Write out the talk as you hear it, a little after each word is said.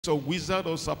or wizard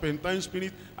or serpentine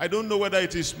spirit. I don't know whether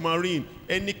it is marine.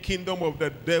 Any kingdom of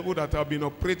the devil that have been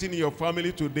operating in your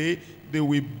family today, they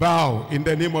will bow in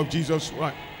the name of Jesus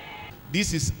Christ.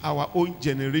 This is our own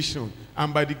generation.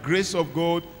 And by the grace of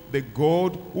God, the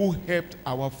God who helped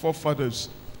our forefathers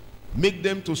make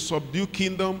them to subdue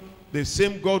kingdom, the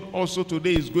same God also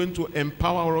today is going to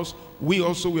empower us. We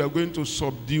are going to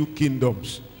subdue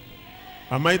kingdoms.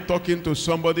 Am I talking to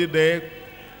somebody there?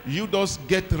 You just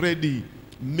get ready.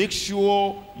 Make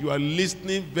sure you are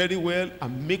listening very well,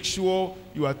 and make sure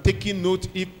you are taking note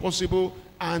if possible,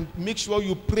 and make sure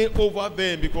you pray over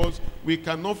them, because we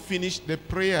cannot finish the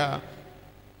prayer.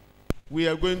 We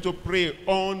are going to pray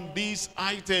on these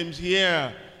items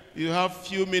here. You have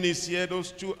few minutes here,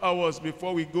 those 2 hours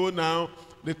before we go now.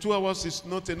 The 2 hours is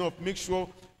not enough. Make sure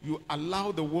you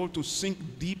allow the word to sink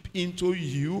deep into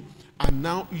you, and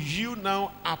now you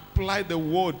apply the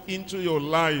word into your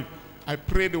life. I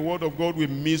pray the word of God will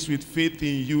mix with faith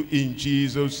in you in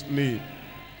Jesus' name.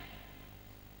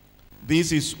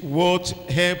 This is what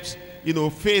helps,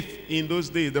 faith in those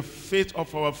days, the faith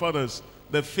of our fathers,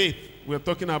 the faith we're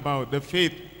talking about, the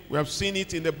faith. We have seen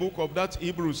it in the book of that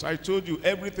Hebrews. I told you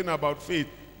everything about faith.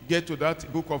 Get to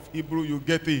that book of Hebrews, you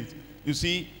get it. You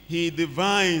see, he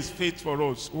defines faith for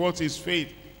us. What is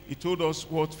faith? He told us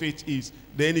what faith is.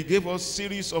 Then he gave us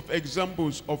series of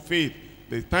examples of faith.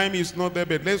 The time is not there,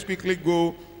 but let's quickly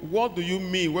go. What do you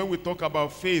mean when we talk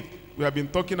about faith? We have been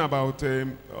talking about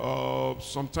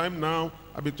some time now.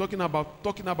 I've been talking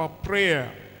about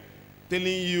prayer,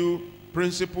 telling you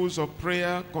principles of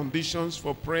prayer, conditions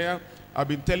for prayer. I've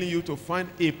been telling you to find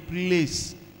a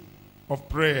place of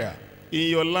prayer in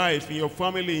your life, in your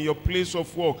family, in your place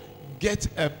of work. Get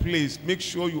a place. Make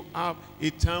sure you have a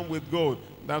time with God.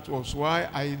 That was why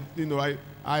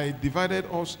I divided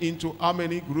us into how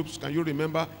many groups? Can you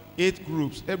remember? 8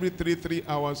 groups. Every 3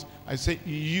 hours, I say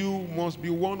you must be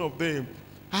one of them.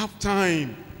 Have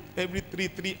time. Every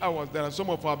 3 hours. There are some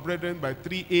of our brethren by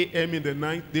 3 a.m. in the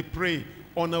night, they pray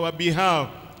on our behalf.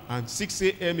 And 6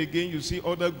 a.m. again, you see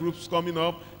other groups coming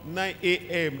up. 9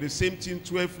 a.m., the same thing,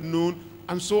 12 noon,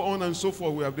 and so on and so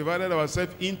forth. We have divided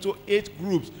ourselves into 8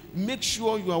 groups. Make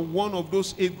sure you are one of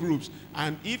those 8 groups.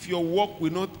 And if your work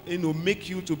will not make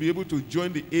you to be able to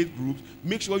join the 8 groups,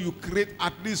 make sure you create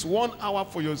at least 1 hour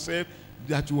for yourself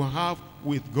that you have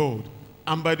with God.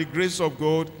 And by the grace of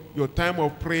God, your time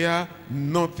of prayer,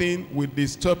 nothing will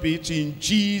disturb it in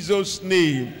Jesus'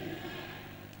 name.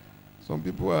 Some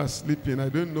people are sleeping. I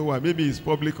don't know why. Maybe it's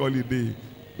public holiday.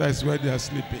 That's why they are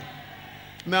sleeping.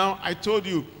 Now, I told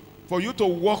you, for you to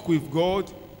walk with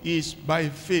God is by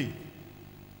faith.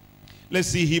 Let's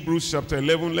see Hebrews chapter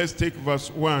 11. Let's take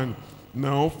verse 1.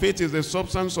 Now, faith is the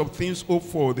substance of things hoped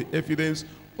for, the evidence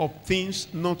of things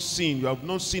not seen. You have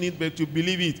not seen it, but you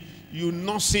believe it. You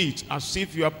not see it as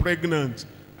if you are pregnant.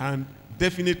 And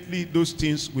definitely those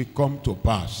things will come to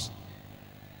pass.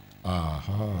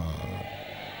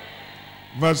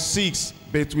 Verse 6,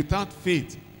 but without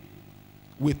faith,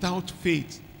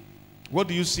 what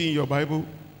do you see in your Bible?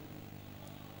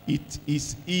 It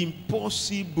is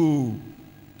impossible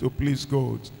to please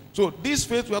God. So this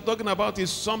faith we are talking about is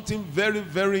something very,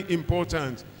 very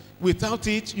important. Without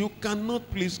it, you cannot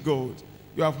please God.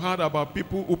 You have heard about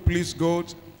people who please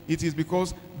God. It is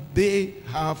because they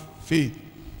have faith.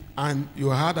 And you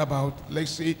heard about,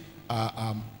 let's say,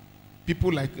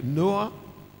 people like Noah,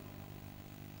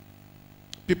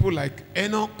 people like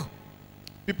Enoch,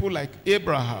 people like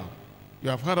Abraham. You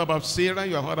have heard about Sarah,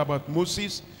 you have heard about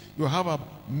Moses, you have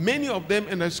many of them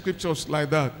in the scriptures like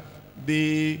that.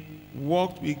 They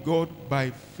walked with God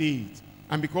by faith.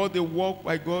 And because they walked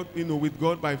by God, with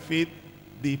God by faith,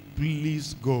 they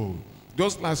please God.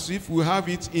 Just as if we have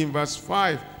it in verse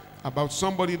 5 about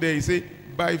somebody there. He said,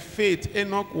 by faith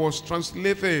Enoch was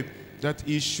translated that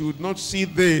he should not see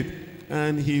death,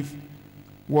 and he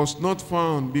was not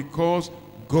found because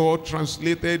God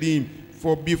translated him.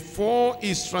 For before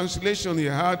his translation, he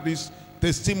had this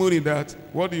testimony that,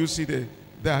 what do you see there?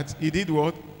 That he did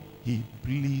what? He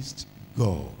pleased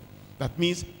God. That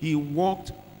means he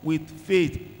walked with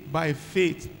faith, by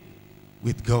faith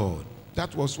with God.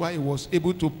 That was why he was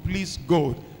able to please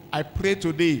God. I pray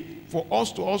today, for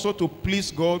us to also to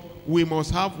please God, we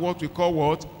must have what we call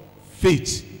what?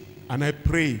 Faith. And I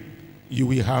pray you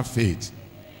will have faith.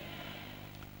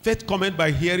 Faith cometh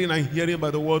by hearing, and hearing by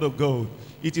the word of God.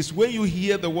 It is when you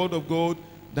hear the word of God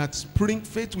that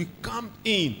faith will come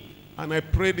in. And I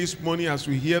pray this morning as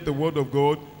we hear the word of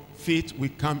God, faith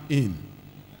will come in.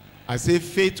 I say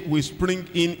faith will spring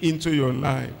into your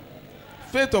life.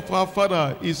 Faith of our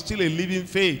Father is still a living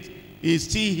faith. He is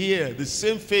still here. The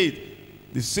same faith,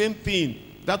 the same thing.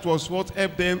 That was what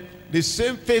helped them the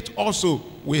same faith also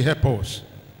will help us.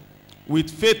 With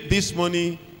faith this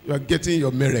morning, you are getting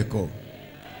your miracle.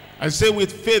 I say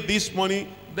with faith this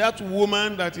morning, that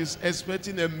woman that is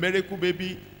expecting a miracle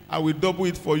baby, I will double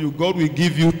it for you. God will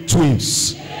give you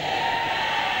twins.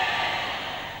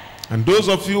 And those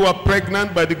of you who are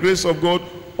pregnant by the grace of God,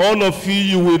 all of you,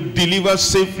 you will deliver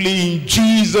safely in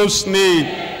Jesus' name.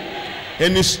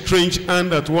 Any strange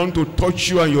hand that want to touch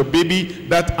you and your baby,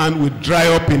 that hand will dry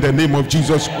up in the name of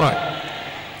Jesus Christ.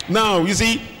 Now, you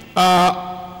see,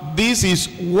 this is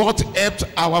what helped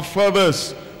our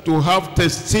fathers to have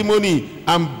testimony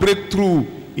and breakthrough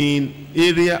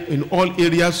in all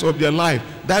areas of their life.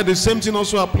 That the same thing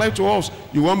also applies to us.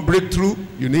 You want breakthrough,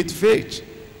 you need faith.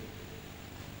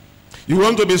 You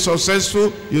want to be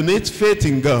successful, you need faith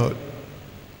in God.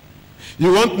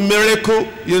 You want miracle,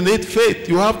 you need faith.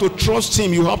 You have to trust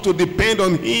him, you have to depend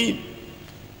on him.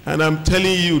 And I'm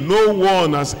telling you, no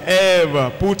one has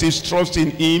ever put his trust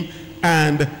in him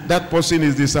and that person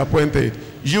is disappointed.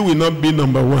 You will not be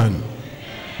number one.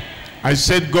 I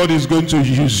said God is going to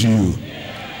use you.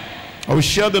 I will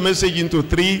share the message into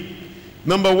three.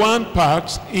 Number one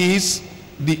part is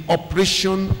the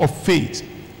operation of faith.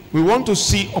 We want to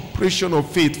see operation of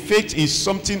faith. Faith is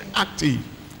something active,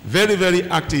 very, very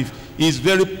active. It's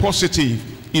very positive.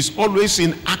 It's always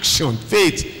in action.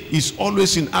 Faith is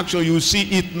always in action. You see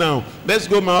it now. Let's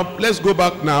go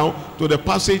back now to the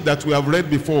passage that we have read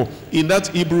before. In that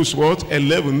Hebrews what?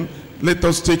 11. Let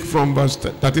us take from verse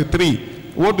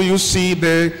 33. What do you see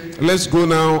there? Let's go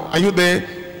now. Are you there?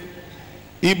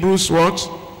 Hebrews what?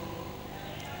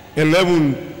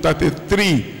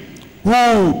 11:33.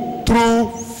 Who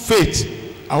through faith,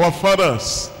 our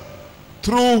fathers,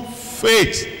 through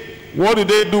faith, what did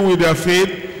they do with their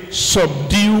faith?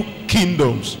 Subdue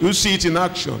kingdoms. You see it in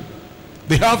action.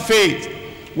 They have faith.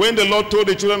 When the Lord told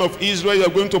the children of Israel, you are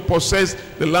going to possess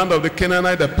the land of the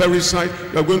Canaanite, the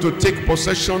Perizzite, you are going to take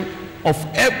possession of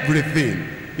everything.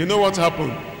 You know what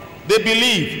happened? They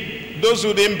believe. Those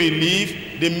who didn't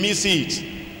believe, they miss it.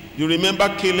 You remember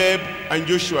Caleb and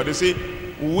Joshua. They say,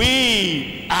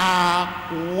 we are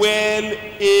well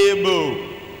able.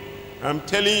 I'm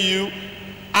telling you,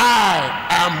 I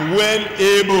am well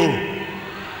able.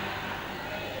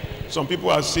 Some people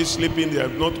are still sleeping, they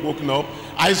have not woken up.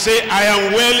 I say, I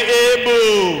am well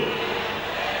able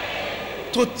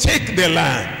to take the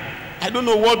land. I don't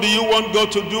know, what do you want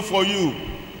God to do for you?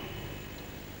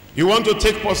 You want to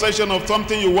take possession of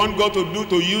something you want God to do,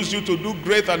 to use you to do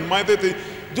great and mighty things.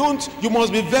 You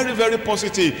must be very, very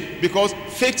positive, because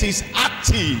faith is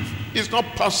active. It's not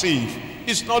passive.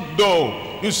 It's not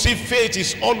dull. You see, faith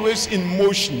is always in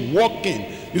motion, walking.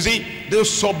 You see, they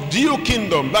subdue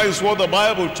kingdom. That is what the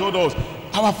Bible told us.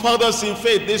 Our fathers in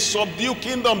faith, they subdue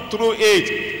kingdom through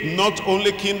it. Not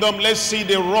only kingdom, let's see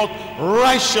they wrought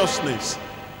righteousness.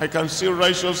 I can see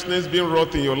righteousness being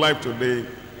wrought in your life today.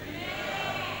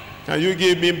 Can you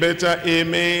give me better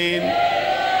amen?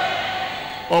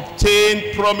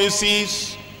 Obtain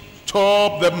promises,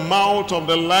 stop the mouth of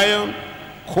the lion,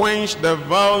 quench the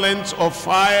violence of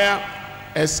fire,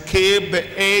 escape the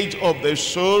edge of the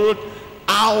sword,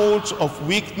 out of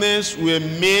weakness we are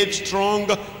made strong,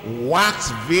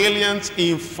 wax valiant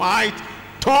in fight,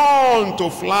 turn to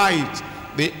flight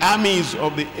the armies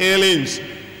of the aliens.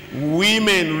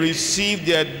 Women receive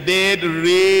their dead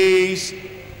raised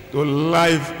to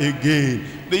life again.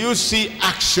 Do you see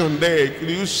action there? Do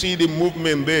you see the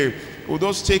movement there? We'll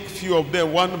just take few of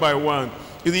them one by one.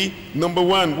 You see, number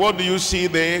one, what do you see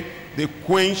there? The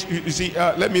quench, you see,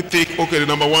 let me take, okay, the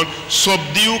number one,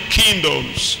 subdue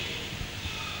kingdoms.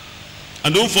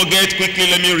 And don't forget, quickly,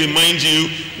 let me remind you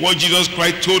what Jesus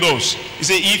Christ told us. He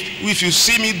said, if you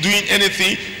see me doing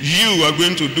anything, you are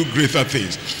going to do greater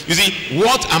things. You see,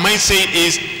 what am I saying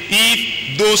is,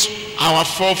 if those, our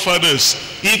forefathers,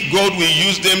 if God will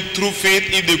use them through faith,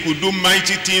 if they could do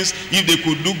mighty things, if they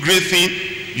could do great things,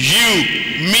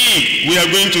 you, me, we are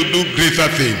going to do greater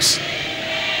things.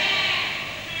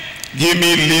 Give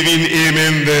me living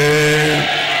amen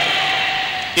there.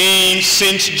 In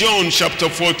St. John chapter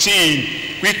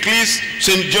 14, quickly,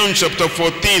 St. John chapter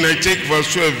 14, I take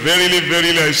verse 12. Verily,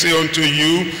 verily, I say unto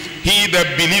you, he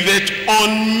that believeth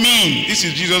on me, this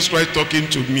is Jesus Christ talking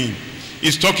to me,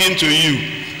 he's talking to you.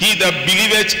 He that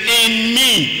believeth in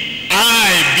me,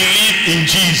 I believe in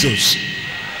Jesus.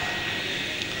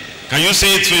 Can you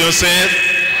say it to yourself?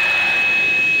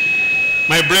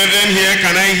 My brethren here,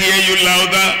 can I hear you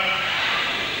louder?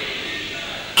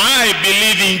 I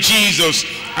believe in Jesus.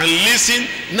 And listen,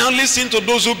 now listen to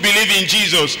those who believe in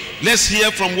Jesus. Let's hear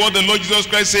from what the Lord Jesus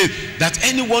Christ said, that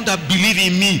anyone that believe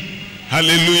in me,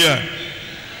 hallelujah.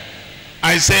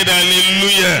 I said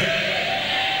hallelujah.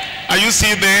 Are you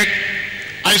still there?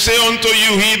 I say unto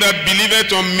you, he that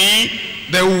believeth on me,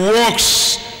 the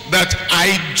works that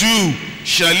I do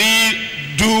shall he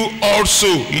do also.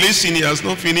 Listen, he has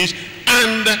not finished.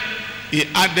 And he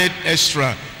added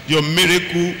extra, your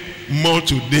miracle more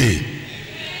today.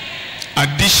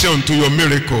 Addition to your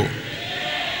miracle.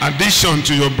 Addition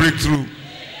to your breakthrough.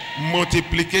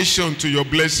 Multiplication to your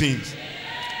blessings.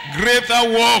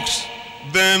 Greater works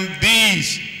than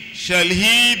these shall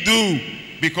he do,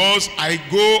 because I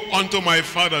go unto my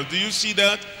Father. Do you see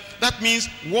that? That means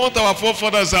what our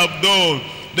forefathers have done,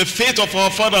 the faith of our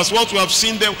fathers, what we have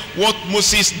seen them, what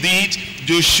Moses did,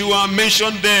 Joshua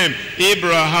mentioned them,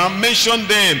 Abraham mentioned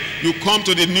them. You come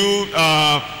to the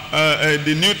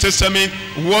New Testament,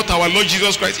 what our Lord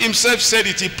Jesus Christ himself said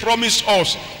it. He promised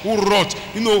us, who wrote,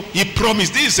 he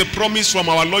promised. This is a promise from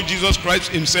our Lord Jesus Christ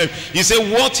himself. He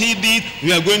said what he did,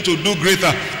 we are going to do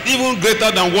greater, even greater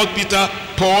than what Peter,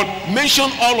 Paul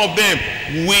mentioned. All of them,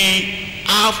 we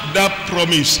have that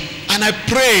promise, and I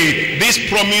pray this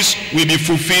promise will be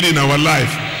fulfilled in our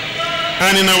life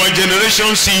and in our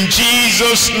generations, in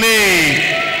Jesus' name.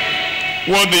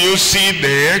 What do you see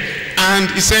there? And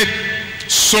he said,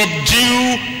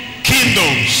 subdue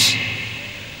kingdoms.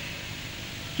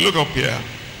 Look up here.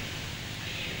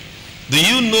 Do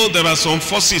you know there are some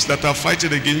forces that are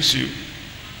fighting against you?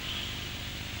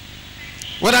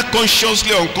 Whether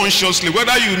consciously or unconsciously,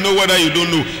 whether you know, whether you don't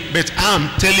know, but I'm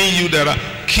telling you, there are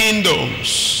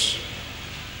kingdoms,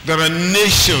 there are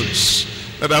nations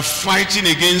that are fighting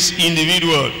against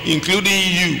individuals, including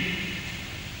you.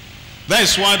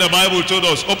 That's why the Bible told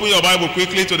us, open your Bible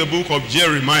quickly to the book of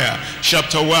Jeremiah,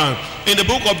 chapter 1. In the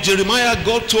book of Jeremiah,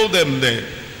 God told them then,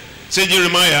 say,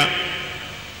 Jeremiah,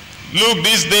 look,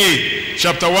 this day,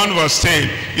 chapter 1 verse 10,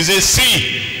 he says,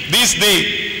 see, this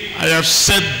day I have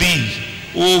set thee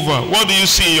over. What do you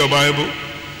see in your Bible?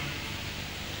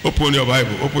 Open your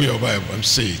Bible and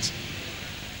see it.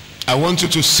 I want you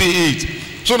to see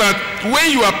it, so that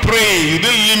when you are praying, you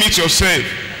don't limit yourself.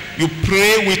 You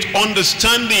pray with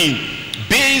understanding,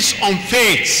 based on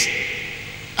faith.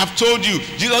 I've told you,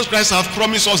 Jesus Christ has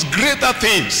promised us greater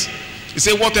things. He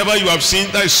said, whatever you have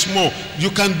seen that is small,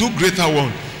 you can do greater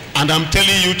one. And I'm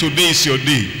telling you, today is your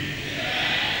day.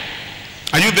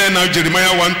 Are you there now?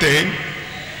 Jeremiah 1:10.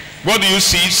 What do you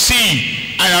see?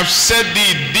 See, I have set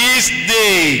thee this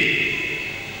day.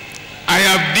 I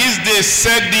have this day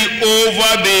set thee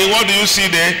over the, what do you see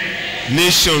there?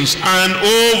 Nations. And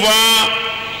over,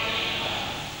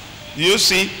 you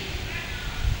see?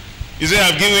 He said,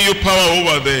 I've given you power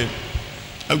over them.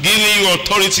 I've given you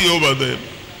authority over them.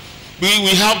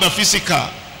 We have the physical.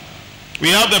 We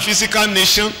have the physical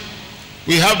nation.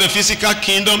 We have the physical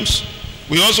kingdoms.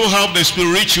 We also have the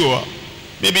spiritual.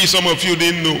 Maybe some of you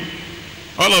didn't know.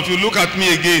 All of you, look at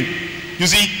me again.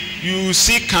 You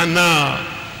see canal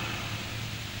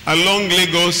along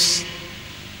Lagos,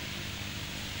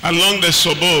 along the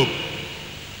suburb.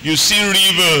 You see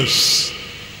rivers.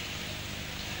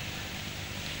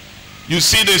 You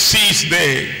see the seas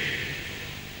there.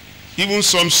 Even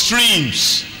some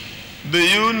streams. Do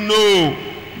you know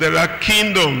there are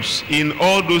kingdoms in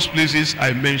all those places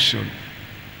I mentioned?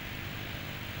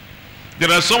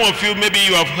 There are some of you, maybe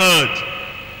you have heard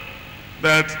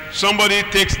that somebody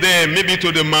takes them maybe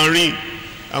to the marine,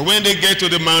 and when they get to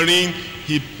the marine,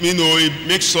 he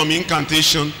makes some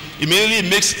incantation. Immediately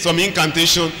makes some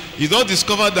incantation. He does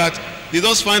discover that they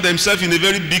just find themselves in a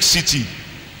very big city.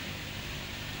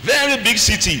 Very big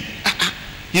city.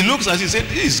 He looks at it and says,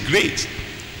 this is great.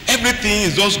 Everything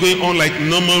is just going on like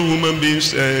normal human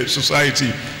beings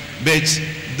society. But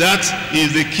that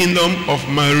is the kingdom of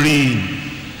marine.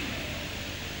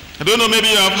 I don't know, maybe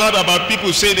you have heard about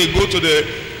people say they go to the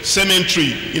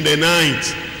cemetery in the night.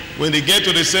 When they get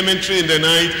to the cemetery in the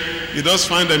night, they just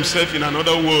find themselves in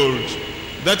another world.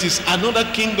 That is another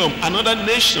kingdom, another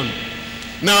nation.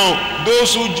 Now,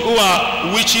 those who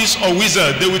are witches or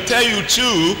wizards, they will tell you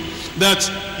too that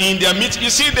in their midst, you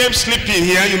see them sleeping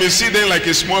here, you may see them like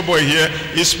a small boy here,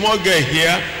 a small girl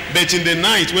here, but in the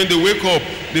night when they wake up,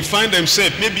 they find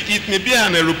themselves, maybe it may be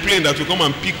an aeroplane that will come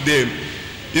and pick them.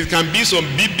 It can be some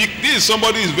big, this is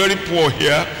somebody who is very poor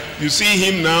here. You see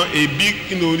him now, a big,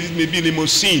 this may be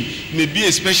limousine, maybe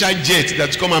a special jet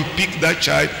that's come and pick that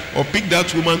child or pick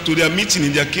that woman to their meeting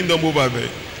in their kingdom over there.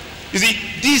 You see,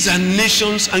 these are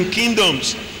nations and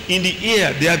kingdoms. In the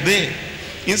air, they are there.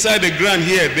 Inside the ground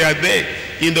here, they are there.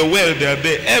 In the well, they are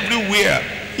there. Everywhere.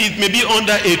 It may be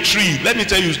under a tree. Let me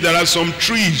tell you, there are some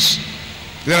trees.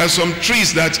 There are some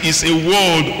trees that is a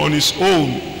world on its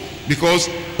own, because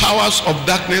powers of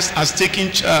darkness has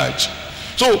taken charge.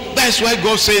 So that's why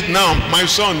God said, now, my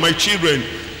son, my children,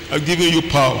 I've given you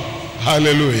power.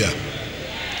 Hallelujah.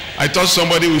 I thought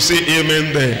somebody would say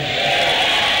amen there.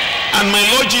 And my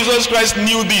Lord Jesus Christ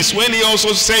knew this when he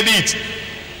also said it.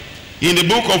 In the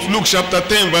book of Luke chapter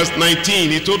 10 verse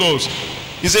 19, he told us,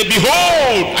 he said,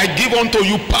 behold, I give unto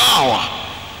you power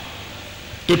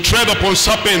to tread upon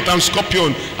serpent and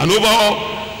scorpion and over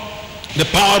all the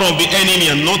power of the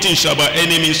enemy, and nothing shall by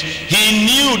enemies. He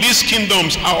knew these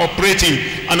kingdoms are operating,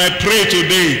 and I pray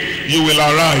today you will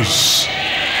arise.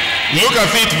 Look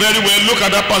at it very well. Look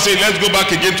at that passage. Let's go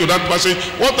back again to that passage.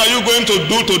 What are you going to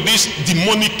do to these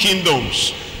demonic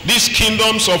kingdoms? These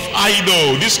kingdoms of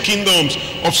idol, these kingdoms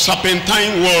of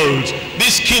serpentine worlds,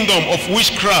 this kingdom of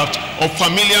witchcraft, of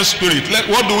familiar spirit.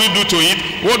 What do we do to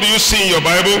it? What do you see in your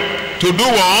Bible? To do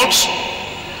what?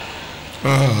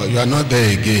 Oh, you are not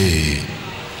there again.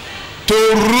 To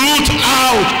root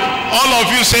out. All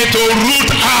of you say to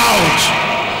root out.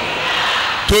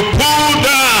 To pull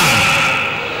down.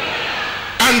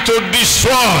 And to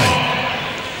destroy.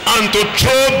 And to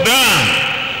throw down.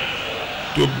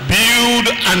 To build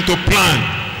and to plant.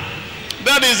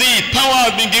 That is it. Power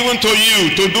has been given to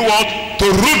you to do what? To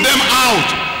root them out.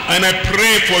 And I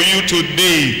pray for you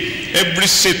today. Every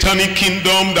satanic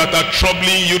kingdom that are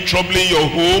troubling you, troubling your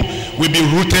home, will be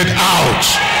rooted out.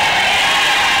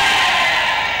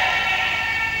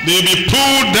 They will be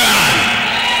pulled down.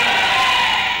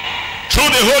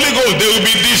 Through the Holy Ghost, they will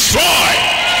be destroyed.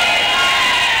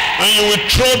 And you will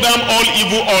throw down all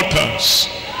evil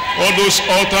altars. All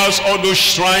those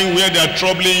shrines where they are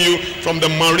troubling you, from the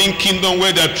marine kingdom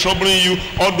where they are troubling you,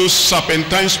 all those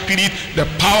serpentine spirits, the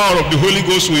power of the Holy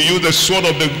Ghost will use the sword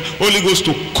of the Holy Ghost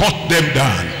to cut them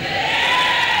down.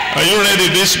 Are you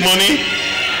ready this morning?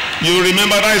 You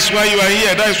remember that is why you are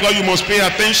here. That is why you must pay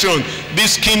attention.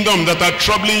 This kingdom that are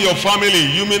troubling your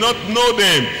family, you may not know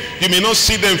them, you may not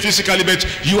see them physically, but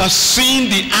you are seeing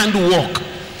the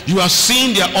handwork. You are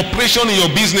seeing their operation in your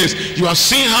business. You are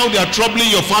seeing how they are troubling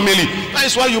your family. That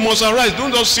is why you must arise. Don't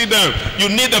just sit down.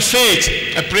 You need the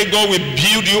faith. I pray God will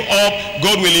build you up.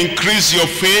 God will increase your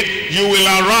faith. You will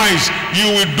arise.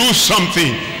 You will do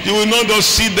something. You will not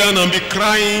just sit down and be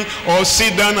crying, or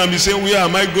sit down and be saying, where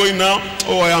am I going now?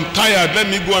 Oh, I am tired. Let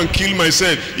me go and kill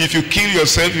myself. If you kill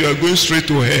yourself, you are going straight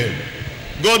to hell.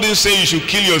 God didn't say you should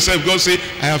kill yourself. God said,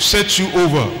 I have set you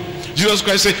over. Jesus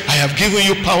Christ said, I have given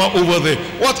you power over there.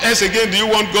 What else again do you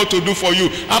want God to do for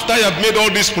you? After I have made all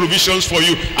these provisions for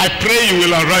you, I pray you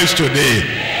will arise today.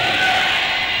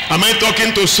 Am I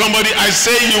talking to somebody? I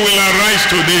say you will arise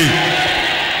today.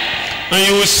 And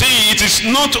you will see it is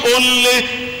not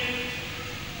only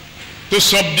to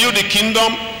subdue the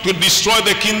kingdom, to destroy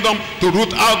the kingdom, to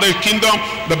root out the kingdom.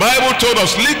 The Bible told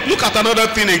us, look at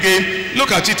another thing again.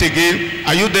 Look at it again.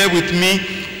 Are you there with me?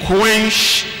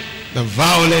 Quench the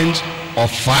violence of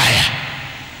fire.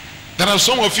 There are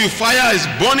some of you, fire is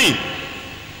burning.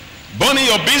 Burning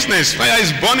your business. Fire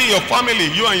is burning your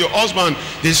family. You and your husband,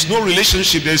 there's no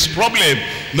relationship. There's problem.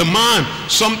 The man,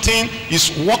 something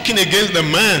is working against the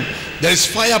man. There is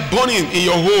fire burning in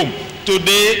your home.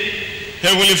 Today,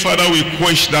 Heavenly Father will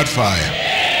quench that fire.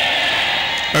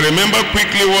 And remember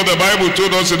quickly what the Bible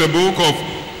told us in the book of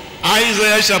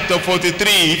Isaiah chapter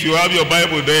 43. If you have your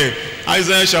Bible there.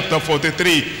 Isaiah chapter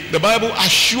 43. The Bible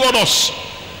assured us.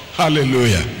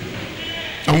 Hallelujah.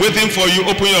 I'm waiting for you.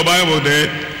 Open your Bible there.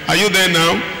 Are you there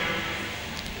now?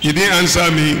 You didn't answer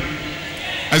me.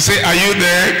 I say, are you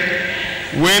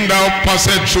there? When thou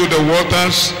passest through the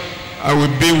waters, I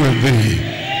will be with thee.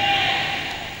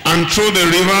 And through the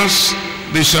rivers,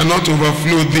 they shall not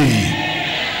overflow thee.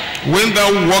 When thou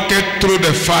walkest through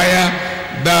the fire,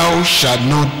 thou shalt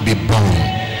not be burned.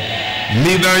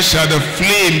 Neither shall the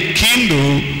flame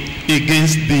kindle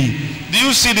against thee. Do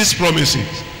you see these promises?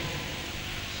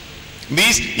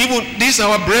 These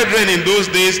our brethren in those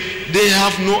days, they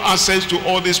have no access to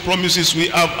all these promises we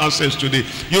have access today.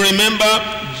 You remember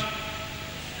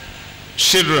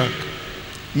Shadrach,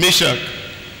 Meshach,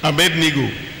 Abednego.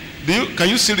 Can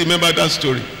you still remember that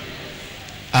story?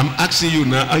 I'm asking you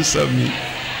now, answer me.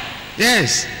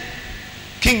 Yes.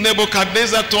 King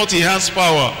Nebuchadnezzar thought he has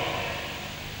power.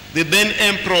 The then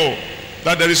emperor,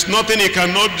 that there is nothing he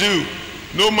cannot do.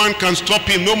 No man can stop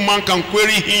him. No man can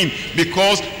query him,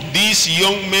 because these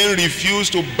young men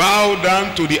refused to bow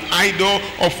down to the idol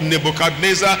of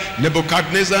Nebuchadnezzar.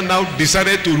 Nebuchadnezzar now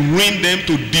decided to ruin them,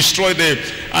 to destroy them.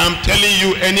 I'm telling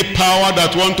you, any power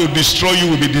that wants to destroy you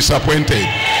will be disappointed.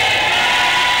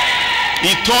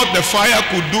 He thought the fire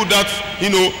could do that,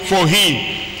 for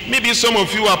him. Maybe some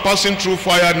of you are passing through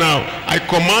fire now. I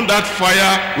command that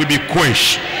fire will be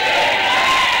quenched.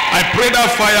 I pray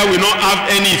that fire will not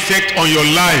have any effect on your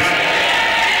life.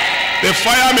 The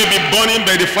fire may be burning,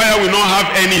 but the fire will not have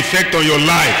any effect on your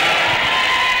life.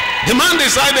 The man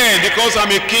decided, because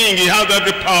I'm a king, he has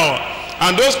every power.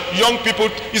 And those young people,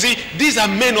 you see, these are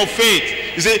men of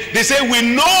faith. You see, they say, we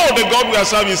know the God we are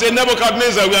serving. You say,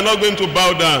 Nebuchadnezzar, we are not going to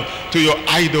bow down to your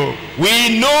idol.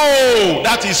 We know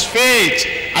that is faith.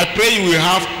 I pray you will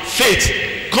have faith,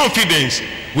 confidence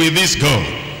with this God.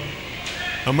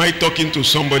 Am I talking to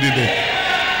somebody there?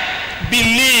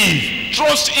 Believe,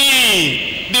 trust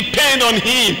Him, depend on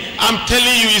Him. I'm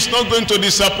telling you, He's not going to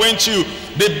disappoint you.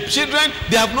 The children,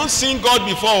 they have not seen God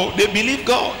before. They believe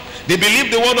God. They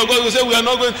believe the word of God. They say, we are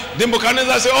not going. The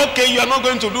Nebuchadnezzar say, okay, you are not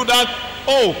going to do that.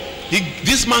 Oh,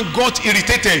 this man got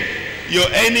irritated. Your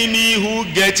enemy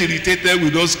who gets irritated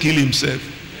will just kill himself.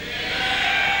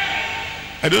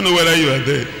 I don't know whether you are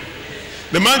there.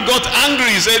 The man got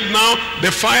angry. He said, now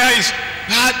the fire is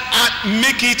hot,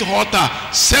 make it hotter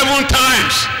 7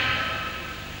 times.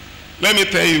 Let me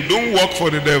tell you, don't work for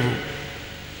the devil.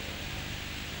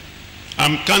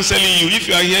 I'm canceling you. If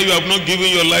you are here, you have not given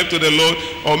your life to the Lord,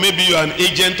 or maybe you are an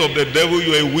agent of the devil,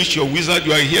 you are a witch, you're a wizard,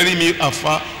 you are hearing me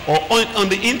afar, or on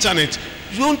the internet.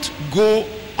 Don't go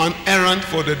on errand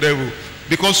for the devil,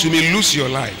 because you may lose your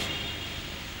life.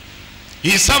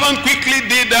 His servant quickly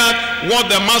did that, what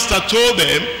the master told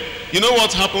them. You know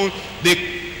what happened?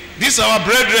 These are our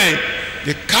brethren.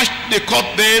 They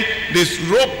caught them, they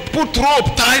put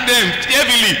rope, tied them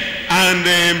heavily, and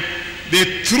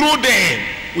they threw them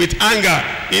with anger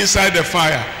inside the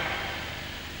fire.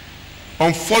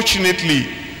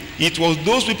 Unfortunately, it was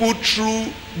those people who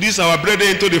threw these our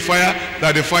brethren into the fire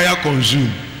that the fire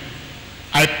consumed.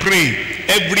 I pray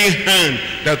every hand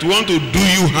that want to do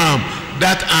you harm,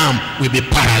 that arm will be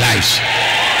paralyzed.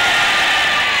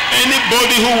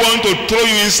 Anybody who want to throw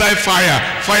you inside fire,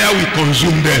 fire will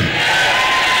consume them.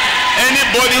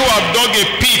 Anybody who have dug a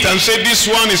pit and said this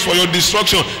one is for your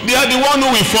destruction, they are the one who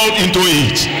will fall into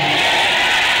it.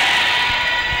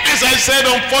 As I said,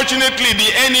 unfortunately,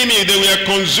 the enemy, they were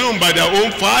consumed by their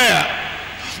own fire.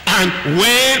 And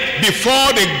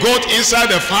before they got inside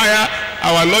the fire,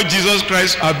 our Lord Jesus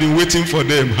Christ have been waiting for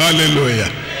them. Hallelujah.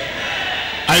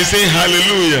 I say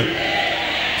hallelujah.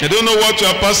 I don't know what you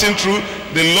are passing through.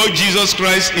 The Lord Jesus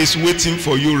Christ is waiting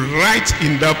for you right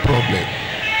in that problem.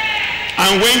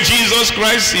 And when Jesus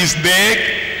Christ is there,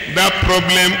 that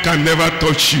problem can never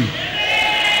touch you.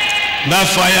 That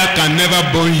fire can never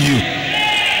burn you.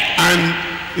 And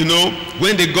you know,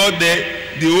 when they got there,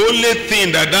 the only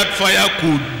thing that fire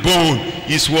could burn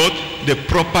is what? The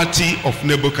property of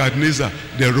Nebuchadnezzar,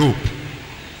 the rope.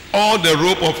 All the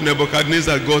rope of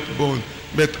Nebuchadnezzar got burned.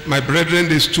 But my brethren,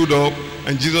 they stood up,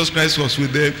 and Jesus Christ was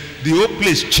with them. The whole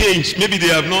place changed. Maybe they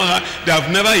have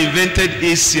never invented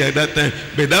AC at that time,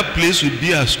 but that place will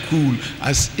be as cool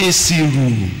as AC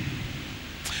room.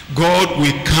 God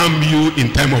will calm you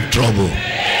in time of trouble.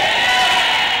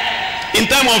 In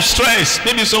time of stress,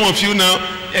 maybe some of you now,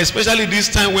 especially this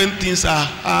time when things are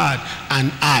hard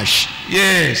and harsh.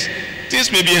 Yes,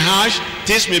 things may be harsh,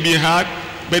 things may be hard,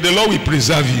 but the Lord will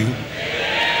preserve you.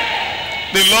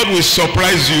 The Lord will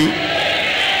surprise you.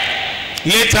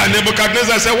 Later,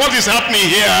 Nebuchadnezzar said, what is happening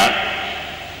here?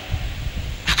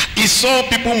 He saw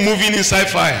people moving inside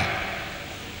fire.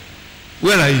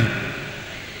 Where are you?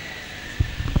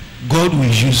 God will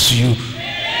use you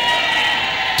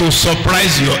to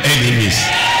surprise your enemies.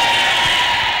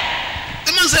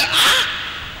 The man said,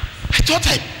 I thought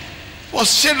I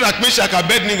was Shadrach, Meshach,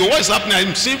 Abednego. What is happening?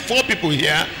 I'm seeing 4 people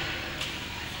here.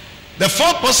 The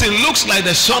 4th person looks like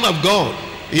the Son of God.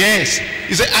 Yes.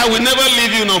 He said, I will never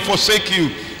leave you nor forsake you.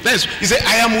 He said,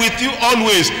 I am with you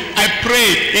always. I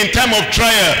pray in time of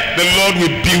trial, the Lord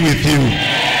will be with you.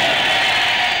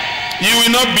 You will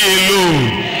not be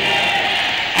alone.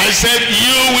 I said,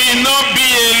 you will not be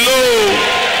alone.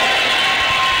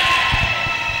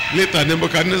 Later,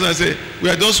 Nebuchadnezzar said, we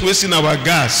are just wasting our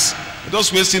gas. We're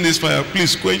just wasting this fire.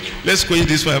 Please, let's quench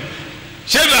this fire.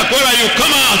 Shadrach, where are you?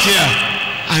 Come out here.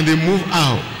 And they moved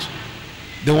out.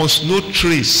 There was no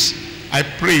trace. I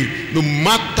pray, no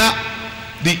matter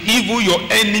the evil your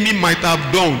enemy might have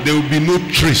done, there will be no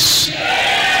trace.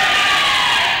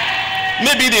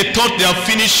 Maybe they thought they have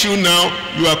finished you now.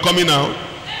 You are coming out.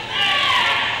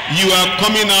 You are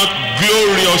coming out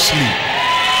gloriously.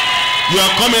 You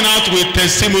are coming out with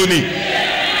testimony.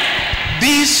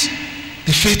 This,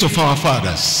 the faith of our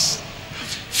fathers,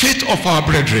 faith of our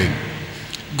brethren.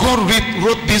 God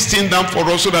wrote this thing down for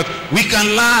us so that we can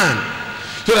learn,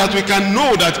 so that we can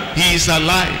know that he is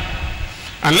alive.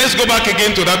 And let's go back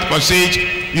again to that passage.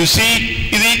 You see,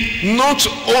 is it not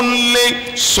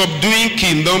only subduing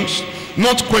kingdoms,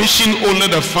 not quenching only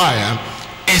the fire,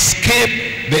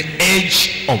 escape the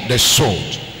edge of the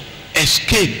sword.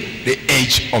 Escape the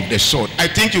edge of the sword. I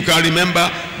think you can remember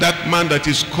that man that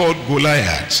is called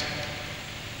Goliath.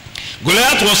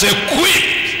 Goliath was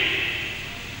equipped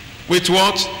with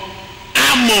what?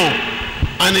 Armor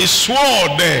and a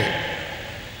sword there.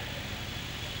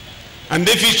 And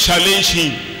David challenged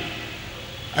him.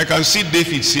 I can see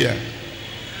David here.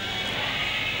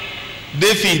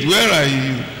 David, where are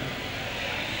you?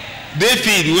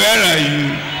 David, where are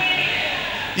you?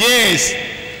 Yes,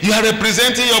 you are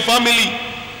representing your family.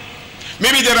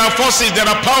 Maybe there are forces, there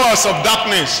are powers of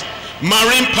darkness,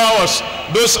 marine powers,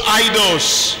 those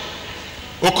idols,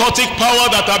 occultic power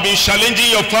that have been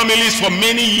challenging your families for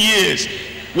many years.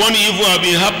 One evil has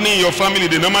been happening in your family,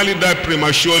 they normally die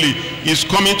prematurely, is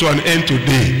coming to an end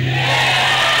today.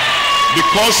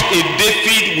 Because a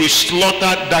David will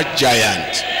slaughter that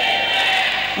giant.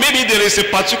 Maybe there is a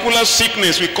particular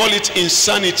sickness, we call it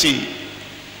insanity,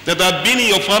 that has been in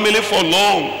your family for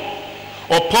long,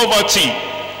 or poverty,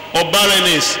 or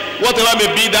barrenness, whatever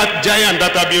may be that giant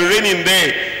that have been reigning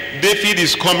there. David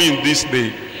is coming this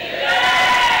day.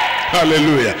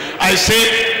 Hallelujah. I say,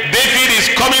 David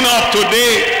is coming up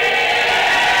today.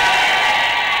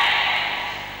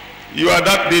 You are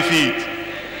that David.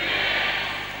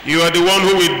 You are the one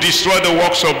who will destroy the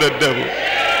works of the devil.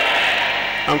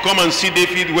 And come and see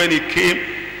David when he came.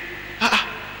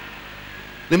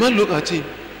 The man looked at him.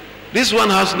 This one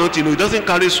has nothing. He doesn't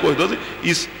carry sword.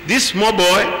 Is this small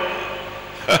boy?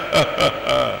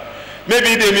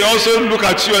 Maybe they may also look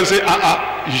at you and say,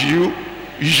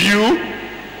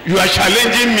 you are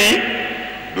challenging me.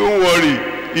 Don't worry.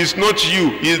 It's not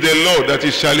you. It's the Lord that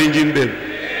is challenging them.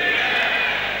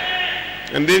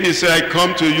 And David said, I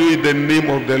come to you in the name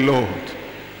of the Lord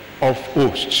of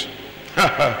hosts.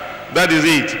 That is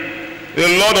it. The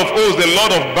Lord of hosts, the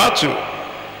Lord of battle.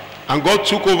 And God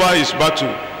took over his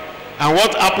battle. And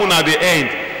what happened at the end?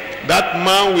 That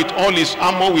man with all his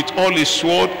armor, with all his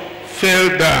sword, fell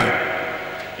down.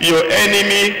 Your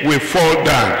enemy will fall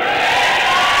down.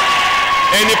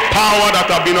 Any power that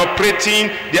have been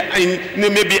operating,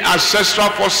 maybe ancestral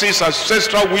forces,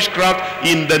 ancestral witchcraft,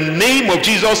 in the name of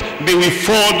Jesus, they will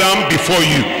fall down before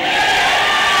you.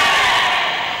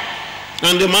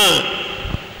 And the man,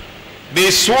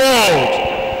 the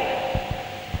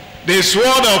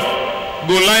sword of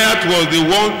Goliath was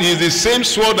is the same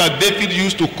sword that David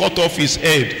used to cut off his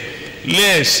head.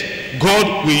 Lest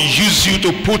God will use you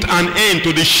to put an end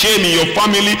to the shame in your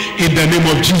family in the name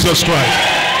of Jesus Christ.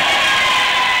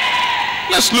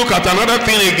 Let's look at another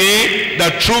thing again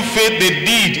that true faith they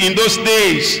did in those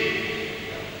days.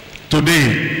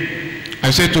 Today, I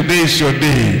said today is your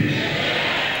day.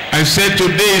 I said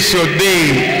today is your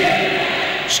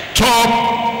day.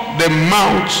 Stop the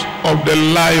mouth of the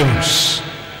lions.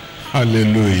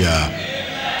 Hallelujah.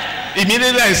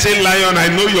 Immediately I say lion, I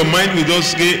know your mind will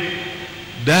just say,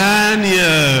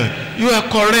 Daniel, you are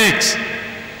correct.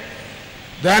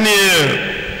 Daniel,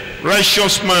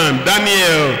 righteous man.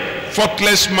 Daniel,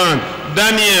 faultless man.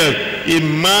 Daniel, a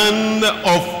man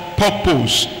of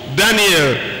purpose.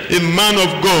 Daniel, a man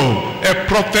of God, a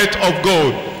prophet of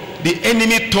God. The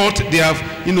enemy thought they have,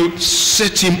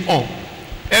 set him up.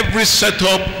 Every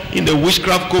setup in the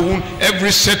witchcraft coven,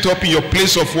 every setup in your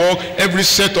place of work, every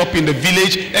setup in the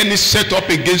village, any setup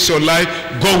against your life,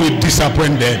 God will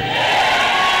disappoint them.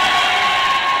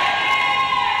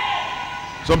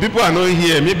 Some people are not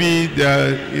here. Maybe they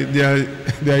are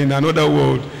in another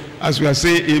world. As we are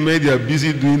saying amen, they are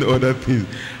busy doing other things.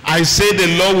 I say the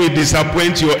Lord will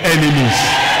disappoint your enemies.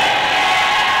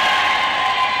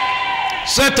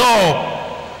 Set up.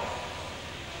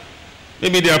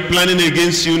 Maybe they are planning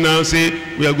against you now, say,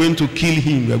 we are going to kill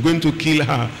him, we are going to kill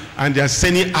her. And they are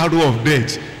sending arrow of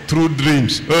death through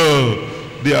dreams. Oh,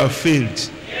 they are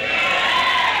failed.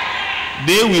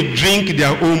 They will drink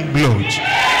their own blood.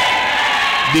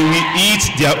 They will eat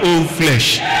their own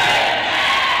flesh.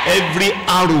 Every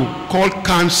arrow called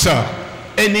cancer,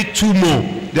 any tumor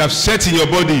they have set in your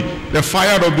body, the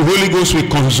fire of the Holy Ghost will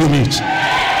consume it.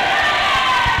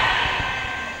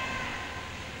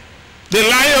 The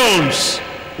lions,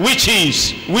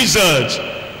 witches, wizards,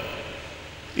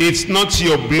 it's not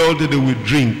your blood they will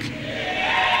drink.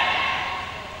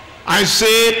 I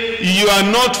say, you are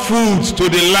not food to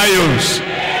the lions.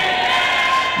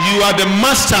 You are the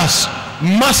master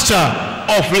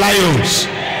of lions.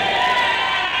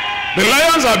 The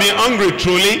lions have been hungry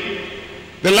truly.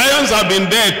 The lions have been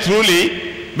dead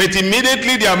truly. But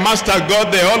immediately their master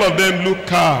got there, all of them look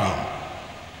calm.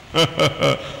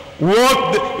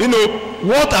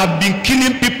 What have been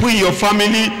killing people in your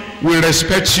family will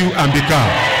respect you and be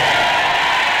calm.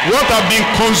 What have been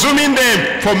consuming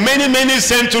them for many, many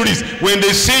centuries, when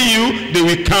they see you, they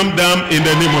will calm down in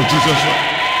the name of Jesus.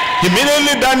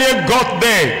 Immediately Daniel got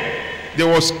there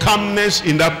was calmness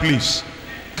in that place.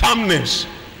 Calmness.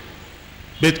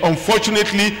 But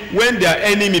unfortunately, when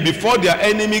before their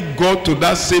enemy got to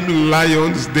that same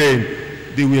lion's den,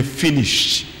 they were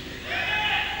finished.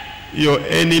 Your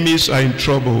enemies are in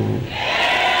trouble.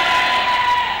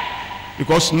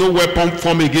 Because no weapon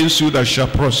formed against you that shall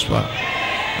prosper.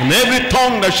 And every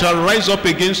tongue that shall rise up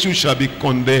against you shall be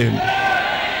condemned.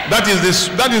 That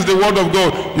is the word of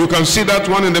God. You can see that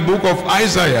one in the book of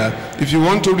Isaiah. If you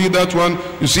want to read that one,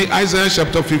 you see Isaiah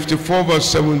chapter 54 verse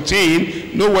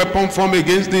 17. No weapon formed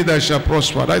against thee that shall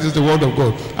prosper. That is the word of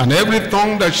God. And every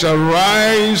tongue that shall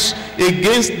rise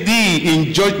against thee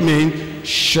in judgment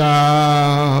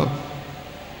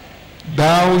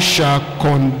thou shalt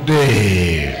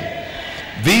condemn.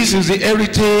 This is the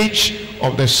heritage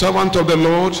of the servant of the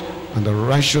Lord, and their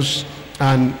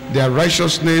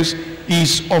righteousness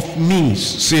is of me,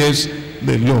 says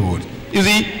the Lord. You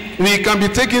see, we can be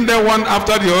taking them one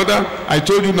after the other. I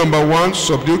told you, number 1,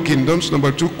 subdue kingdoms.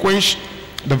 Number 2, quench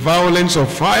the violence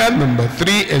of fire. Number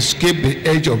 3, escape the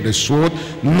edge of the sword.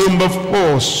 Number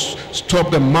 4,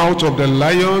 stop the mouth of the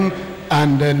lion.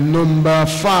 And then number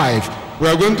 5, we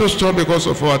are going to stop because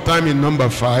of our time in number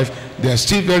 5. There are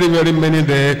still very, very many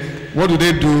there. What do?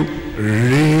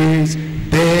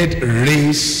 Dead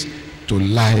raised to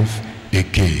life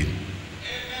again.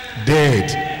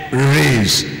 Dead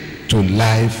raised to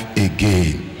life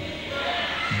again.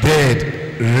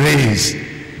 Dead raised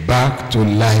back to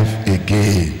life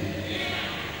again.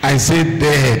 I said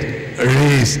dead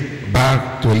raised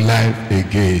back to life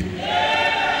again.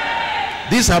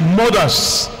 These are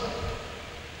mothers.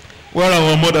 Where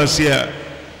are our mothers here?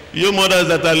 You mothers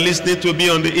that are listening to me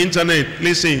on the internet,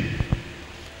 listen.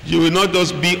 You will not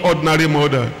just be ordinary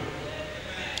mother.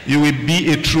 You will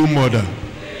be a true mother.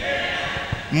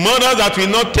 Mothers that will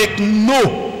not take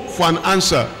no for an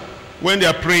answer when they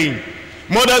are praying.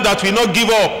 Mothers that will not give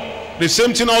up. The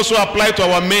same thing also applies to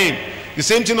our men. The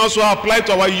same thing also applies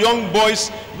to our young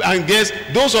boys and girls.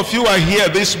 Those of you who are here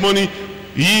this morning,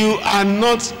 you are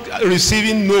not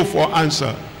receiving no for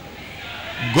answer.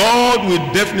 God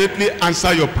will definitely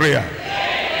answer your prayer.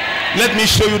 Let me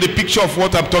show you the picture of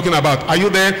what I'm talking about. Are you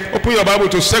there? Open your Bible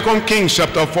to 2 Kings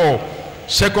chapter 4.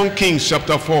 2 Kings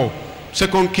chapter 4.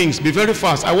 2 Kings. Be very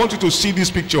fast. I want you to see this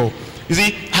picture. You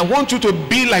see, I want you to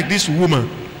be like this woman.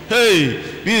 Hey,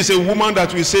 this is a woman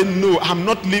that will say, no, I'm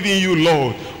not leaving you,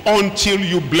 Lord, until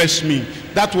you bless me.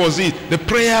 That was it. The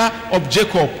prayer of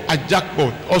Jacob at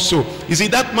jackpot also. You see,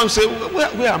 that man said,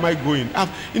 where am I going?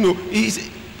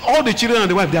 All the children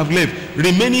and the wife, they have left,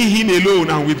 remaining him alone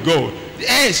and with God.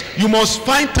 Yes, you must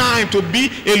find time to be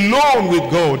alone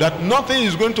with God, that nothing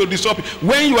is going to disturb you.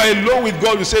 When you are alone with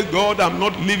God, you say, God, I'm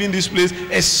not leaving this place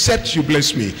except you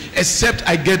bless me, except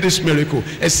I get this miracle,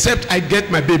 except I get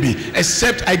my baby,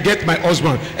 except I get my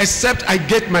husband, except I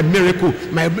get my miracle,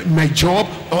 my job,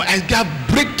 or I get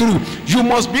breakthrough. You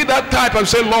must be that type and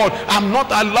say, Lord, I'm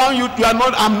not allowing you to, I'm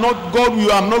not God,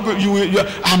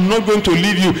 I'm not going to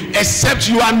leave you except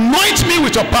you anoint me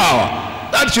with your power.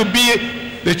 That should be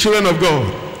the children of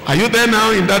God. Are you there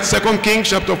now? In that 2 Kings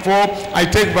chapter 4, I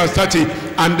take verse 30.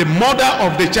 And the mother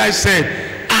of the child said,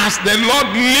 as the Lord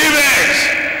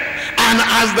liveth, and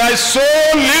as thy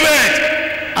soul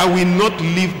liveth, I will not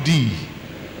leave thee.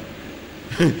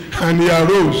 And he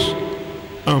arose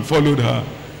and followed her.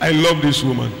 I love this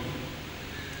woman.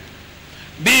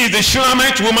 This is the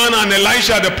Shunammite woman and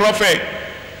Elisha the prophet.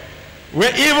 Where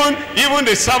even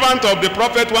the servant of the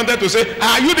prophet wanted to say,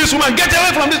 you this woman, get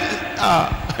away from this.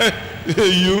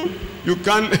 You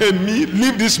can't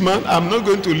leave this man. I'm not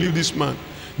going to leave this man.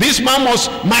 This man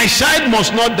my child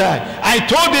must not die. I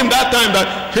told him that time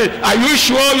that, hey, are you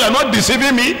sure you are not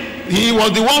deceiving me? He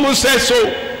was the one who said so.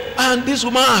 And this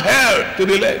woman held to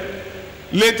the leg.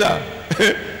 Later,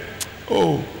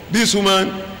 oh, this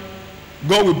woman,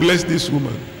 God will bless this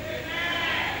woman.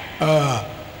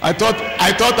 I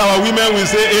thought our women will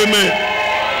say amen.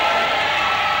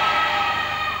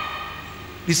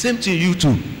 The same thing you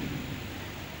too.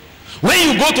 When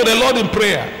you go to the Lord in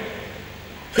prayer,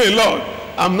 hey Lord,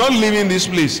 I'm not leaving this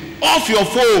place. Off your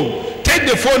phone. Take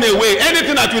the phone away.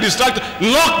 Anything that will distract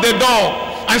you, lock the door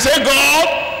and say, God,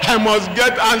 I must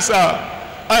get answer.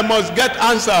 I must get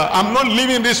answer. I'm not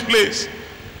leaving this place.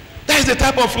 That is the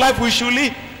type of life we should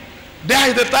live. That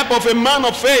is the type of a man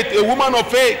of faith, a woman of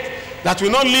faith, that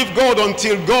will not leave God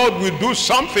until God will do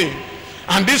something.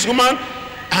 And this woman,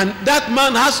 and that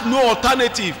man has no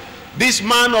alternative. This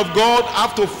man of God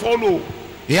have to follow.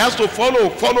 He has to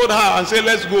followed her and say,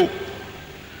 let's go.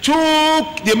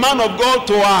 Took the man of God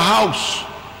to her house.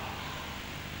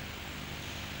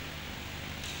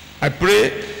 I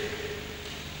pray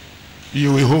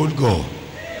you will hold God.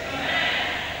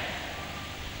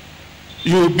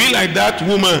 You will be like that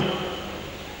woman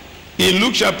in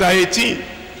Luke chapter 18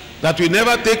 that will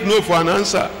never take no for an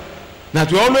answer.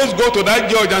 That will always go to that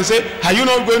judge and say, are you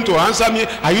not going to answer me?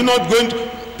 Are you not going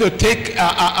to take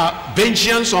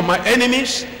vengeance on my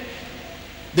enemies?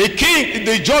 The king,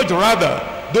 the judge rather,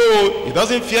 though he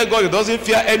doesn't fear God, he doesn't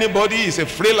fear anybody, he's a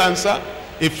freelancer,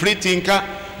 a free thinker,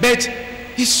 but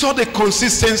he saw the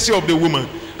consistency of the woman.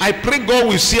 I pray God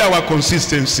will see our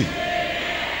consistency.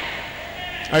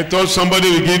 I thought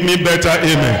somebody will give me better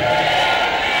amen.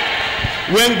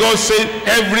 When God said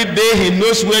every day he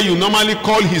knows where you normally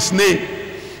call his name,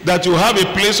 that you have a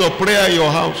place of prayer in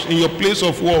your house, in your place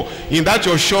of work, in that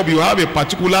your shop, you have a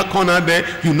particular corner there,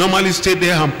 you normally stay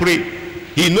there and pray.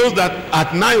 He knows that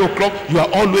at 9 o'clock you are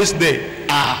always there.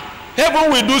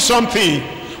 Heaven will do something.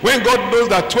 When God knows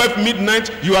that 12 midnight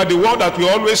you are the one that will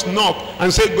always knock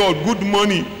and say, God, good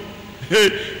morning. Hey,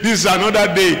 this is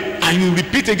another day. And you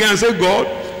repeat again and say, God,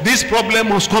 this problem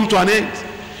must come to an end.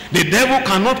 The devil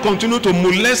cannot continue to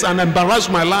molest and embarrass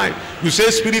my life. You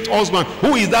say spirit husband.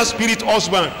 Who is that spirit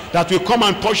husband that will come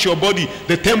and touch your body?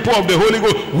 The temple of the Holy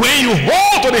Ghost. When you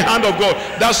hold to the hand of God,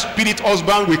 that spirit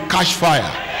husband will catch fire.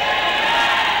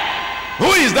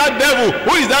 Who is that devil?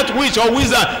 Who is that witch or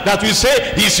wizard that will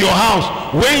say it's your house?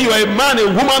 When you are a man, a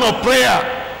woman of prayer,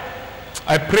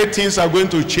 I pray things are going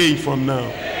to change from now.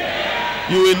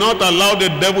 You will not allow the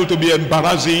devil to be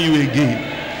embarrassing you again.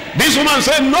 This woman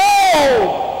said,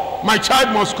 no! My child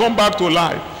must come back to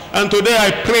life. And today I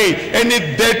pray, any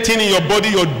dead thing in your body,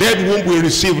 your dead womb will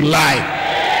receive life.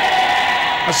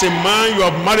 As a man, you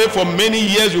have married for many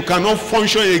years, you cannot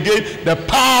function again. The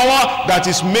power that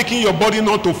is making your body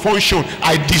not to function,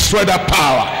 I destroy that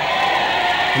power.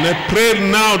 And I pray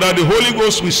now that the Holy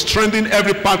Ghost will strengthen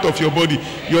every part of your body.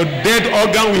 Your dead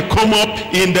organ will come up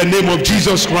in the name of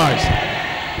Jesus Christ.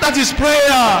 That is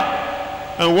prayer.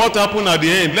 And what happened at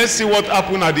the end? Let's see what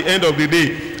happened at the end of the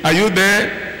day. Are you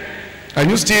there? Are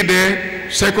you still there?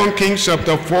 2 Kings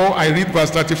chapter 4, I read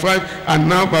verse 35 and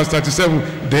now verse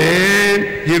 37.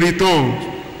 Then he returned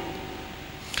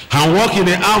and walked in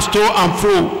the house to and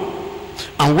fro,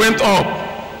 and went up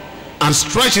and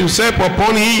stretched himself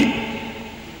upon him.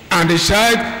 And the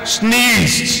child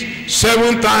sneezed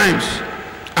 7 times,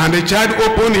 and the child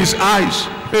opened his eyes.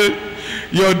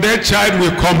 Your dead child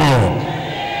will come up.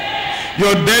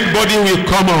 Your dead body will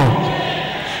come up.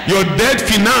 Your dead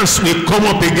finance will come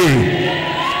up again.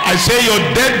 I say your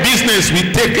dead business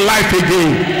will take life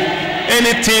again.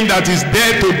 Anything that is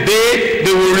dead today,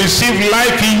 they will receive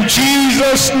life in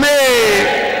Jesus' name.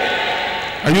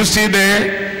 Are you still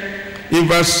there? In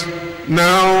verse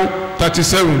now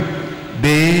 37.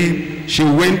 Then she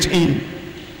went in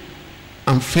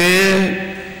and fell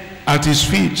at his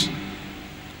feet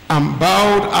and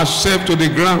bowed herself to the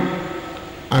ground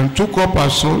and took up her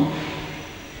son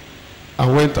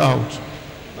and went out.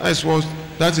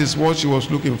 That is what she was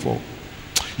looking for.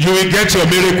 You will get your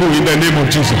miracle in the name of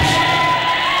Jesus.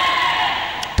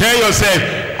 Tell yourself,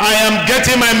 I am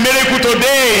getting my miracle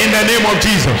today in the name of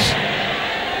Jesus.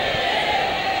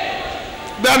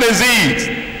 That is it.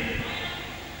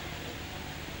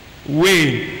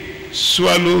 Whale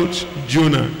swallowed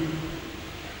Jonah.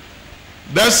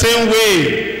 That same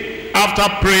way, after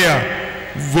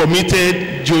prayer,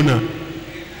 vomited Jonah.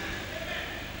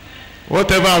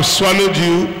 Whatever has swallowed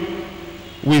you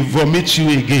will vomit you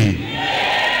again.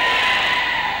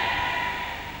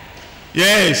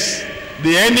 Yes,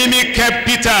 the enemy kept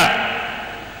Peter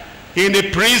in the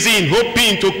prison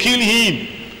hoping to kill him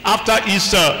after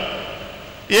Easter.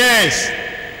 Yes,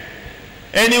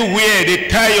 anywhere they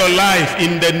tie your life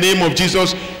in the name of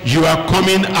Jesus, you are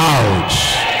coming out.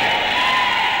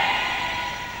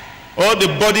 All the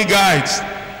bodyguards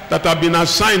that have been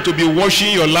assigned to be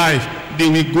watching your life, they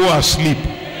will go asleep.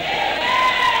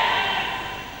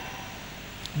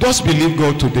 Just believe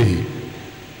God today.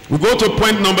 We go to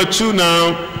point number 2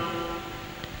 now.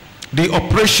 The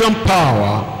operation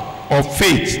power of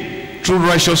faith through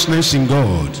righteousness in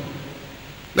God.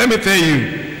 Let me tell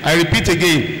you, I repeat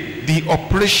again, the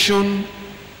operating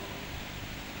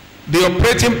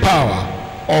power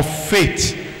of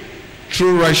faith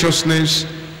through righteousness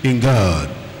in God.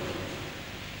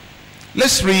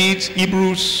 Let's read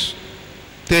Hebrews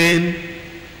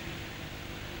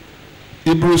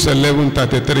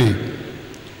 11:33.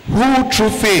 Who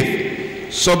through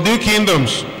faith subdue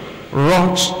kingdoms,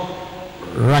 wrought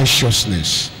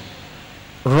righteousness.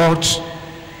 Wrought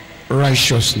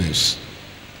righteousness.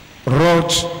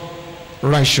 Wrought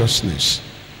righteousness.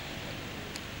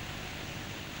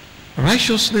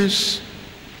 Righteousness,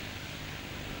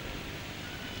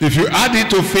 if you add it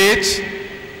to faith,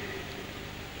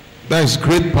 That is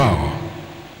great power.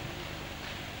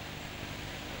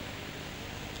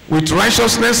 With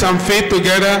righteousness and faith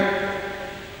together,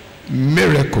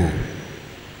 miracle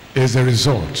is the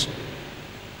result.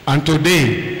 And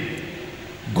today,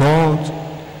 God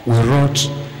will wrought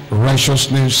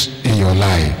righteousness in your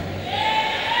life.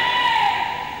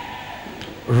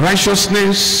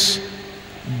 Righteousness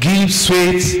gives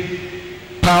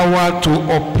faith power to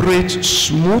operate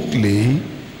smoothly,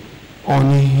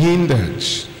 unhindered.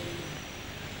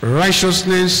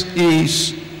 Righteousness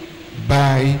is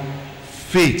by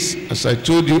faith. As I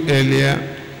told you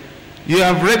earlier, you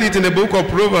have read it in the book of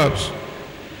Proverbs.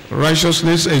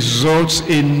 Righteousness exalts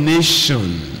a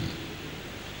nation.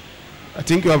 I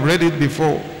think you have read it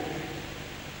before.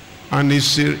 And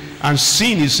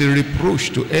sin is a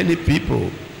reproach to any people.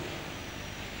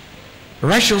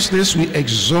 Righteousness will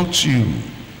exalt you.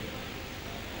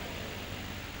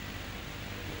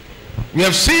 We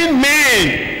have seen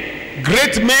men,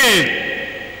 great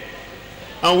men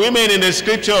and women in the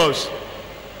scriptures,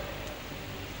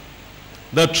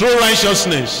 that through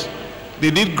righteousness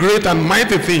they did great and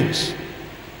mighty things.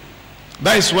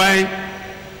 That is why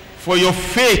for your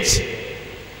faith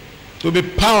to be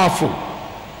powerful,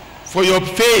 for your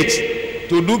faith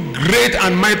to do great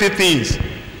and mighty things,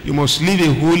 you must live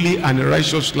a holy and a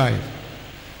righteous life.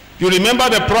 You remember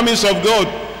the promise of God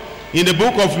in the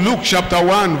book of Luke chapter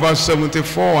 1 verse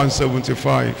 74 and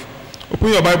 75. Open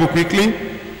your Bible quickly.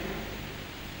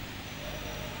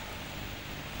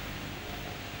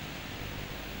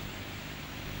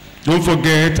 Don't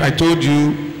forget, I told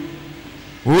you,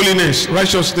 holiness,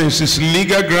 righteousness is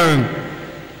legal ground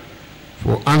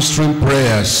for answering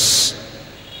prayers.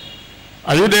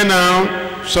 Are you there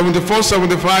now? 74,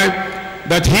 75.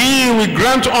 That he will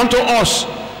grant unto us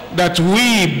that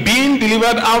we, being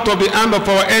delivered out of the hand of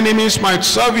our enemies, might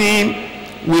serve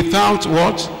him without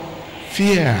what?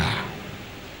 Fear.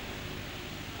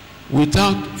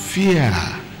 Without fear.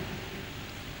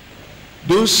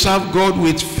 Don't serve God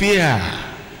with fear.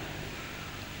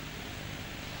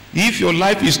 If your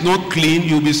life is not clean,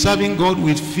 you'll be serving God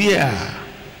with fear.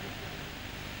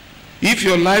 If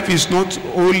your life is not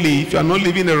holy, if you are not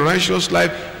living a righteous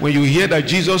life, when you hear that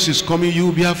Jesus is coming,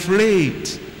 you'll be afraid.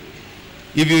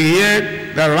 If you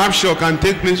hear that rapture can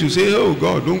take place, you say, oh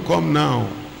God, don't come now.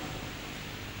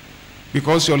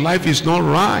 Because your life is not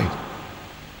right.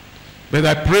 But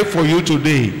I pray for you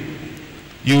today,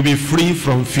 you'll be free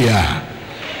from fear.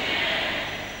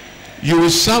 You will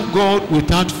serve God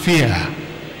without fear.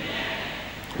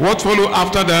 What follow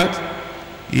after that?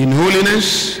 In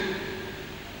holiness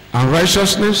and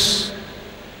righteousness,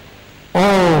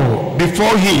 all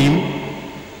before him,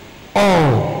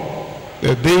 all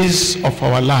the days of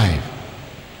our life.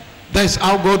 That is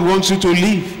how God wants you to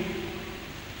live.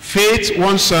 Faith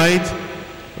one side,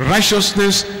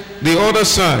 righteousness the other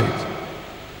side.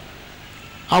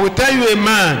 I will tell you a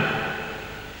man,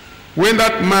 when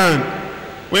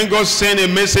God sent a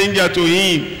messenger to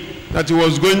him that he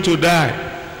was going to die,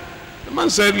 the man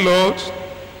said, Lord,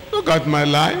 look at my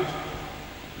life.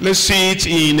 Let's see it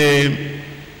in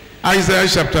Isaiah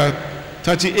chapter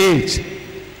 38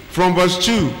 from verse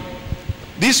 2.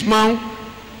 This man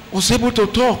was able to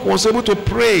talk, was able to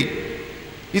pray.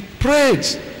 He prayed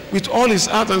with all his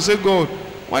heart and said, God,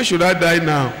 why should I die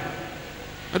now?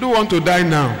 I don't want to die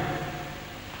now.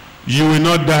 You will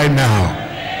not die now.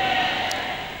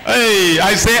 Hey,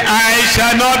 I say, I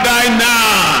shall not die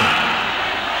now.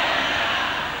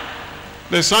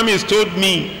 The psalmist told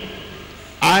me,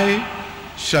 I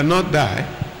shall not die,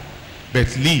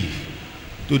 but live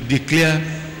to declare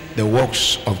the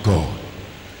works of God.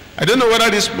 I don't know whether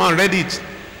this man read it.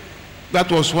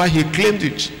 That was why he claimed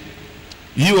it.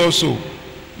 You also,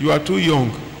 you are too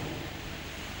young.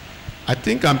 I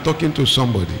think I'm talking to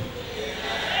somebody.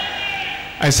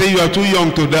 I say you are too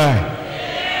young to die.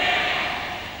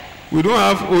 We don't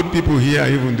have old people here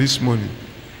even this morning.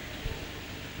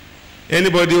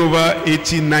 Anybody over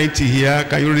 80, 90 here,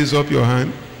 can you raise up your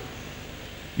hand?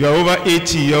 You are over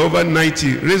 80, you are over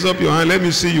 90. Raise up your hand, let me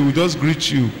see you. We just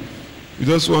greet you. We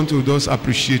just want to just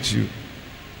appreciate you.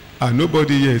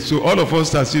 Nobody yet. So all of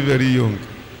us are still very young.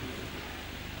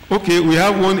 Okay, we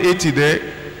have 180 there.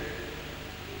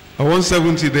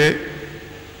 170 there.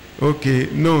 Okay,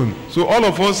 none. So all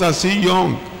of us are still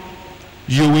young.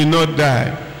 You will not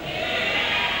die.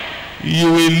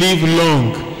 You will live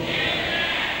long.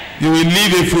 You will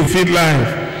live a fulfilled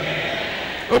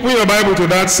life. Open your Bible to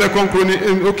that 2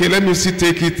 Chronicles. Okay, let me see,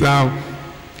 take it now.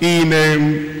 In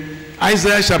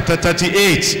Isaiah chapter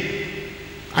 38,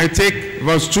 I take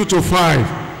verse 2 to 5.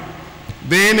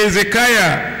 Then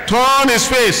Hezekiah turned his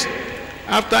face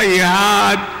after he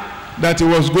heard that he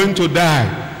was going to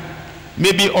die.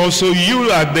 Maybe also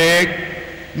you are there.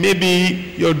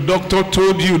 Maybe your doctor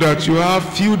told you that you have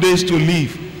few days to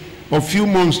live or few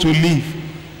months to live,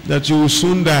 that you will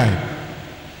soon die.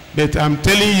 But I'm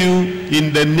telling you,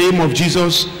 in the name of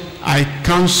Jesus, I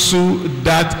cancel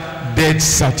that death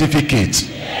certificate.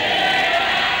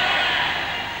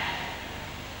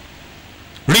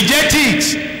 Reject it.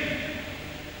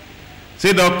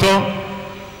 Say, doctor,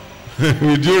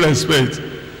 with due respect,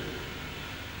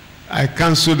 I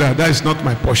cancel that. That is not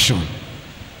my portion.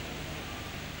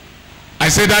 I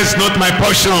say that's not my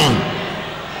portion.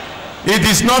 It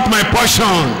is not my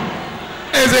portion.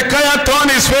 Hezekiah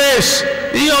turned his face.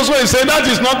 He also said, that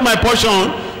is not my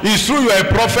portion. It's true you are a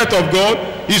prophet of God.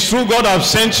 It's true God has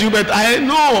sent you, but I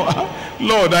know,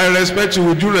 Lord, I respect you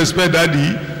with due respect,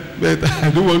 Daddy, but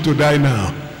I don't want to die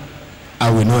now.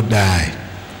 I will not die.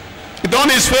 He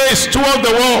turned his face toward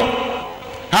the wall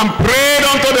and prayed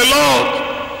unto the Lord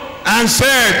and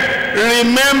said,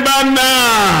 remember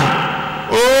now,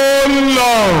 O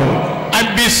Lord,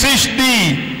 I beseech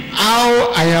thee,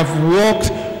 how I have walked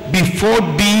before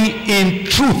thee in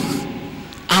truth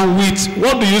and with,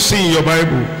 what do you see in your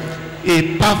Bible?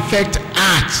 A perfect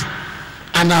heart,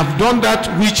 and have done that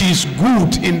which is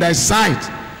good in thy sight.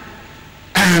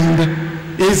 And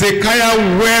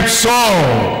Hezekiah wept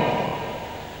sore.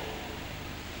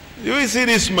 You see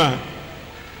this man,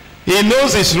 he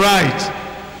knows it's right.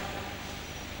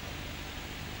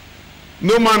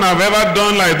 No man have ever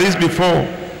done like this before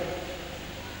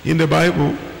in the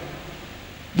Bible.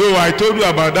 Though I told you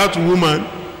about that woman,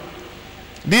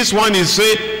 this one is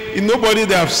saying nobody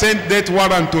they have sent death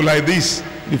warrant to like this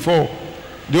before.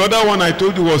 The other one I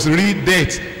told you was real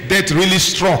death. Death really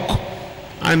struck,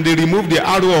 and they removed the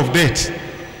arrow of death.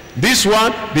 This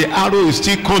one, the arrow is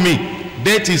still coming.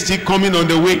 Death is still coming on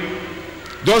the way.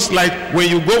 Just like when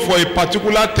you go for a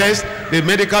particular test, the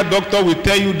medical doctor will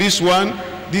tell you this one,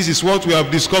 this is what we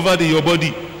have discovered in your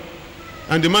body.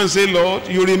 And the man say, Lord,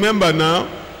 you remember now,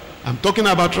 I'm talking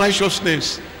about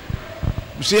righteousness.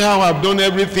 You see how I've done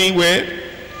everything well?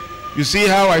 You see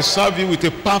how I serve you with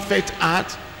a perfect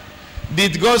heart?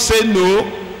 Did God say no?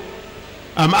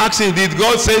 I'm asking, did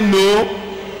God say no?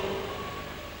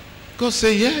 God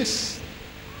say yes.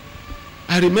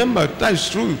 I remember, that is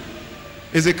true.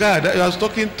 Hezekiah, I was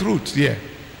talking truth here.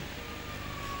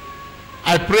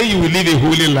 I pray you will live a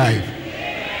holy life.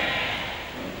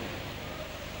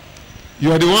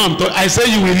 You are the one I'm talking. I say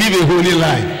you will live a holy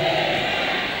life.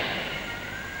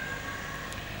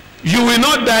 You will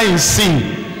not die in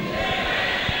sin.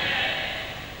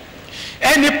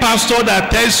 Any pastor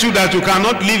that tells you that you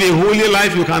cannot live a holy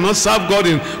life, you cannot serve God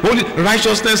in holy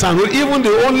righteousness and holy, even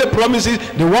the only promises,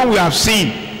 the one we have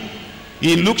seen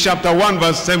in Luke chapter 1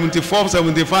 verse 74,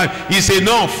 75 is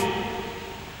enough.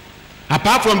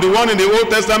 Apart from the one in the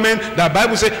Old Testament, the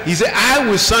Bible says, he said, I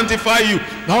will sanctify you.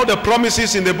 All the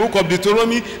promises in the book of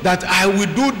Deuteronomy that I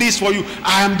will do this for you.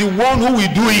 I am the one who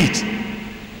will do it.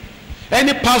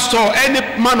 Any pastor, any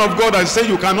man of God that say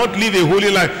you cannot live a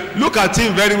holy life, look at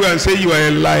him very well and say you are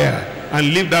a liar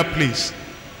and leave that place.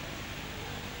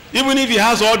 Even if he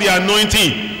has all the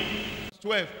anointing.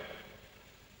 12.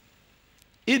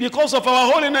 It's because of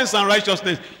our holiness and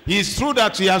righteousness. It's true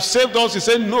that he has saved us. He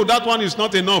said, no, that one is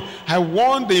not enough. I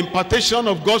want the impartation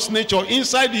of God's nature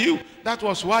inside you. That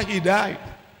was why he died.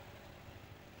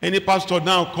 Any pastor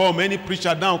now come, any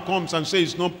preacher now comes and says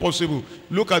it's not possible.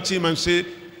 Look at him and say,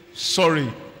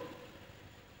 sorry,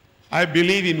 I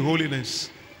believe in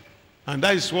holiness. And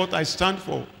that is what I stand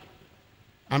for.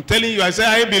 I'm telling you, I say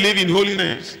I believe in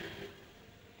holiness.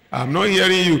 I'm not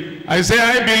hearing you. I say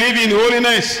I believe in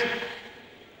holiness.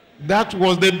 That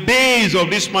was the base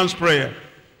of this man's prayer.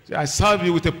 I serve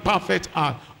you with a perfect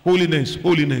heart. Holiness,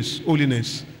 holiness,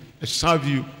 holiness. I serve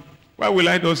you. Why will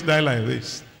I just die like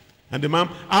this? And the man,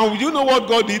 and you know what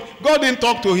God did? God didn't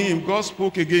talk to him. God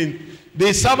spoke again.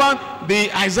 The servant,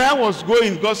 Isaiah was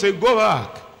going. God said, go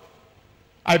back.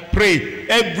 I pray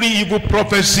every evil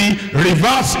prophecy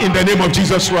reverse in the name of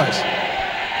Jesus Christ.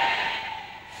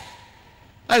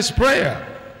 That's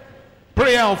prayer.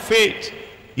 Prayer of faith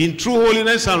in true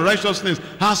holiness and righteousness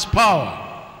has power.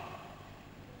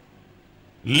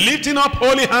 Lifting up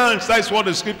holy hands, that's what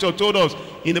the scripture told us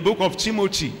in the book of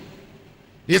Timothy.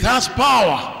 It has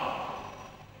power.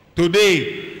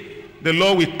 Today, the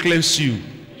Lord will cleanse you.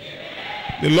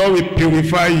 The Lord will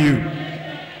purify you.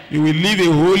 You will live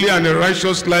a holy and a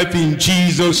righteous life in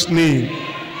Jesus' name.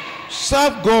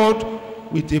 Serve God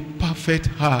with a perfect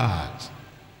heart.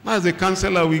 That's the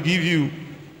counsel I will give you.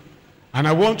 And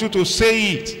I want you to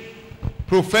say it,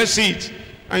 profess it,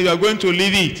 and you are going to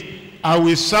live it. I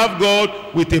will serve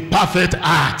God with a perfect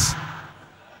heart.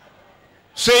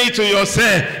 Say it to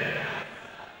yourself.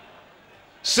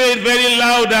 Say it very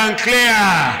loud and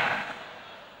clear.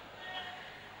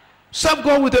 Serve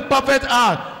God with a perfect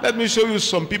heart. Let me show you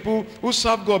some people who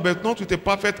serve God but not with a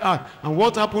perfect heart. And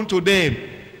what happened to them?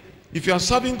 If you are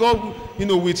serving God,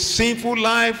 with sinful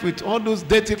life, with all those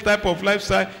dirty type of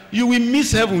lifestyle, you will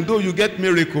miss heaven, though you get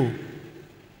miracle.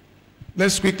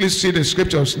 Let's quickly see the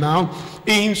scriptures now.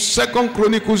 In 2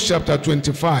 Chronicles chapter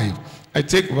 25, I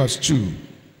take verse 2.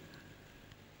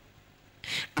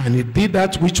 And he did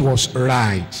that which was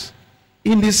right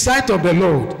in the sight of the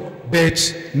Lord,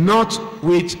 but not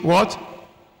with what?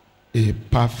 A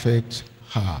perfect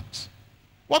heart.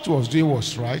 What he was doing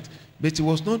was right, but he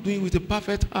was not doing with a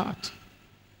perfect heart.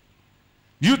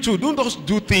 You too, don't just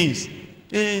do things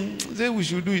and say we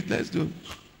should do it, let's do it.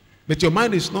 But your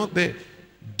mind is not there.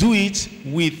 Do it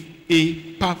with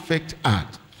a perfect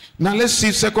heart. Now let's see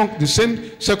the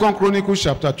same 2 Chronicles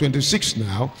chapter 26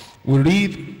 now. We'll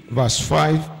read verse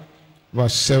 5,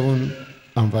 verse 7,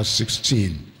 and verse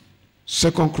 16.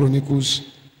 2 Chronicles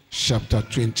chapter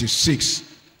 26,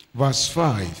 verse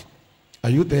 5. Are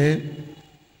you there?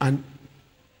 And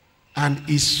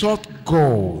he sought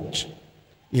God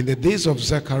in the days of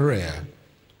Zechariah,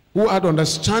 who had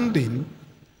understanding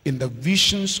in the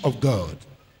visions of God.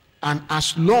 And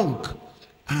as long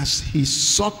as he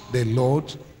sought the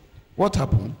Lord, what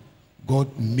happened?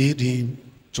 God made him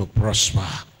to prosper.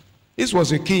 This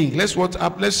was a king. Let's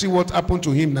see what happened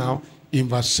to him now in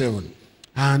verse 7.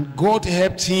 And God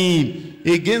helped him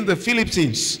against the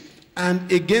Philistines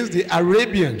and against the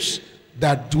Arabians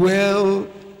that dwell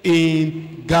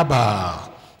in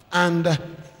Gabaa and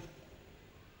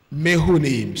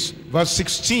Mehunims. Verse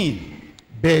 16.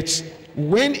 But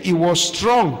when he was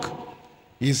strong,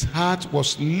 his heart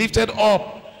was lifted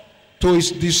up to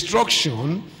his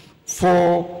destruction,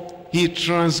 for he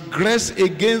transgressed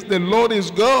against the Lord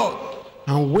his God,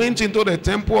 and went into the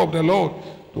temple of the Lord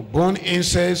to burn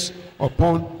incense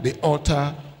upon the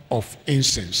altar of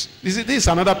incense. This is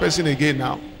another person again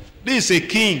now. This is a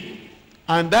king,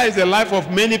 and that is the life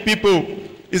of many people.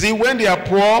 You see, when they are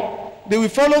poor, they will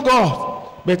follow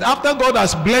God. But after God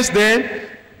has blessed them,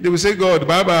 they will say, God,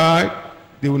 bye-bye.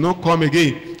 They will not come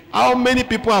again. How many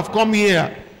people have come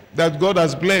here that God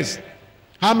has blessed?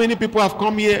 How many people have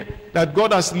come here that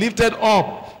God has lifted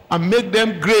up and made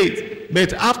them great?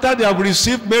 But after they have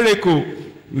received miracle,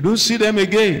 you don't see them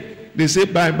again. They say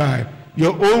bye-bye.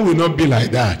 Your own will not be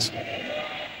like that.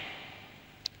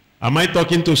 Am I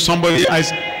talking to somebody? I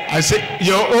say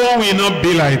your own will not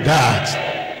be like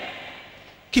that.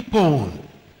 Keep on.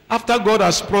 After God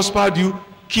has prospered you,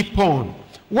 keep on.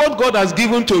 What God has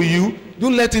given to you,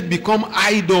 don't let it become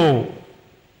idol.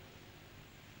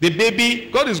 The baby,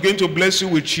 God is going to bless you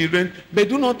with children, but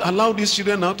do not allow these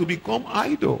children now to become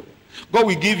idol. God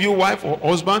will give you wife or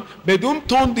husband, but don't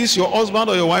turn this your husband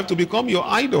or your wife to become your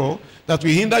idol that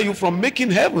will hinder you from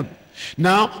making heaven.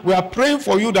 Now, we are praying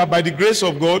for you that by the grace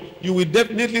of God, you will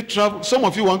definitely travel. Some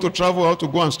of you want to travel out to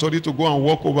go and study, to go and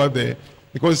walk over there,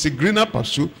 because it's a greener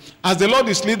pursuit. As the Lord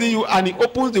is leading you and he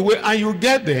opens the way and you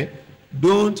get there,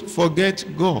 don't forget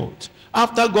God.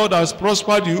 After God has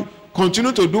prospered you,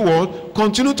 continue to do what?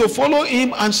 Continue to follow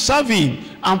him and serve him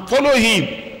and follow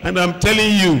him. And I'm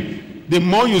telling you, the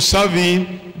more you serve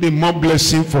him, the more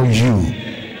blessing for you.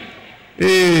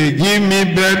 Hey, give me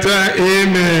better,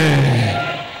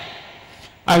 amen.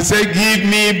 I say, give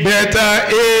me better,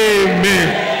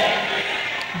 amen.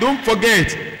 Don't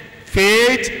forget,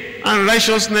 faith and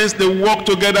righteousness, they work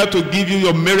together to give you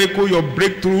your miracle, your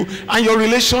breakthrough, and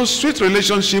your sweet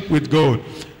relationship with God.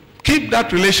 Keep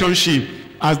that relationship,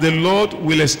 as the Lord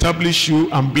will establish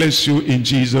you and bless you in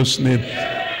Jesus' name.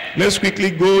 Let's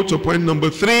quickly go to point number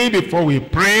 3 before we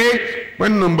pray.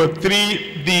 Point number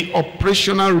 3, the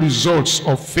operational results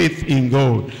of faith in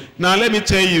God. Now let me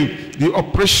tell you the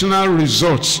operational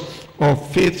results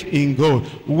of faith in God.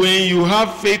 When you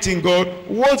have faith in God,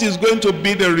 what is going to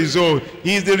be the result? It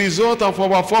is the result of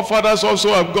our forefathers also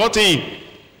have gotten.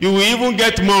 You will even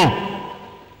get more.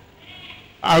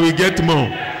 I will get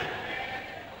more.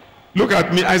 Look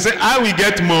at me. I say, I will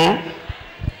get more.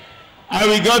 I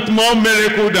will get more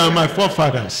miracle than my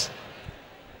forefathers.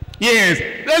 Yes.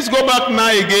 Let's go back now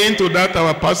again to that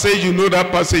our passage. You know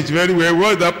that passage very well.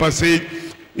 What that passage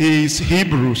is?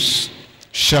 Hebrews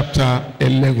chapter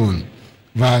 11,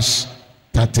 verse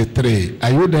 33.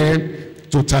 Are you there?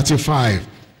 To 35.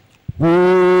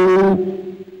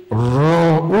 Who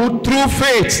through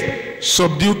faith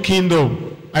subdue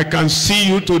kingdom. I can see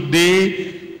you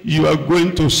today. You are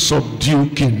going to subdue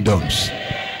kingdoms.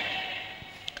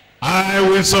 I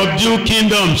will subdue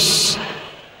kingdoms.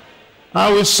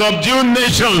 I will subdue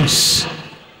nations.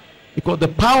 Because the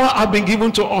power has been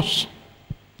given to us.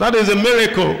 That is a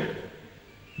miracle.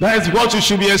 That is what you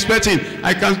should be expecting.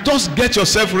 I can just get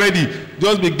yourself ready.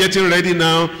 Just be getting ready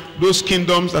now. Those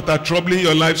kingdoms that are troubling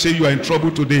your life, say you are in trouble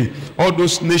today. All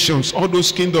those nations, all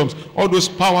those kingdoms, all those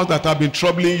powers that have been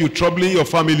troubling you, troubling your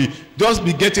family. Just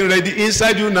be getting ready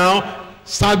inside you now.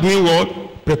 Start doing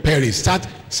what? Preparing. Start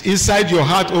inside your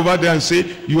heart over there and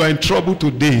say, you are in trouble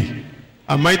today.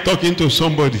 Am I talking to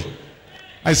somebody?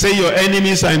 I say your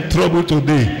enemies are in trouble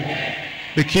today.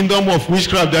 The kingdom of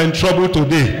witchcraft, they are in trouble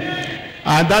today.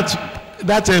 And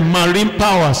that's a marine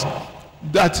powers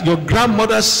that your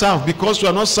grandmother served, because you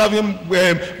are not serving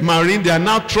marine, they are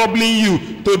now troubling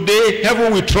you. Today,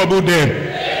 heaven will trouble them.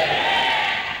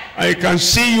 I can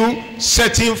see you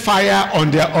setting fire on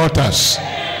their altars.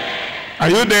 Are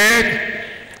you there?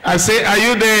 I say, are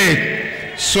you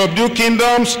there? Subdue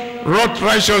kingdoms, wrought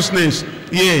righteousness.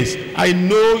 Yes, I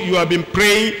know you have been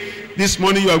praying. This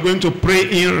morning you are going to pray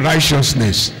in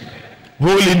righteousness,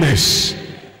 holiness.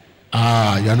 You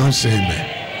are not saying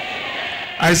that.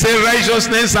 I say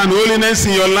righteousness and holiness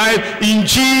in your life in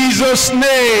Jesus'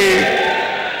 name.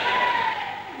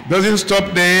 Doesn't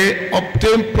stop there.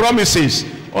 Obtain promises.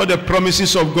 All the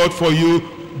promises of God for you,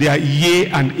 they are yea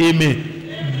and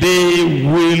amen. They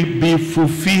will be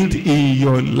fulfilled in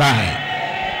your life.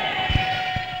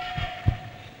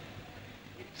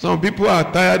 Some people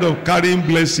are tired of carrying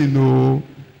blessing. No.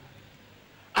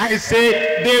 I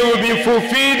say they will be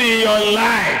fulfilled in your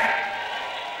life.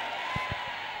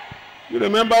 You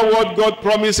remember what God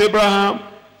promised Abraham?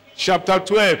 Chapter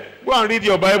 12. Go and read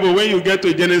your Bible when you get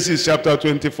to Genesis chapter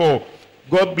 24.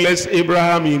 God blessed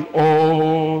Abraham in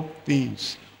all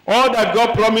things. All that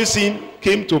God promised him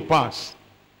came to pass.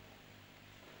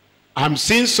 I'm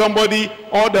seeing somebody,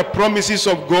 all the promises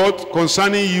of God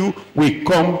concerning you will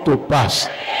come to pass.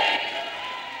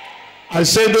 I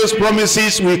say those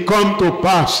promises will come to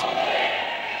pass.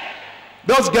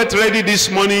 Just get ready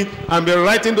this morning and be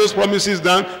writing those promises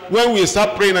down. When we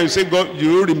start praying and you say, God, do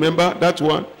you remember that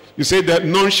one? You say that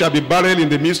none shall be barren in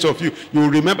the midst of you. You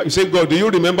remember. You say, God, do you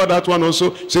remember that one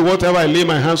also? Say, whatever I lay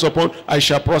my hands upon, I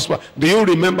shall prosper. Do you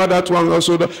remember that one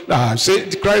also? Say,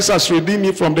 Christ has redeemed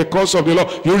me from the curse of the law.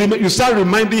 You start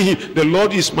reminding him, the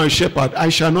Lord is my shepherd, I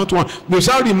shall not want. You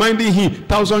start reminding him,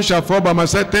 1,000 shall fall by my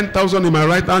side, 10,000 in my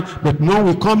right hand, but none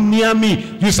will come near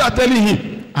me. You start telling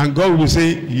him, and God will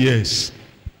say, yes.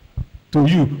 To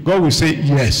you, God will say,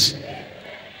 yes.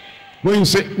 When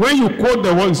you quote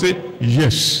the word, say,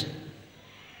 yes.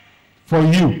 For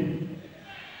you.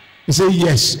 He say,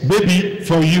 yes. Baby,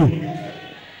 for you.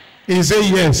 He say,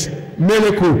 yes.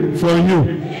 Miracle, for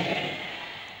you.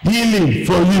 Healing,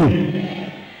 for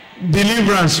you.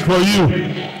 Deliverance, for you.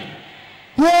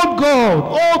 Hold God.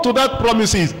 All to that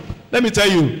promises. Let me tell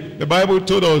you, the Bible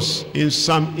told us in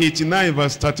Psalm 89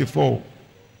 verse 34.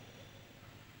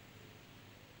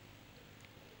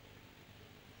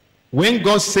 When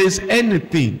God says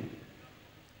anything,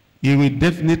 he will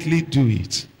definitely do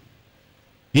it.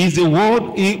 He's the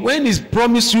word. When he's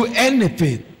promised you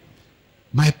anything,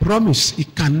 my promise,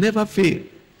 it can never fail.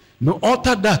 No,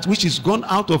 utter that which is gone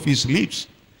out of his lips.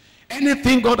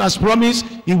 Anything God has promised,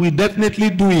 he will definitely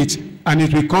do it. And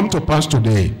it will come to pass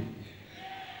today.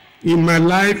 In my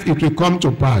life, it will come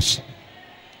to pass.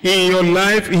 In your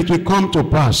life, it will come to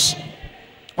pass.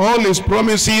 All his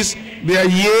promises, they are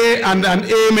yea and an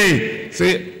amen.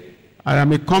 Say, I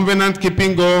am a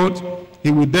covenant-keeping God.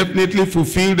 He will definitely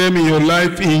fulfill them in your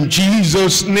life in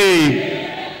Jesus' name.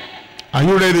 Are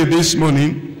you ready this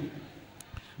morning?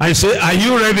 I say, are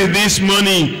you ready this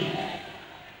morning?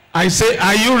 I say,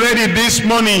 are you ready this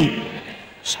morning?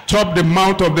 Stop the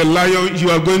mouth of the lion.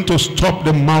 You are going to stop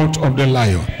the mouth of the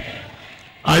lion.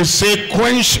 I say,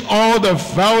 quench all the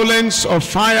violence of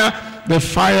fire. The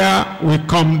fire will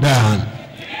come down.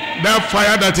 That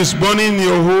fire that is burning in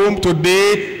your home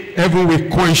today, heaven will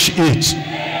quench it.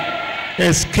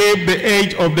 Escape the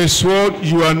edge of the sword.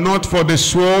 You are not for the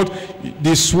sword.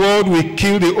 The sword will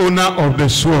kill the owner of the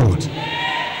sword.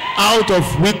 Out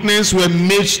of weakness were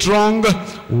made strong.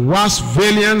 Was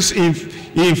valiance in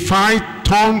fight,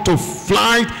 turned to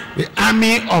flight the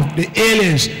army of the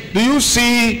aliens. Do you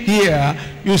see here?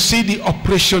 You see the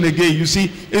operation again. You see,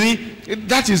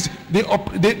 that is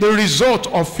the result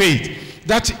of faith.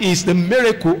 That is the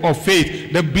miracle of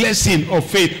faith, the blessing of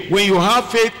faith. When you have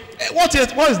faith, what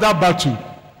is that battle?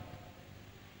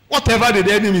 Whatever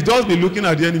the enemy, just be looking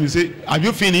at the enemy and say, have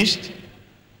you finished?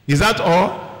 Is that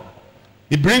all?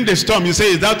 He bring the storm, you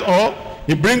say, is that all?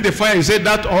 He bring the fire, you say,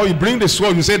 that all? You bring the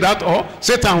sword, you say, that all?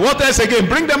 Satan, what else again?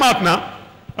 Bring them out now.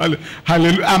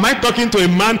 Hallelujah. Am I talking to a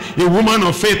man, a woman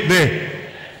of faith there?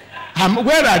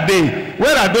 Where are they?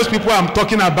 Where are those people I'm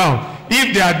talking about?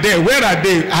 If they are there, where are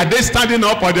they? Are they standing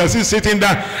up or they are still sitting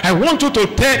down? I want you to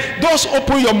tell, just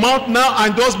open your mouth now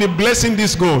and just be blessing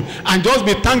this God. And just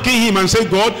be thanking him and say,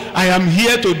 God, I am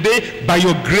here today. By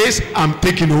your grace, I'm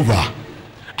taking over.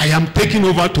 I am taking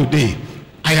over today.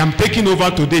 I am taking over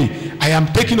today. I am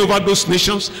taking over those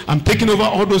nations. I'm taking over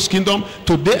all those kingdoms.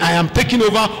 Today I am taking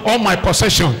over all my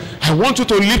possession. I want you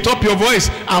to lift up your voice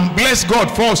and bless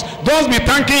God first. Just be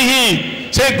thanking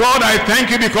him. Say, God, I thank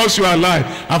you because you are alive.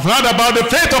 I've heard about the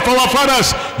faith of our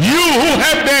fathers. You who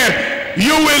helped them,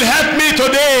 you will help me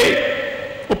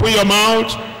today. Open your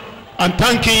mouth and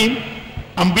thank him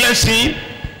and bless him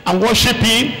and worship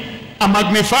him and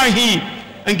magnify him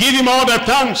and give him all the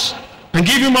thanks and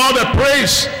give him all the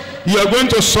praise. You are going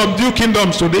to subdue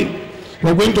kingdoms today. You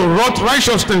are going to wrought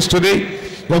righteousness today.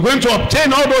 You are going to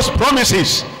obtain all those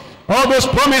promises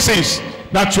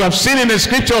that you have seen in the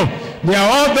scripture. They are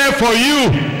all there for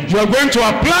you. You are going to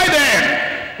apply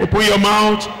them. Open your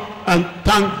mouth and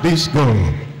thank this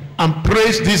God and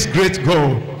praise this great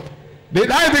God.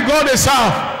 That is the God they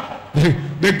serve.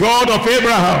 The God of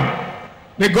Abraham,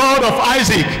 the God of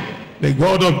Isaac, the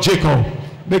God of Jacob,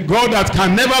 the God that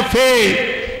can never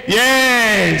fail.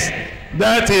 Yes,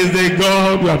 that is the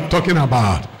God we are talking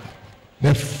about.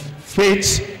 The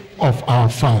faith of our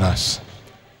fathers.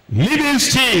 Living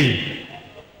still,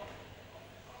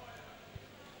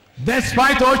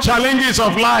 despite all challenges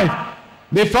of life,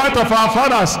 the faith of our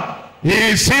fathers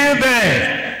is still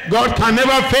there. God can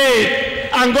never fail,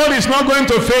 and God is not going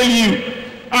to fail you.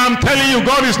 I'm telling you,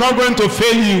 God is not going to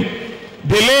fail you.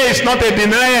 Delay is not a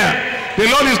denier. The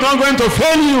Lord is not going to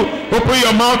fail you. Open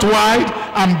your mouth wide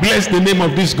and bless the name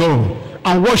of this God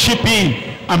and worship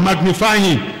him and magnify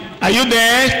him. Are you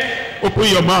there? Open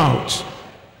your mouth.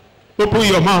 Open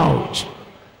your mouth.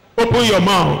 Open your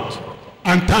mouth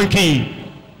and thank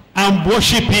him and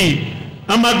worship him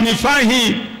and magnify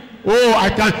him.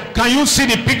 Oh, can you see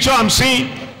the picture I'm seeing?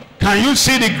 Can you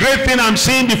see the great thing I'm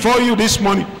seeing before you this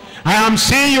morning? I am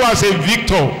seeing you as a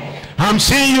victor. I'm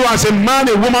seeing you as a man,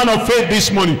 a woman of faith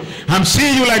this morning. I'm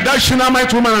seeing you like that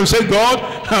Shunammite woman and say, God,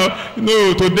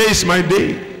 no, today is my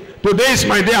day. Today is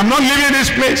my day. I'm not leaving this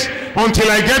place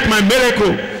until I get my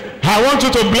miracle. I want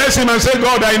you to bless him and say,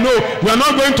 God, I know you are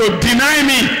not going to deny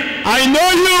me. I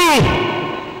know you.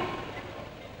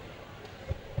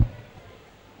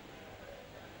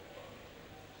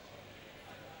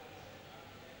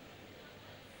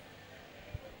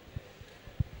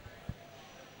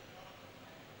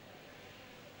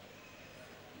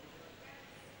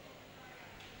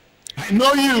 I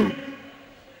know you.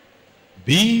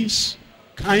 This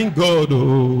kind God,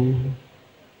 oh,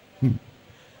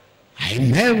 I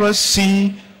never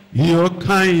see your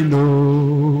kind,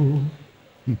 oh,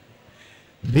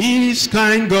 this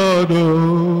kind God,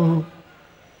 oh,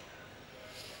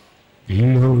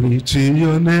 glory to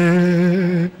your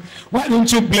name. Why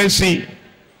don't you bless him?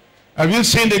 Have you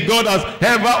seen the God that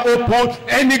ever opened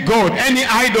any God, any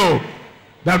idol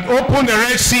that opened the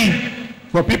Red Sea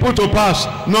for people to pass?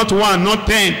 Not one, not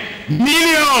 10,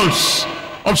 millions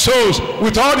of souls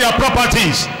with all their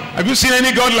properties. Have you seen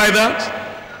any God like that?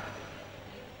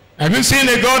 Have you seen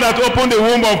a God that opened the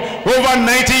womb of over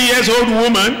 90 years old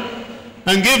woman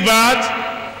and gave birth?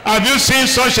 Have you seen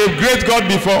such a great God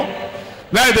before?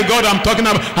 That is the God I'm talking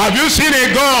about. Have you seen a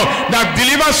God that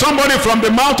delivers somebody from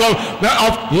the mouth of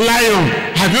lion?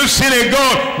 Have you seen a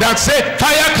God that said,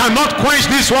 fire cannot quench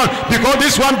this one because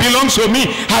this one belongs to me?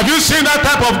 Have you seen that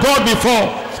type of God before?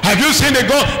 Have you seen a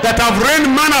God that have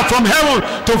rained manna from heaven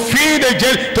to feed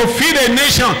a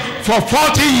nation for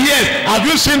 40 years? Have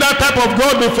you seen that type of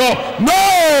God before? No!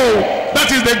 That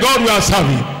is the God we are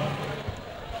serving.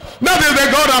 That is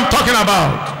the God I'm talking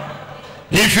about.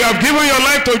 If you have given your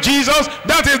life to Jesus,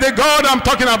 that is the God I'm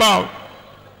talking about.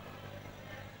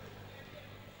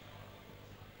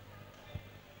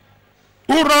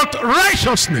 Who wrought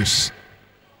righteousness.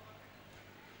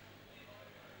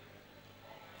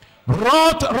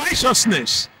 Wrought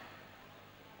righteousness.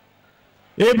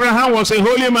 Abraham was a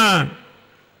holy man.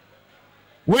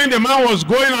 When the man was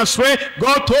going astray,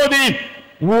 God told him,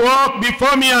 walk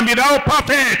before me and be thou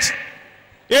perfect.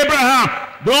 Abraham,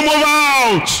 don't move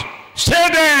out. Stay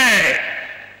there.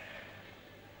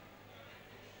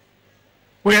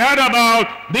 We heard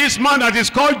about this man that is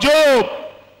called Job.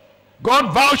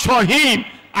 God vouched for him.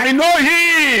 I know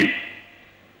him.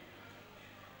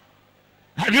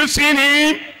 Have you seen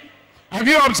him? Have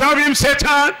you observed him,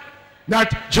 Satan?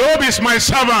 That Job is my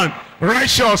servant,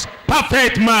 righteous,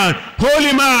 perfect man,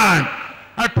 holy man.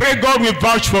 I pray God will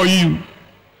vouch for you.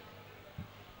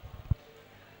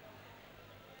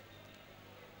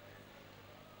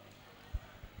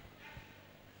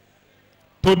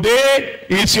 Today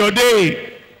is your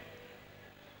day.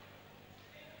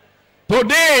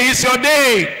 Today is your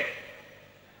day.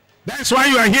 That's why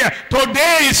you are here.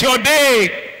 Today is your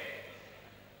day.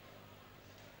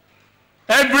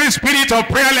 Every spirit of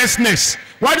prayerlessness,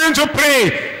 why don't you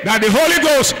pray that the Holy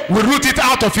Ghost will root it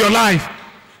out of your life?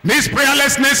 This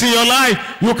prayerlessness in your life,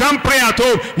 you can't pray at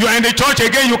home. You are in the church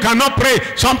again, you cannot pray.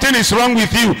 Something is wrong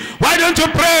with you. Why don't you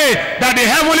pray that the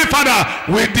Heavenly Father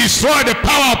will destroy the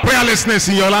power of prayerlessness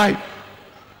in your life?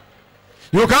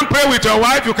 You can't pray with your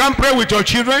wife, you can't pray with your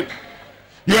children.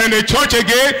 You are in the church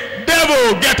again,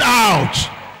 devil, get out.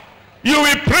 You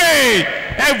will pray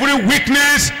every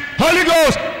weakness. Holy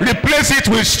Ghost, replace it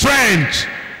with strength.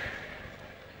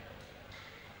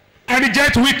 I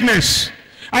reject weakness.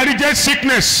 I reject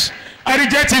sickness. I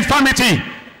reject infirmity.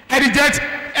 I reject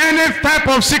any type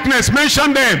of sickness.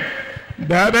 Mention them.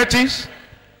 Diabetes,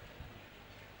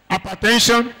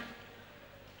 hypertension,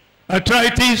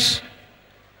 arthritis,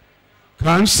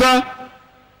 cancer,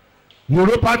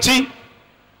 neuropathy,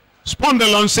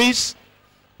 spondylosis.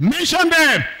 Mention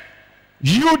them.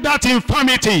 You that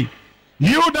infirmity,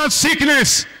 you that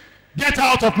sickness, get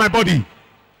out of my body.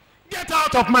 Get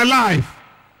out of my life.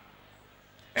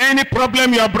 Any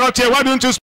problem you have brought here, why don't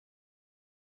you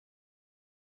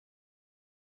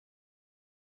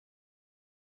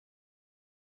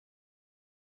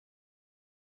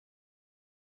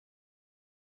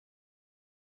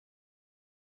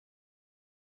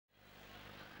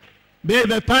There's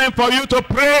the time for you to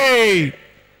pray.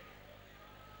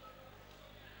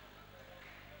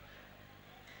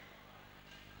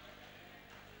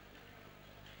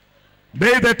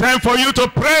 There's the time for you to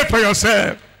pray for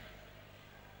yourself.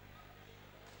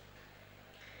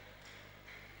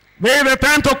 There's the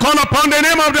time to call upon the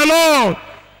name of the Lord.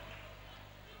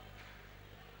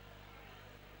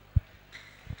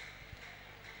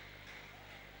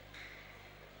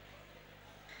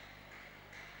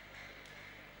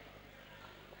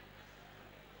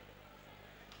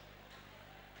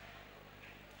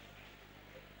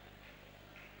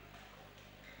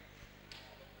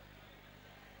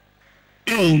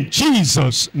 In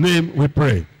Jesus' name we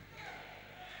pray.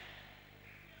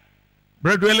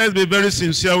 Brethren, let's be very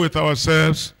sincere with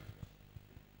ourselves.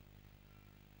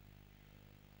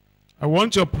 I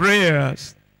want your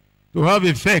prayers to have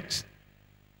effect.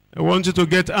 I want you to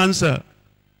get answer.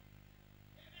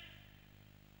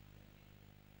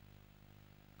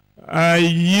 Are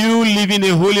you living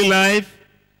a holy life?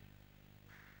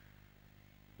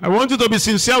 I want you to be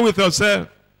sincere with yourself.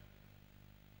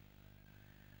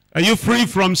 Are you free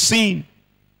from sin?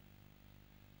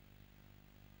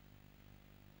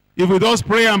 If we just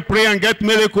pray and get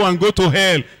miracle and go to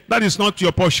hell, that is not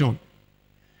your portion.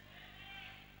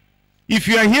 If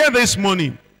you are here this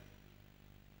morning,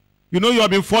 you know you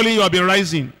have been falling, you have been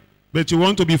rising, but you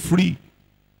want to be free.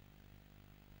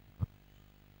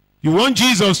 You want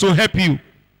Jesus to help you.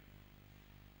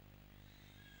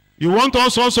 You want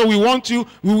us also, you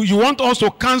want us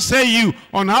to counsel you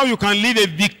on how you can live a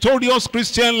victorious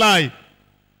Christian life.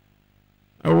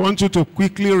 I want you to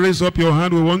quickly raise up your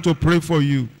hand. We want to pray for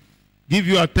you. Give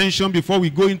your attention before we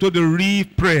go into the real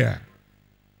prayer.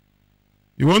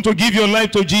 You want to give your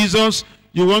life to Jesus.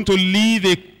 You want to live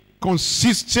a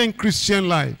consistent Christian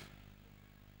life.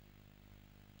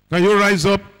 Can you rise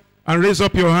up and raise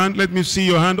up your hand? Let me see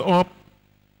your hand up.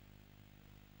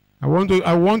 I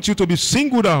want you to be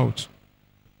singled out.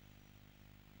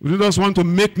 You just want to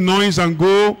make noise and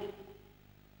go.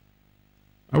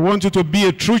 I want you to be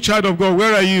a true child of God.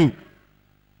 Where are you?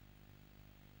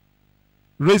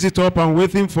 Raise it up. I'm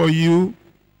waiting for you.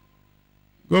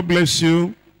 God bless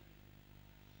you.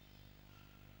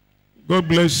 God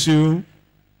bless you.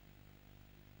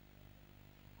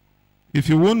 If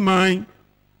you won't mind,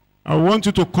 I want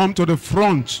you to come to the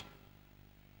front.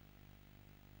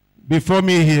 Before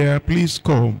me here, please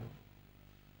come.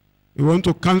 We want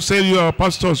to counsel you, our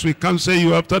pastors. We counsel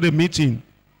you after the meeting.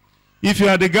 If you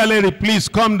are at the gallery, please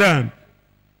come down.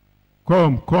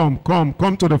 Come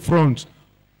to the front.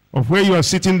 Of where you are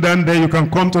sitting down there, you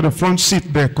can come to the front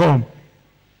seat there. Come,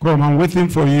 I'm waiting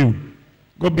for you.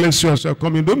 God bless you as you are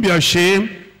coming. Don't be ashamed.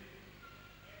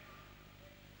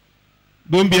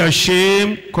 Don't be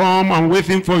ashamed. Come, I'm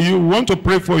waiting for you. We want to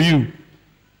pray for you.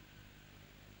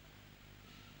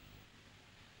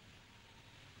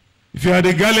 If you are at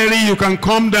the gallery, you can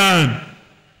come down.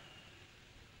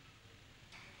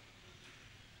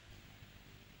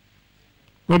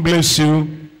 God bless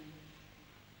you.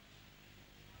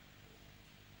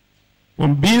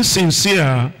 From being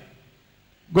sincere,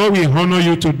 God will honor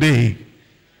you today.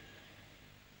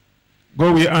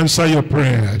 God will answer your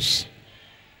prayers.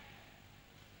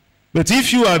 But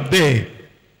if you are there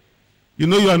You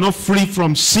know you are not free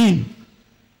from sin.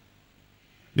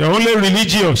 You are only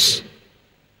religious.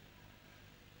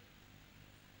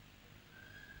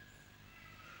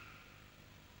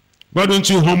 Why don't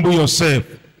you humble yourself?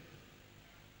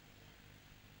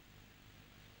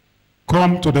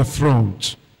 Come to the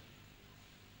front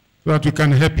so that we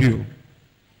can help you.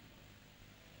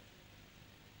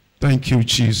 Thank you,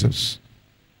 Jesus.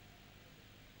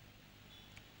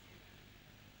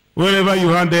 Wherever you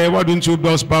are there, why don't you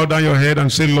just bow down your head and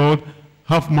say, Lord,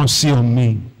 have mercy on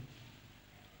me.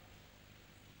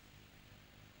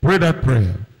 Pray that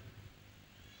prayer.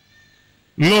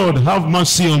 Lord, have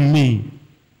mercy on me.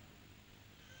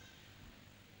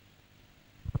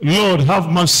 Lord, have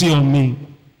mercy on me.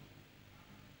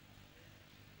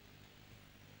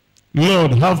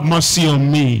 Lord, have mercy on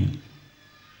me.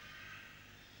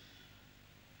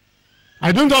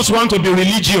 I don't just want to be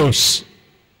religious.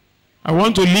 I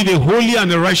want to live a holy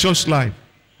and a righteous life.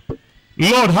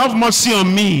 Lord, have mercy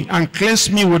on me and cleanse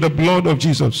me with the blood of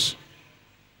Jesus.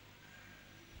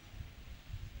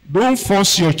 Don't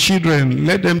force your children.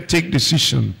 Let them take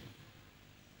decision.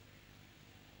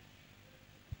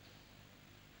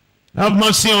 Have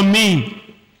mercy on me.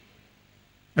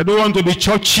 I don't want to be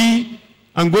churchy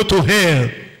and go to hell.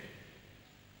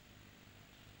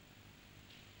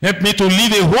 Help me to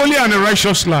live a holy and a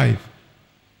righteous life.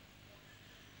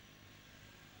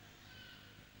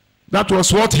 That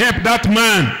was what helped that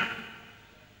man.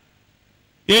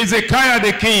 Hezekiah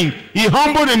the king. He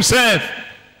humbled himself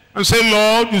and said,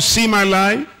 Lord, you see my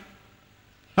life.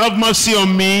 Have mercy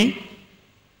on me.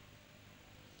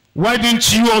 Why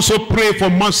didn't you also pray for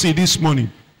mercy this morning?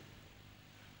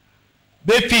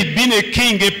 David, being a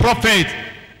king, a prophet,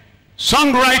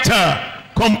 songwriter,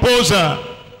 composer,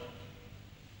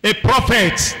 a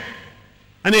prophet,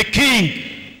 and a king,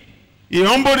 he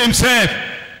humbled himself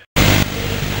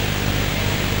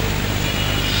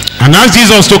and asked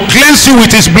Jesus to cleanse you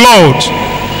with his blood.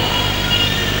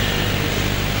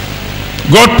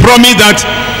 God promised that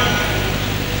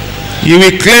he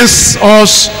will cleanse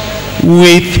us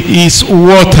with his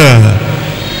water,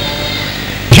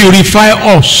 purify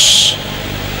us,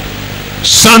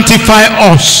 sanctify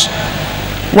us.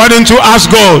 Why don't you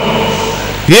ask God,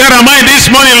 here am I this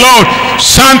morning, Lord,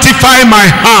 sanctify my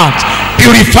heart,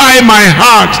 purify my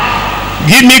heart,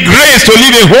 give me grace to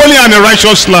live a holy and a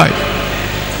righteous life.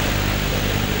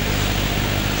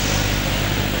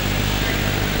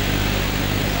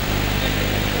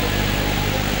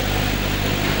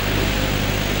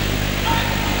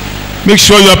 Make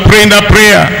sure you are praying that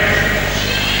prayer.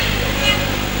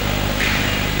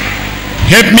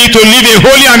 Help me to live a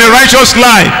holy and a righteous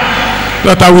life,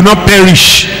 that I will not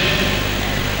perish.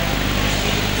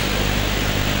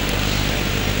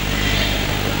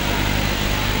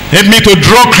 Help me to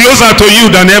draw closer to you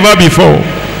than ever before.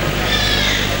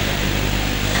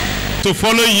 To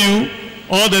follow you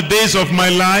all the days of my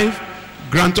life,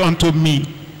 grant unto me,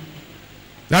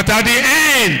 that at the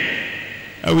end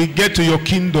I will get to your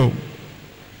kingdom.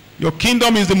 Your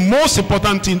kingdom is the most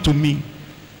important thing to me.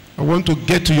 I want to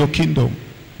get to your kingdom.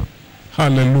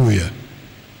 Hallelujah.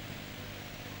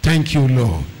 Thank you,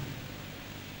 Lord.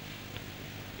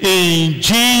 In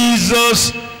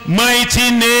Jesus'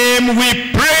 mighty name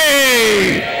we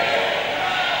pray.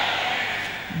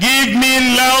 Give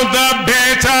me louder,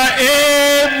 better,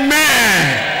 amen.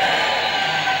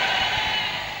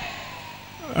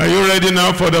 Are you ready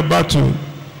now for the battle?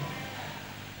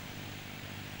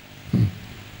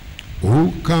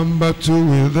 Who come battle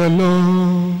with the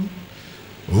Lord?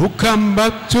 Who come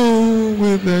battle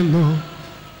with the Lord?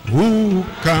 Who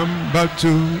come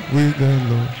battle with the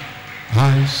Lord?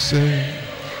 I say,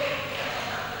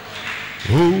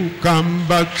 who come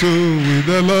battle with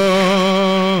the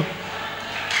Lord?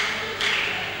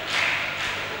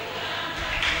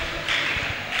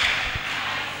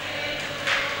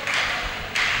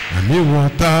 And me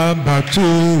water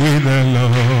battle with the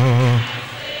Lord.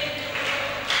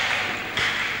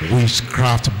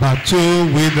 Witchcraft battle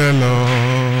with the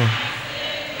Lord.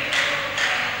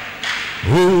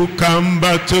 Who come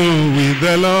battle with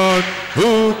the Lord?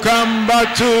 Who come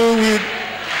battle with?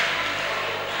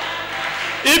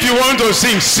 If you want to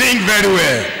sing, sing very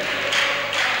well.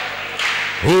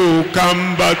 Who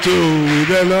come battle with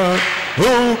the Lord?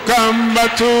 Who come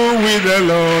battle with the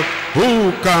Lord?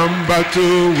 Who come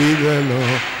battle with the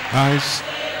Lord?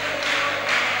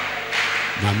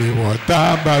 Nami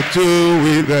water battle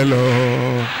with the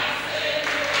Lord.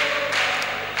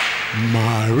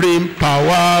 Marine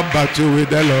power battle with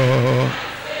the Lord.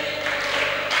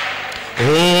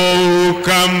 Oh,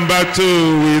 come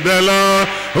battle with the Lord.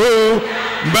 Oh,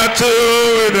 battle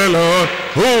with the Lord.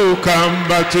 Oh, come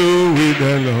battle with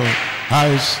the Lord.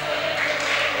 eyes.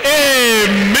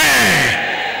 Amen.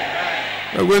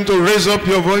 You're going to raise up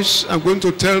your voice. I'm going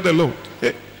to tell the Lord.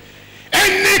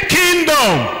 Any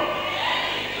kingdom,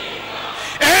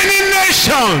 any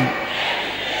nation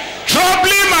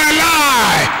troubling my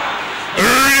life,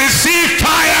 receive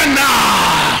fire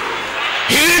now.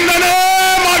 In the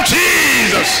name of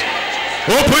Jesus.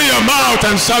 Open your mouth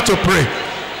and start to pray.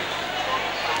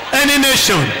 Any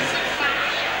nation,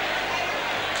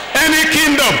 any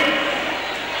kingdom,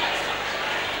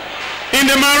 in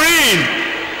the marine,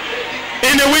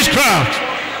 in the witchcraft,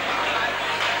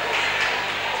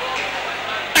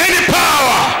 any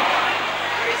power,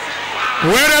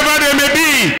 wherever they may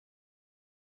be,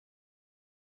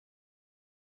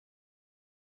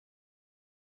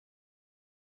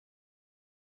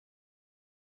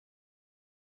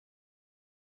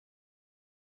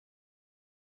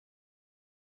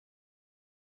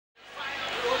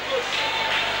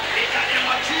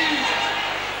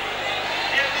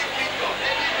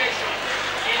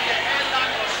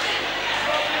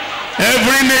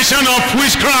 every nation of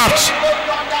witchcraft,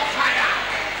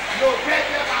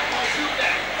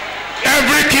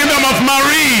 every kingdom of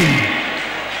marine,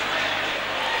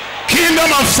 kingdom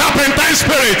of serpentine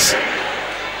spirits,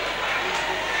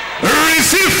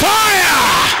 receive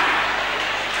fire.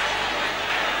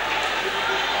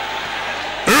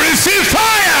 Receive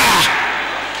fire.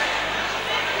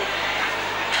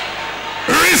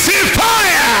 Receive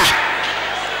fire.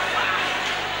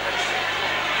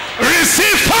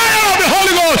 Receive fire of the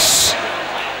Holy Ghost.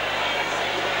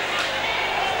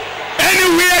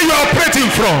 Anywhere you are operating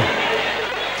from.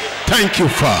 Thank you,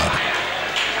 Father.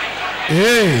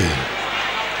 Hey.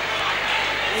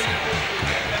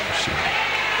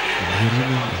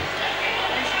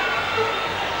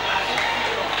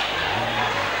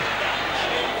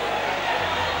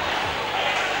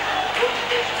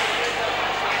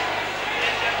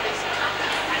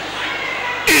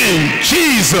 In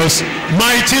Jesus'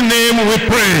 mighty name we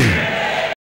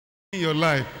pray. In your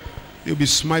life, he'll be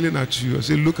smiling at you. I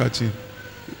say, look at him.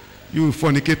 You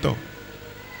fornicator,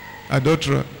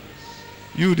 adulterer.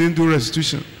 You didn't do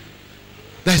restitution.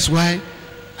 That's why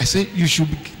I say you should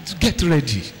get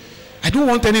ready. I don't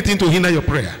want anything to hinder your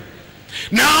prayer.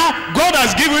 Now, God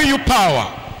has given you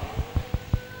power.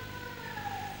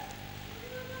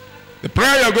 The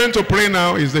prayer you're going to pray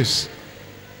now is this.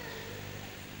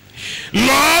 Lord,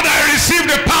 I receive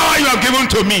the power you have given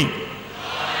to me.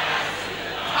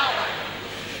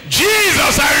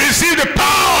 Jesus, I receive the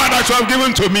power that you have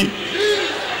given to me.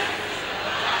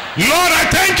 Lord, I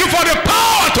thank you for the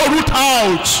power to root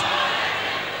out.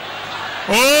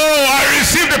 Oh, I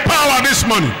receive the power this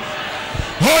morning.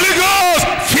 Holy Ghost,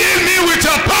 fill me with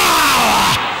your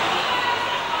power.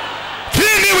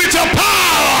 Fill me with your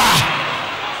power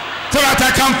so that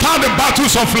I can fight the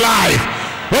battles of life.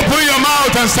 Open your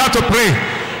mouth and start to pray.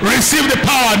 Receive the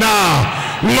power now.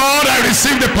 Lord, I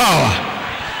receive the power.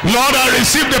 Lord, I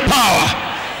receive the power.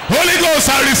 Holy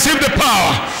Ghost, I receive the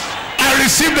power. I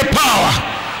receive the power.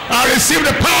 I receive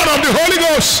the power of the Holy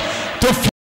Ghost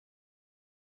to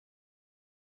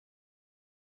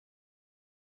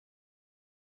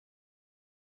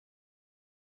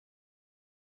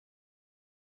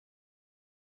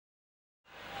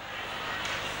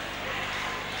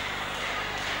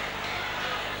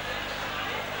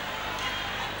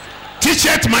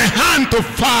teacheth my hand to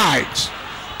fight,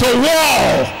 to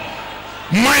war,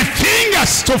 my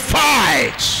fingers to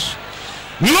fight.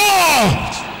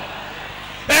 Lord,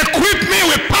 equip me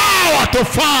with power to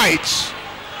fight,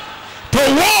 to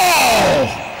war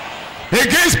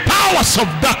against powers of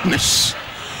darkness.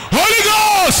 Holy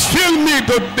Ghost, fill me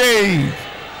today.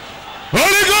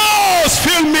 Holy Ghost,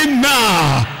 fill me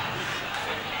now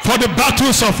for the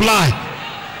battles of life.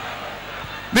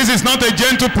 This is not a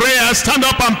gentle prayer. Stand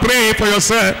up and pray for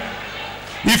yourself.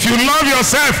 If you love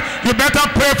yourself, you better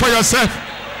pray for yourself.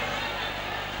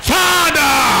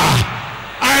 Father,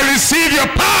 I receive your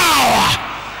power.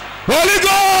 Holy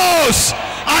Ghost,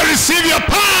 I receive your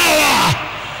power.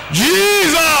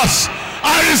 Jesus,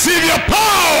 I receive your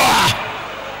power.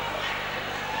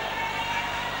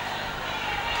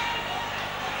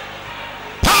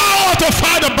 Power to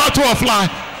fight the battle of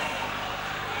life.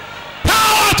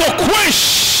 Power to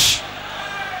quench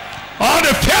all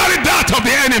the fiery dart of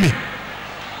the enemy.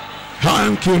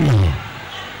 Thank you, Lord.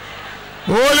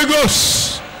 Holy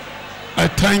Ghost, I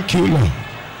thank you, Lord.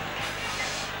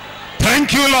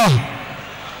 Thank you, Lord.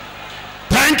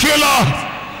 Thank you, Lord.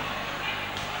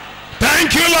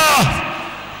 Thank you, Lord.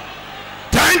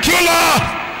 Thank you, Lord.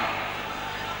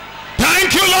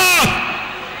 Thank you, Lord.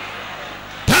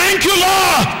 Thank you,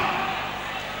 Lord.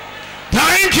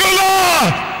 Thank you,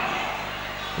 Lord.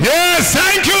 Yes, Yes,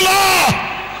 thank you, Lord.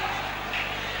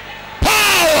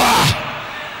 Power.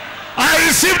 I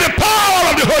receive the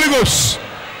power of the Holy Ghost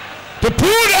to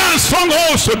pull down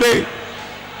strongholds today.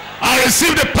 I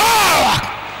receive the power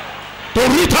to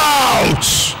root out,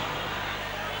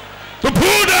 to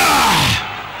pull down,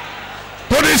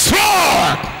 to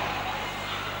destroy,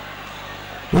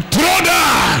 to throw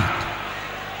down.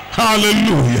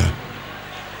 Hallelujah.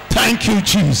 Thank you,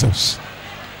 Jesus.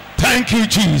 Thank you,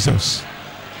 Jesus.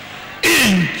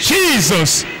 In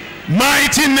Jesus'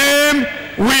 mighty name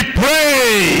we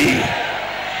pray.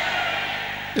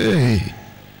 Hey.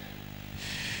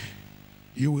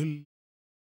 You will.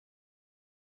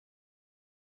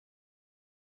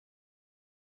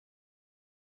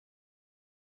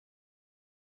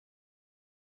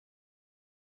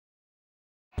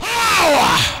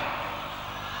 Power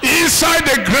inside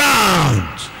the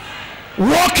ground,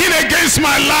 walking against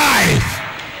my life.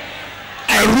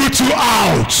 I root you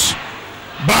out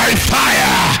by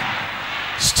fire.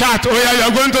 Start. Oh yeah,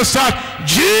 you're going to start.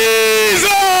 Jesus!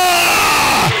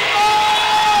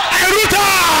 I root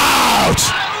out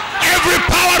every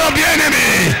power of the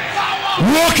enemy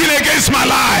walking against my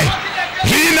life.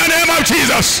 In the name of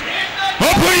Jesus.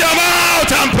 Open your mouth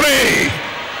and pray.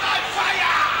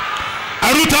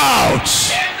 I root out.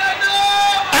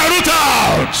 I root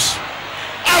out.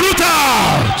 I root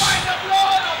out.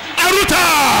 I root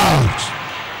out.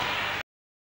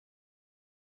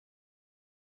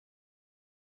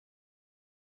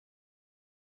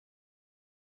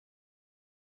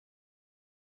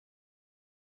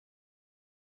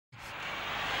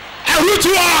 I root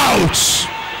you out.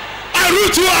 I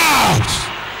root you out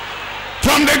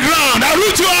from the ground. I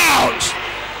root you out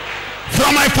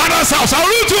from my father's house. I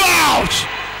root you out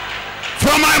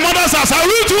from my mother's house. I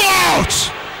root you out.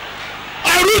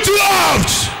 I root you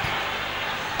out.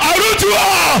 I root you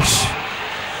out.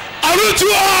 I root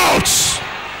you out.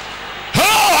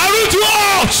 Oh, I root you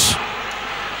out.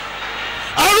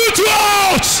 I root you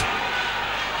out.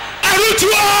 I root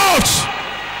you out.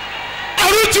 I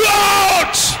root you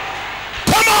out.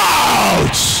 Come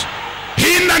out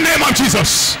in the name of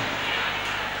Jesus.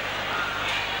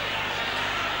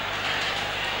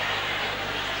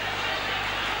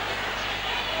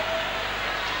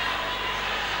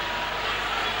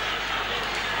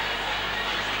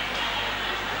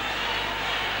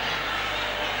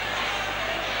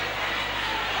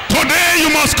 Today you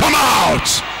must come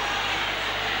out.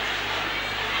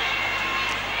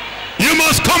 You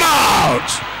must come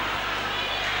out.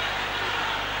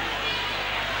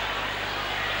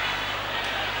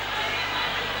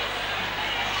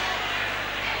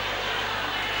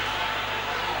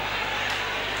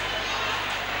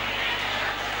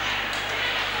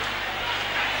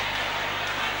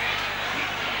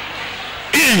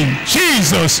 In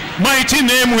Jesus' mighty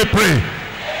name we pray.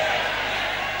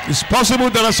 It's possible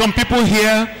there are some people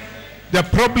here, the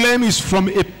problem is from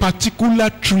a particular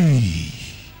tree.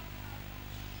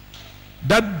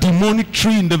 That demonic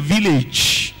tree in the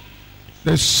village,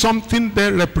 there's something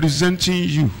there representing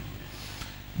you.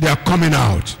 They are coming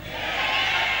out.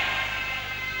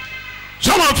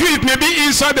 Some of you, it may be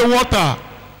inside the water.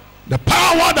 The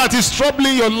power that is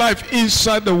troubling your life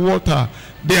inside the water,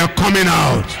 they are coming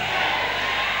out.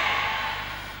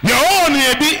 Your own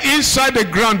may be inside the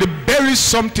ground. They bury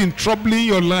something troubling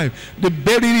your life. They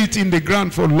bury it in the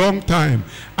ground for a long time,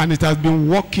 and it has been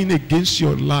working against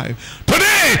your life.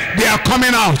 Today, they are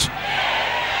coming out.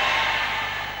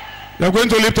 You are going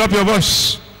to lift up your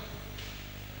voice.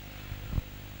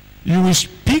 You will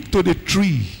speak to the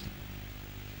tree.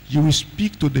 You will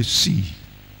speak to the sea.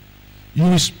 You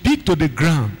will speak to the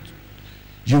ground.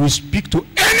 You will speak to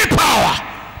any power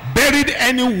buried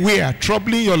anywhere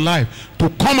troubling your life to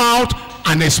come out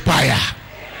and expire.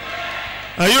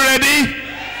 Are you ready?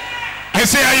 I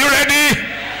say, are you ready?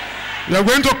 You are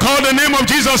going to call the name of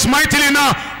Jesus mightily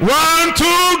now. 1, 2,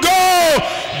 go.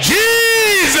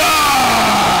 Jesus!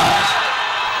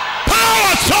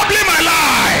 Power troubling my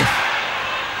life.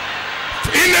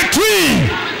 In the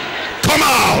tree, come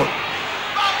out.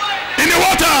 In the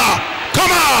water,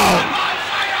 come out.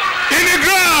 In the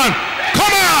ground,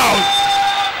 come out.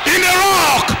 In the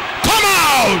rock, come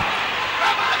out.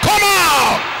 Come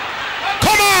out.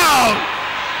 Come out.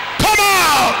 Come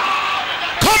out.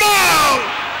 Come out.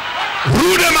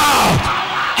 Root them out.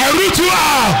 I root you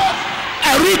out.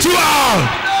 I root you out.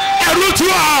 I root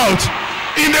you out.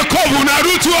 In the coven, I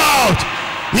root you out.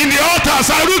 In the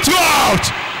altars, I root you out.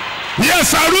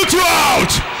 Yes, I root you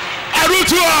out. I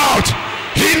root you out.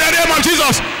 In the name of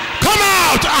Jesus, come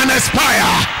out and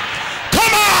expire. Come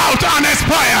out and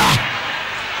expire.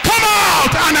 Come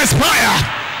out and expire.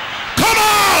 Come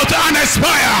out and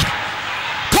expire.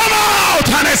 Come Come out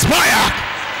and expire.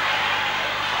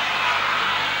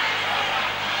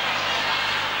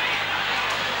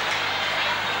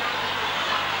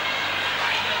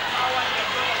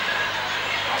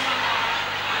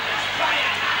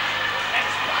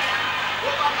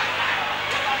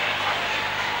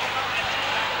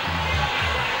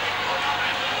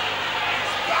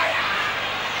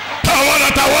 Power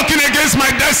that are working against my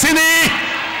destiny.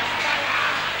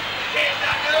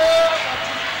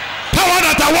 Power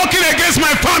that are working against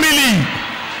my family.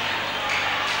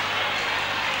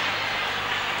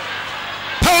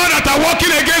 Power that are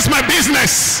working against my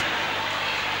business.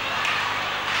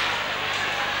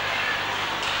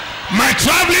 My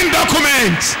traveling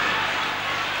documents.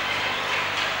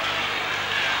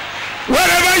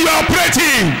 Wherever you are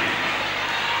operating,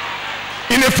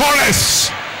 in a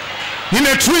forest, in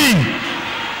a tree,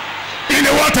 in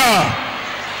the water,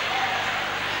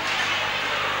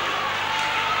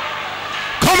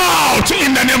 come out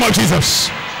in the name of Jesus.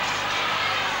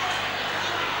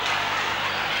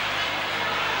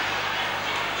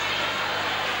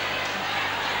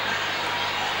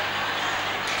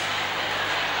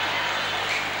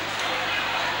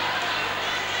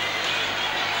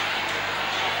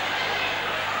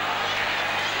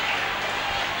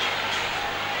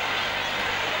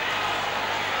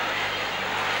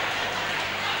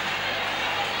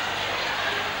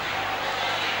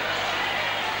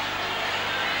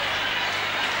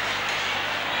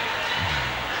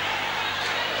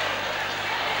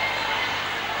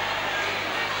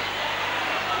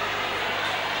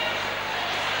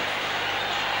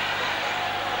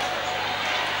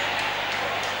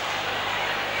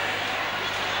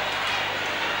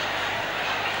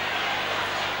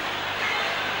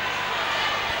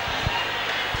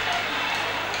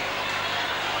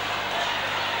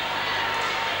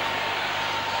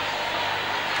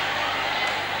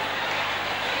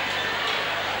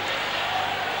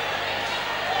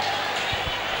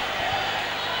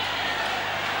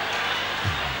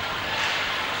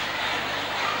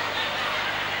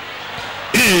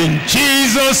 In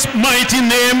Jesus' mighty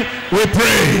name we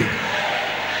pray.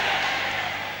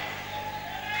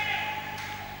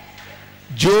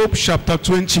 Job chapter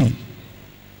 20,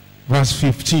 verse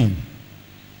 15.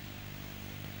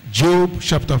 Job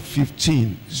chapter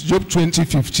 15. Job 20,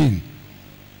 15.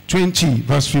 20,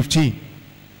 verse 15.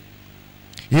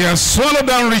 He has swallowed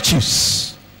down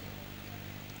riches.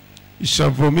 He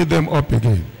shall vomit them up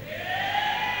again.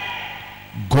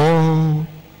 God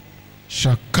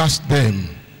shall cast them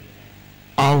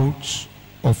out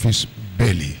of his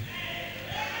belly.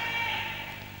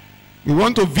 We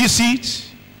want to visit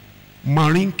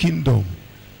marine kingdom.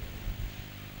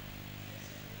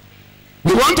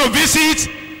 We want to visit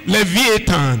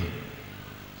Leviathan.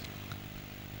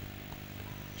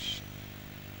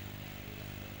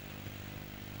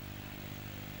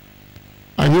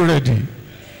 Are you ready?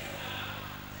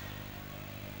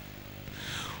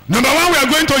 Number one, we are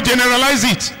going to generalize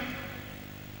it.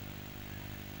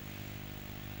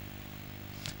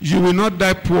 You will not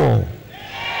die poor.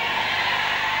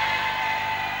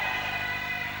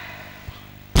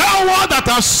 Power that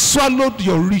has swallowed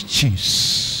your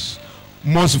riches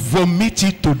must vomit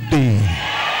it today.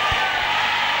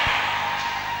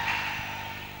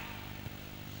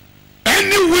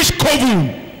 Any witch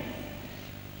coven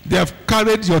they have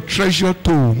carried your treasure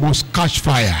to must catch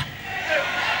fire.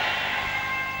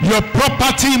 Your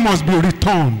property must be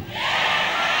returned.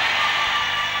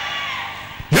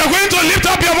 You're going to lift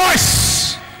up your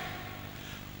voice.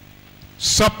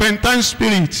 Serpentine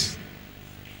spirits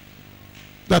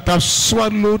that have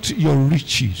swallowed your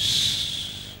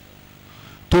riches,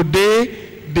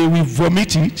 today they will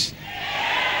vomit it.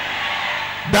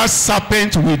 That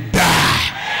serpent will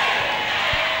die.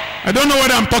 I don't know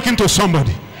whether I'm talking to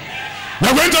somebody.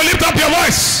 You're going to lift up your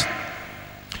voice.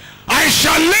 I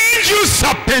shall lend you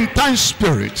serpentine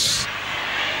spirits.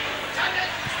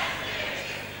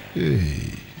 Hey.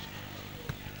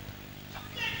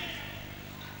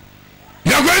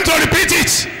 You're going to repeat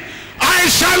it. I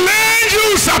shall lend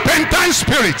you serpentine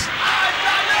spirits.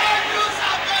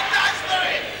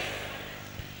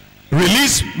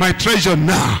 Release my treasure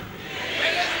now.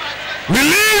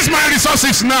 Release my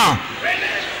resources now.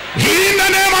 In the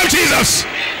name of Jesus.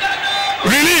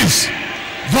 Release.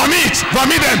 Vomit.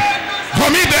 Vomit them.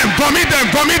 Vomit them. Vomit them.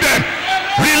 Vomit them.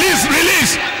 Release.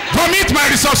 Release. Vomit my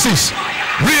resources.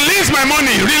 Release my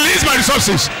money. Release my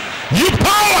resources. You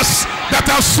powers that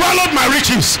have swallowed my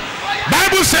riches.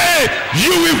 Bible says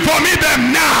you will vomit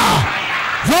them now.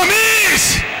 Vomit.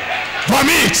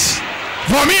 Vomit.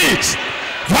 Vomit.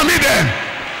 Vomit them.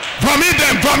 Vomit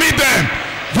them. Vomit them.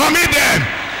 Vomit them.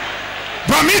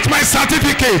 Vomit my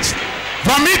certificate.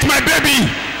 Vomit my baby.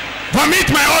 Vomit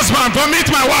my husband. Vomit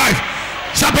my wife.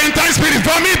 Serpentine spirit,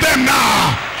 vomit them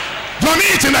now.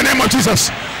 Vomit in the name of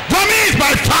Jesus. Vomit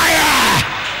by fire.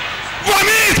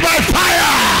 Vomit by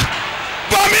fire.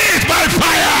 Vomit by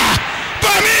fire.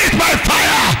 Vomit by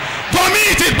fire.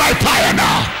 Vomit it by fire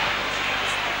now.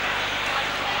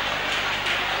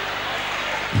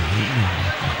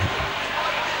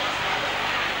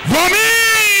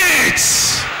 Vomit.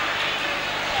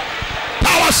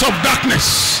 Powers of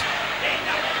darkness.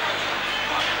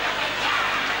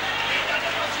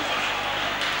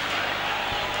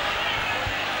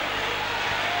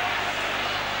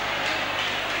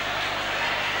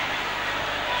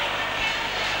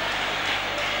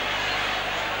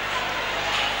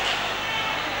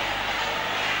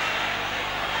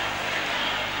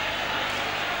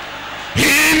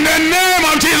 In the name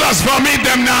of Jesus, vomit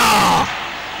them now.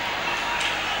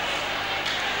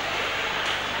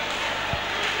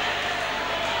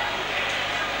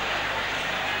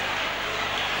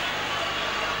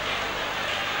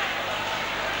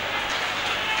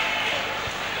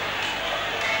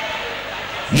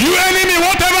 You enemy,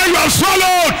 whatever you have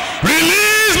swallowed,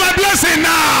 release my blessing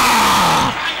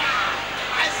now.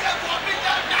 I say vomit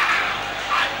them now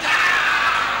and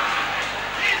die.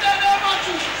 In the name of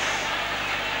Jesus.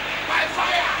 By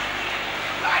fire.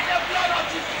 By the blood of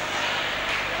Jesus.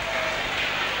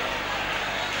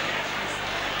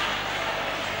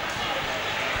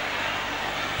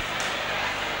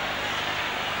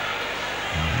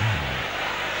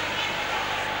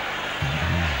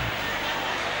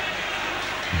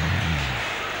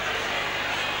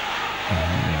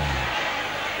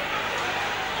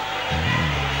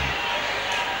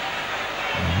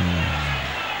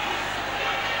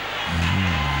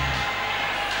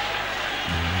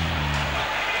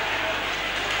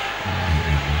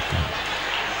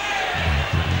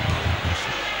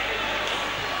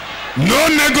 No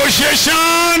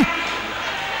negotiation.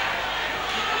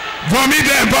 Vomit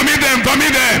them, vomit them,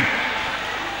 vomit them.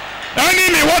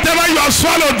 Enemy, whatever you have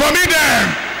swallowed, vomit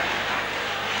them.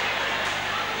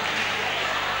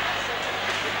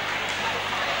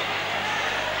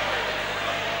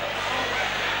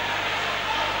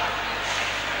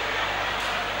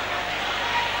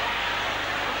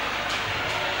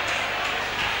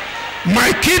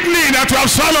 My kidney that you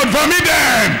have swallowed, vomit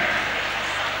them.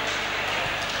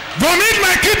 Vomit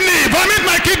my kidney, vomit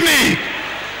my kidney.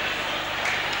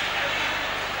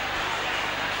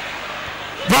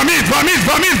 Vomit, vomit,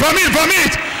 vomit, vomit,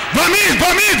 vomit, vomit,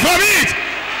 vomit, vomit.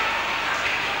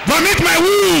 Vomit my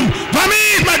womb,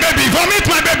 vomit my baby, vomit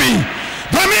my baby,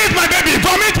 vomit my baby,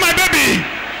 vomit my baby.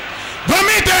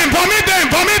 Vomit them, vomit them,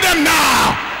 vomit them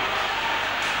now.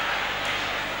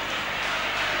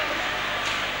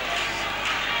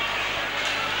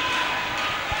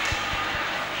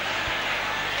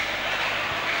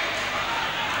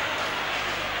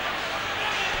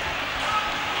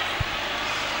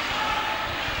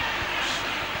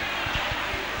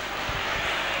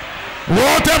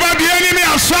 Whatever the enemy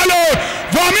has swallowed,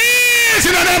 vomit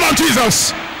in the name of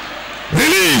Jesus.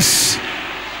 Release,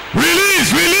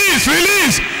 release, release,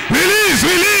 release, release,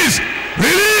 release,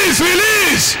 release,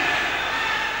 release.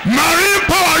 Marine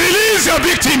power, release your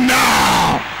victim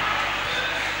now.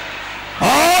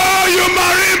 Oh, you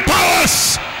marine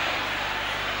powers,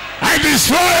 I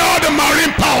destroy all the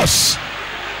marine powers.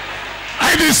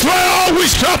 I destroy all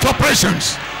witchcraft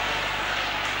operations.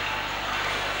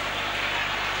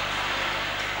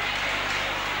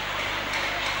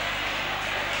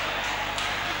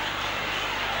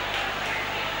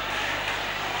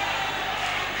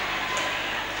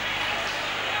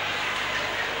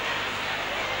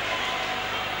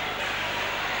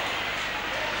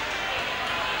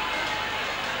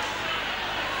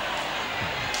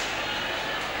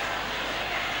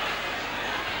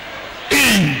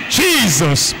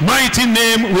 Jesus' mighty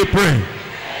name we pray.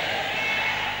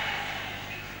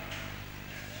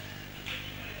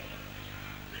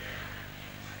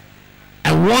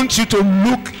 I want you to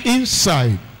look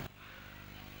inside.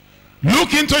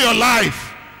 Look into your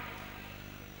life.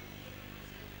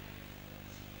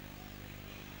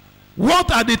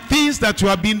 What are the things that you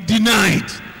have been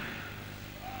denied?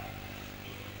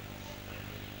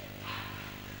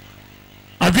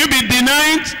 Have you been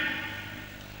denied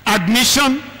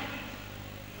admission?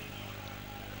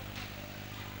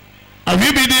 Have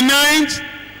you been denied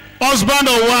husband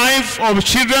or wife or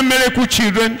children, miracle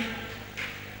children?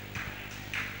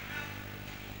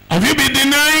 Have you been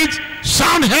denied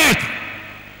sound health?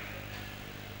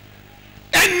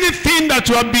 Anything that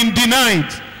you have been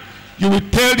denied, you will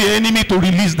tell the enemy to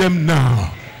release them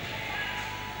now.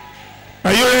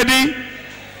 Are you ready?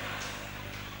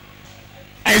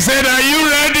 I said, are you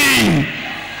ready?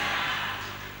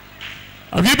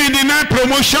 Have you been denied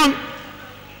promotion?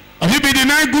 Have you been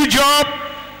denied good job?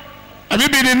 Have you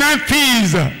been denied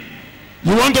fees?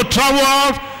 You want to travel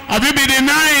out? Have you been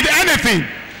denied anything?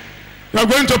 You are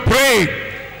going to pray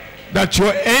that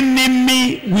your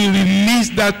enemy will release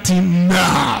that thing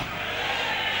now.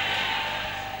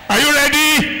 Are you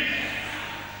ready?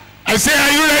 I say,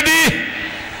 are you ready?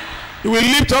 You will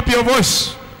lift up your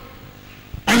voice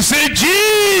and say,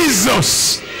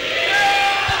 Jesus.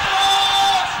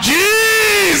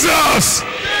 Jesus.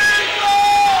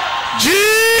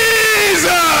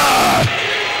 Jesus.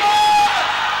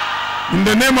 In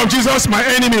the name of Jesus, my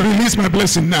enemy, release my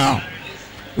blessing now.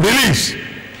 Release.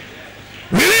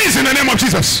 Release in the name of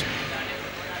Jesus.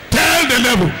 Tell the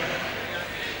devil.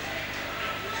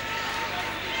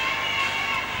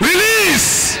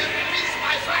 Release. Release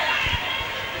my fire.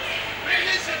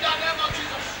 Release in the name of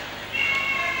Jesus.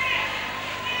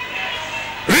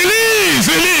 Release,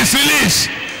 release, release.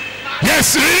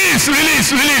 Yes, release,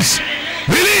 release, release.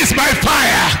 Release by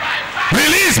fire.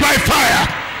 Release by fire.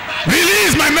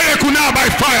 Release my miracle now by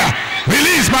fire.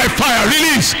 Release by fire.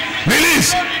 Release,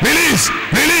 release, release,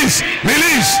 release,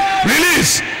 release,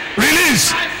 release,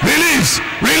 release, release,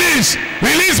 release,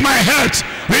 release my health.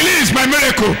 Release my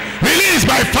miracle. Release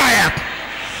by fire.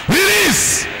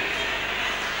 Release.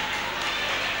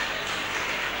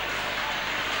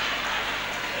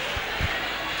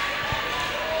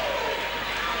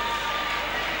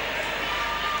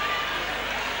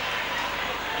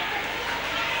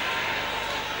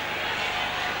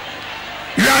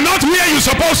 You are not where you're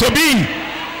supposed to be.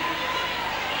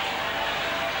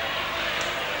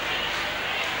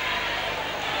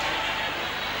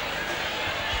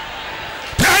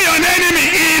 Tell your enemy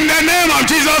in the name of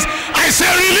Jesus, I say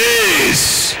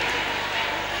release.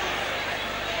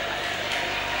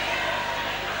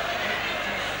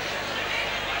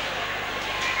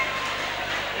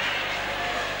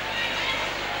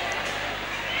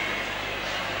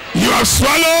 You have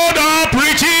swallowed up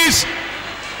riches.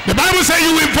 The Bible says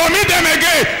you will vomit them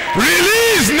again.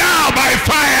 Release now by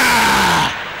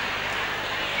fire.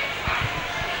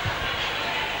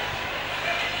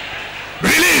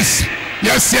 Release.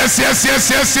 Yes, yes, yes, yes,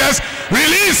 yes, yes.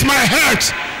 Release my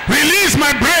heart. Release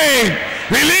my brain.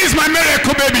 Release my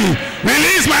miracle baby.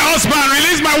 Release my husband.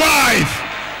 Release my wife.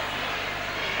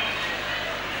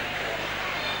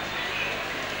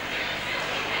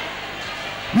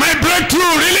 My breakthrough.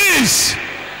 Release.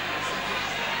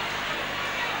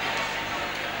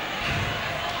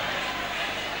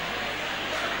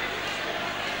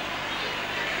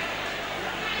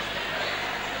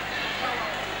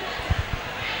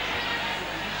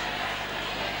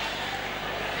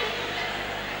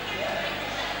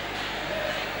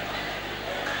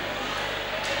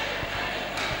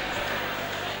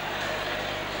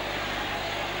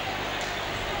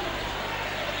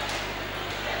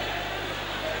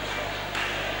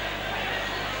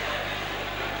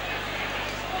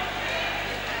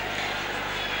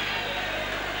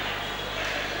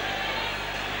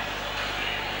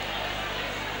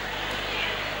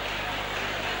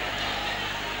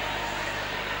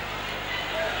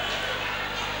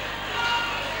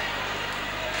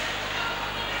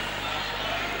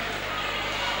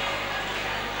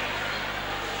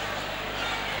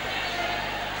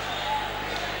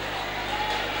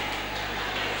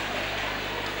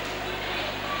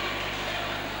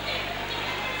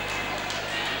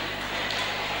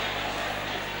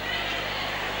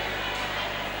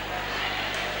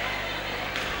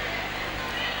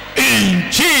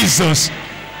 In Jesus'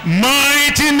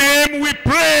 mighty name we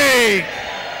pray.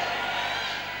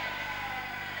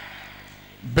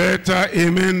 Better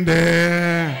amen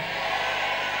there.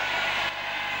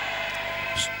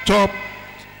 Stop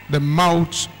the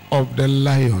mouths of the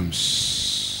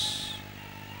lions.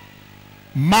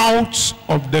 Mouths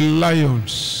of the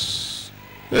lions.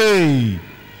 Hey.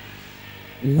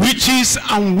 Witches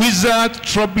and wizards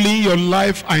troubling your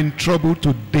life are in trouble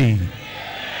today.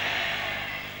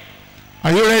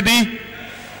 Are you ready?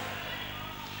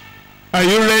 Are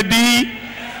you ready?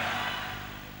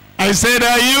 I said,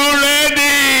 are you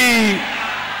ready?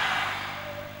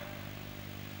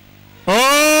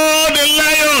 Oh, the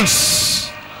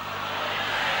lions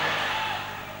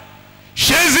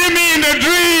chasing me in the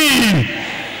dream.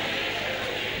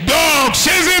 Dogs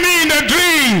chasing me in the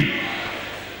dream.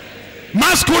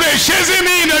 Masquerade chasing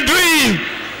me in the dream.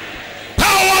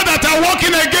 Power that are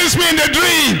working against me in the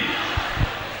dream.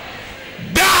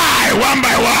 Die one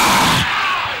by one.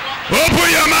 Open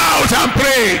your mouth and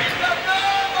pray.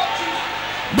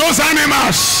 Those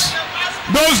animals,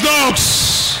 those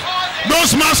dogs,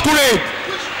 those masquerade,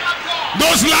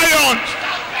 Those lions,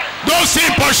 those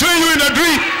things pursuing you in the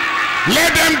dream,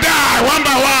 let them die one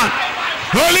by one.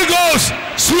 Holy Ghost,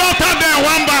 slaughter them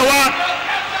one by one.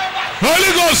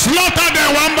 Holy Ghost, slaughter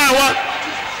them one by one.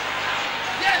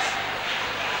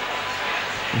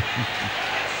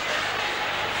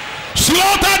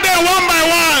 Slaughter them one by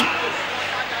one.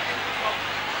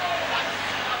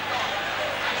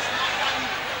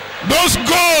 Those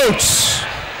goats,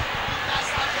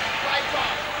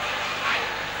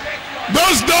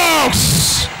 those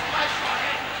dogs,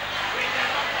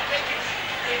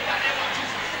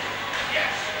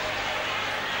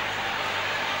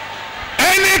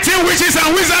 anything witches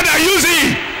and wizards are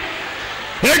using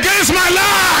against my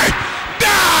life,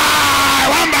 die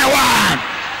one by one.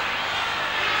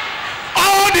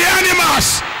 All the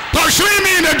animals pursuing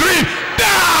me in the dream,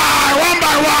 die one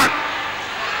by one.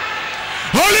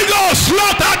 Holy Ghost,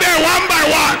 slaughter them one by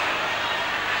one.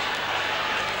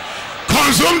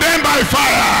 Consume them by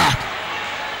fire.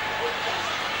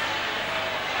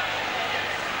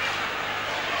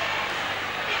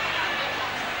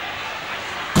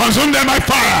 Consume them by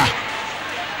fire.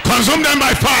 Consume them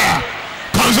by fire.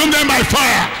 Consume them by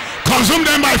fire. Consume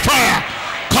them by fire.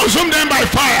 Consume them by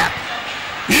fire.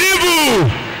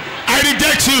 Evil, I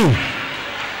reject you.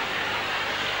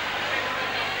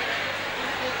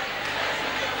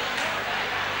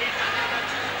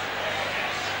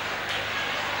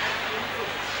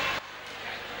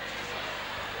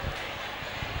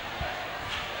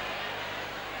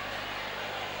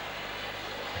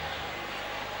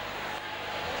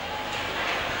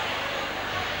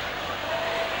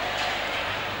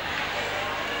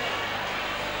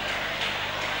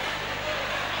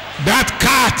 That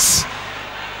cat,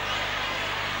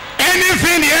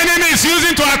 anything the enemy is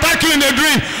using to attack you in the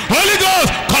dream, Holy Ghost,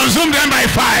 consume them by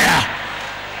fire.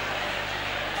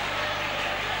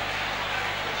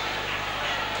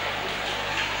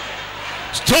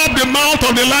 Stop the mouth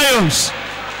of the lions.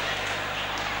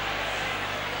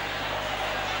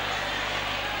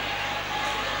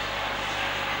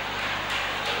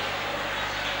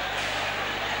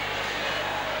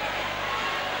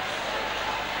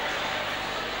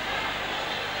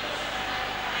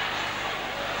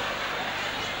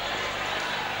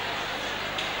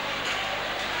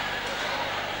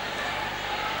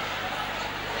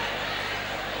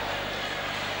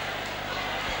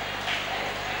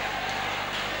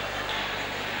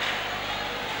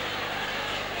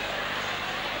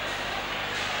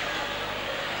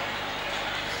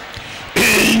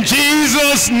 In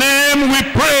Jesus' name we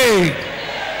pray.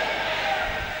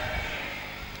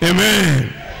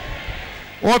 Amen.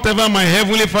 Whatever my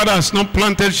heavenly Father has not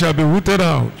planted shall be rooted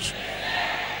out.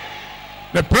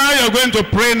 The prayer you're going to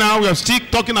pray now, we are still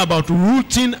talking about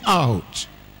rooting out.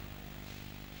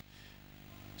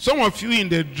 Some of you in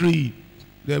the dream,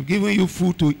 they have given you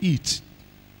food to eat.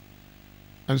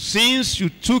 And since you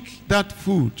took that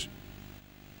food,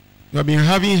 you have been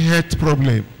having health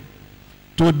problem.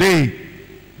 Today,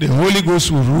 the Holy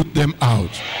Ghost will root them out.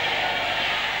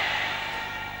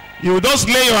 You just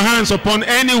lay your hands upon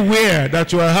anywhere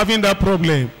that you are having that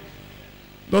problem.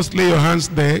 Just lay your hands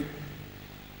there.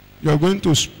 You are going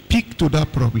to speak to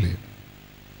that problem.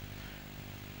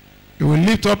 You will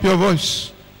lift up your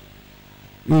voice.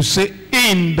 You will say,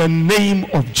 in the name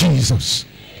of Jesus.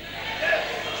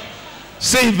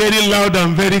 Say it very loud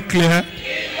and very clear.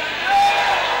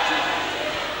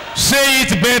 Say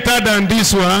it better than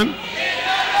this one.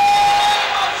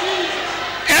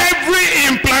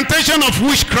 Every implantation of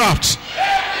witchcraft,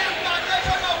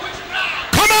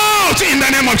 come out in the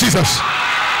name of Jesus.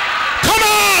 Come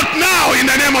out now in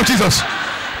the name of Jesus.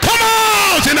 Come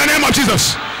out in the name of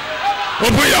Jesus.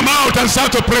 Open your mouth and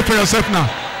start to pray for yourself now.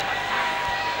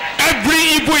 Every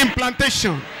evil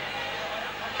implantation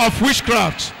of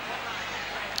witchcraft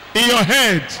in your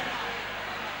head,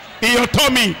 in your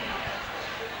tummy,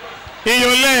 in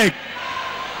your leg,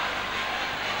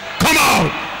 come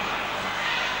out.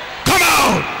 Come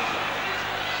out.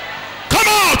 Come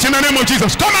out in the name of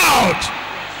Jesus. Come out.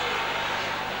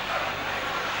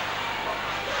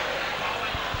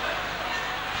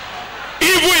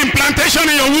 Evil implantation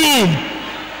in your womb,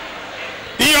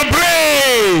 in your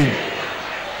brain,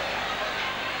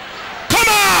 come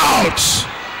out.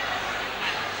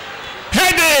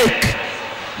 Headache,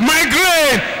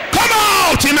 migraine, come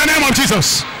out in the name of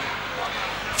Jesus.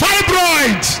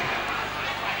 Fibroid,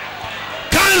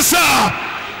 cancer,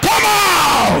 come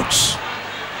out.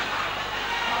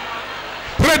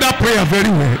 Pray that prayer very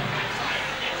well.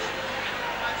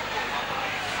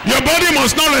 Your body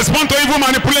must not respond to evil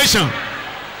manipulation.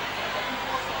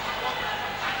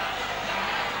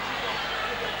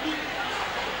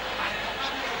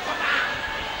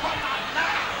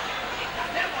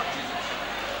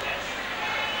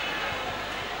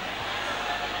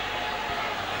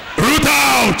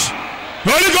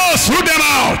 Holy Ghost, root them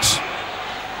out.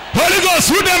 Holy Ghost,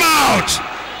 root them out.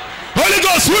 Holy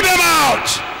Ghost, root them out.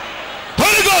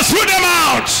 Holy Ghost, root them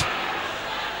out.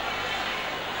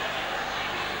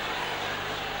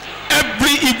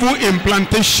 Every evil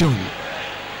implantation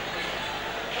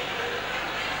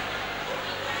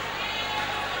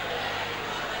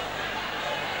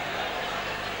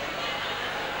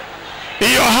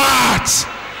in your heart,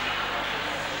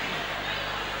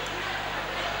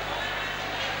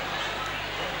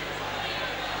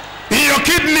 in your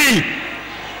kidney,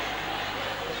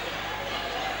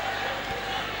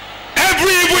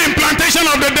 every evil implantation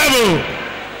of the devil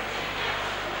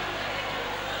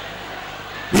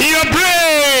in your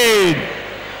brain,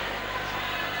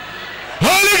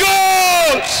 Holy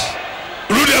Ghost,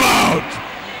 root them out,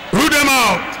 root them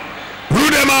out,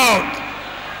 root them out,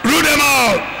 root them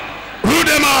out, root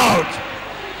them out,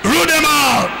 root them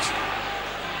out.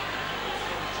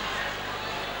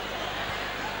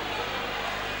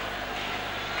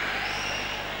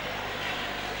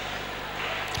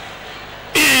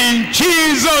 In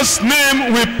Jesus'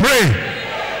 name we pray.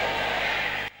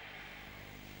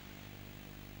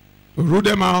 To root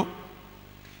them out,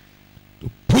 to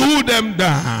pull them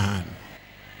down.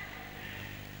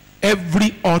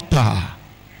 Every altar,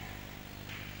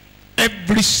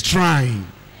 every shrine,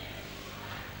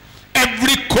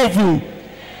 every coven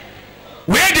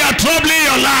where they are troubling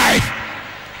your life,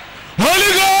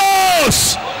 Holy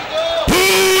Ghost,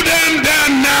 pull them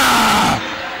down now.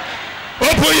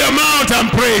 Open your mouth and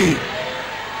pray.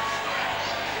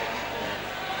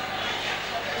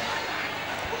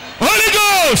 Holy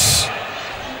Ghost,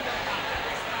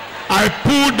 I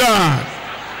pull down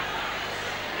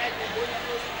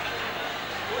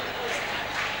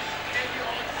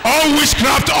all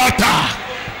witchcraft altar,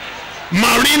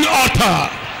 marine altar,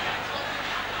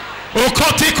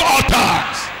 occultic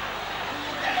altars,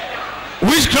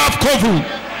 witchcraft coven,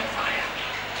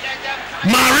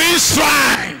 marine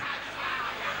shrine,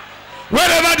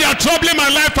 wherever they are troubling my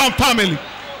life and family,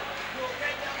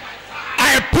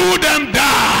 I pull them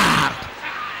down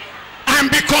and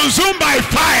be consumed by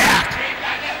fire.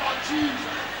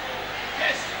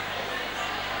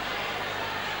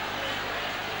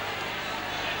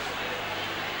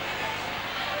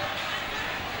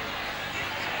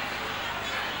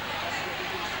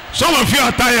 Some of you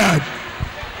are tired.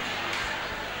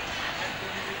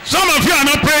 Some of you are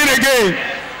not praying again.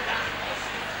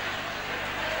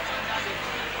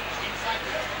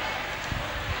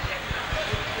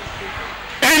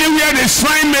 Anywhere the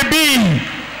shrine may be,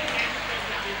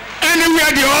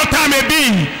 anywhere the altar may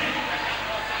be,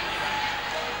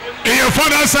 in your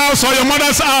father's house or your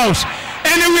mother's house,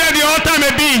 anywhere the altar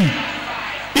may be,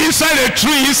 inside a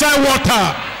tree, inside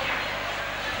water,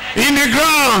 in the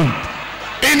ground,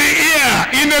 in the air,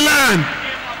 in the land,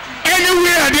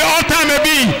 anywhere the altar may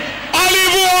be, all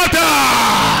evil altar,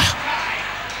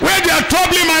 where they are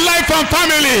troubling my life and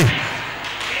family,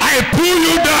 I pull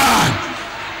you down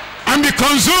and be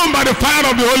consumed by the fire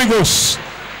of the Holy Ghost.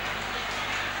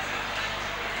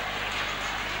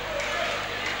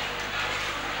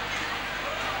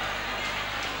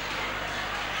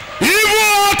 Evil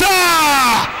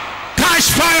altar,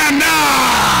 catch fire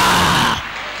now!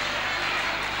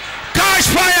 Catch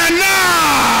fire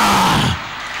now!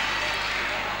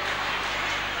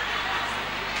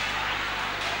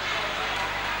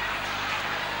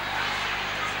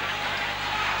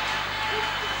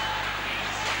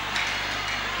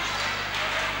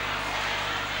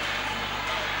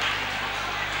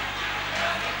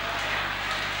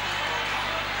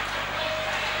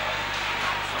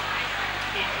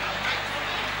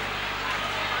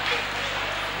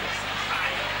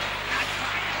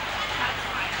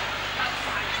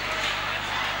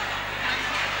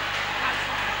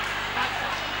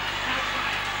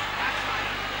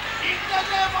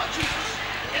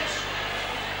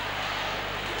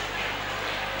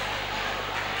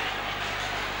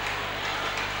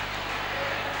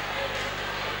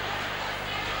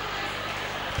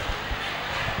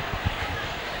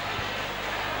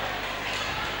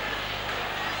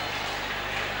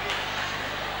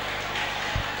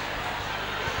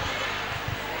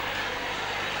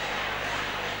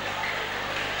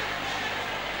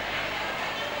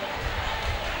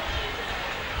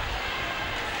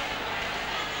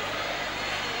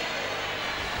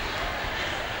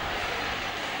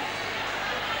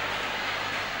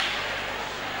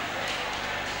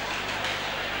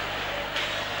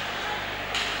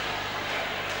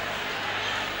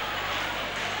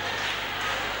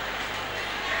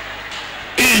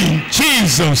 In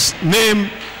Jesus' name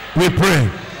we pray.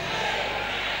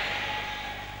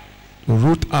 To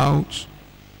root out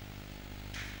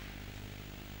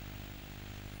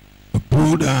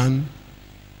pull down,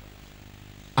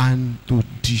 and to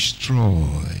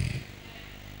destroy.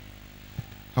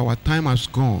 Our time has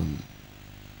gone.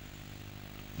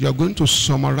 You are going to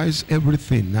summarize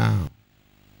everything now.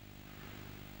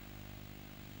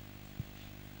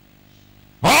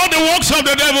 All the works of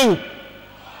the devil,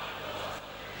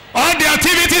 all the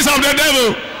activities of the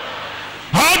devil,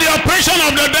 all the oppression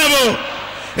of the devil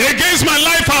against my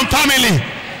life and family.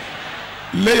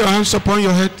 Lay your hands upon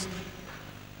your head.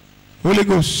 Holy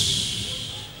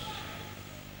Ghost.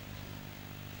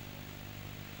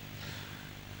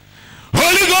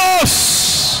 Holy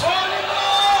Ghost. Holy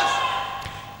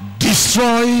Ghost.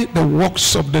 Destroy the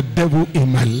works of the devil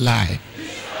in my life.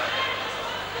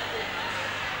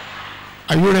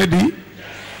 Are you ready?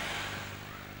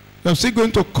 I'm still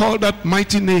going to call that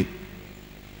mighty name.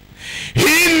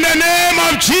 In the name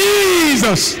of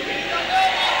Jesus,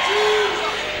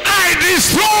 I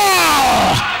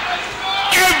destroy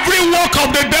every work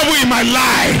of the devil in my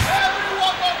life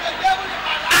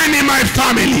and in my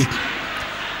family.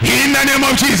 In the name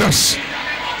of Jesus,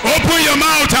 open your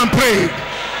mouth and pray.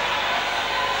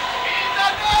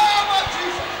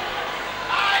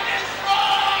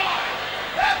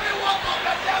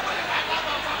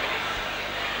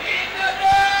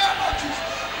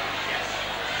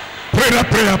 Pray that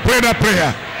prayer, pray that prayer.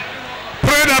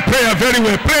 Pray that prayer very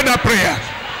well. Pray that prayer.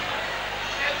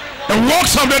 The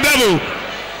works of the devil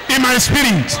in my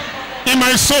spirit, in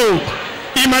my soul,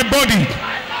 in my body,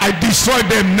 I destroy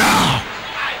them now.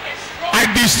 I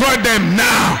destroy them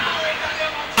now.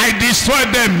 I destroy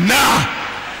them now.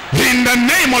 In the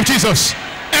name of Jesus,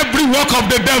 every work of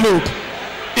the devil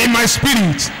in my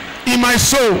spirit, in my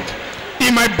soul,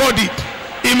 in my body,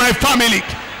 in my family,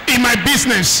 in my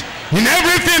business, in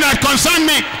everything that concerns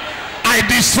me, I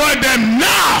destroy them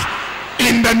now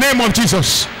in the name of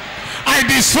Jesus. I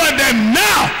destroy them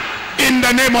now in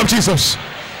the name of Jesus.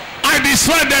 I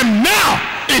destroy them now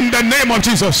in the name of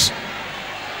Jesus.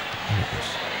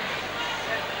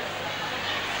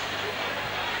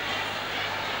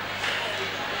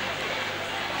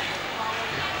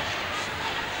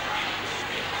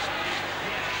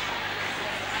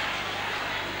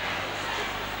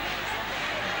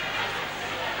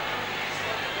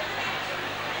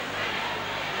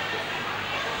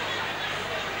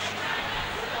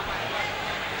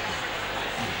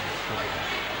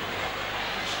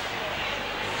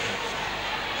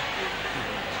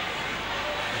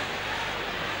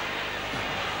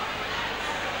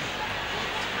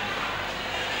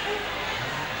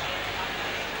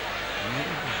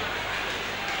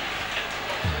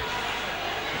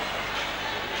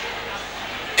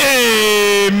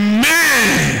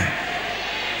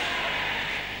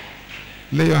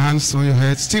 Lay your hands on your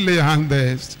head. Still lay your hand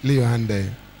there. Lay your hand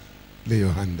there. Lay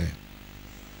your hand there.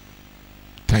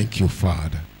 Thank you,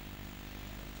 Father.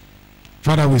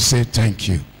 Father, we say thank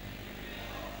you.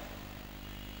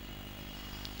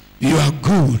 You are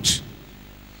good,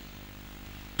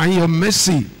 and your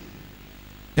mercy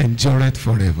endureth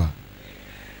forever.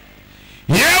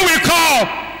 Here we come,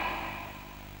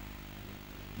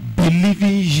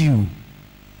 believing you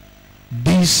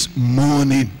this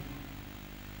morning.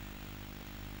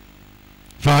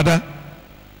 Father,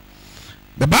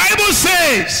 the Bible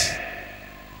says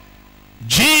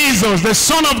Jesus, the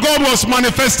Son of God, was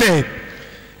manifested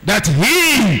that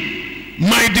he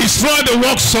might destroy the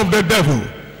works of the devil.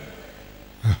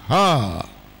 Aha.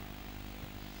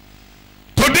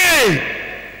 Today,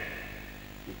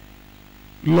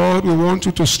 Lord, we want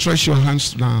you to stretch your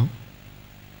hands now.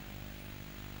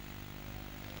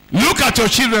 Look at your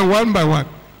children one by one.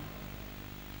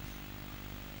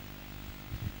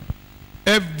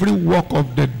 Every work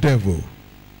of the devil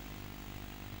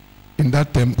in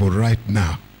that temple right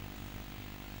now.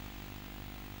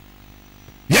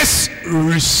 Yes,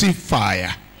 receive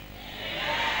fire.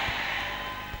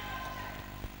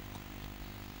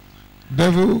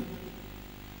 Devil,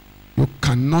 you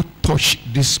cannot touch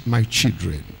this, my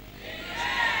children.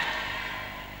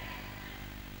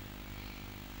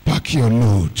 Pack your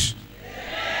load.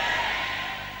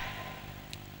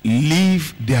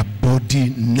 Leave their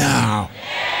body now.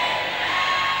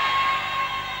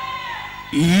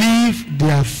 Leave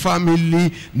their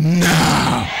family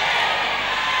now.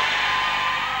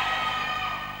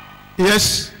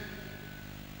 Yes.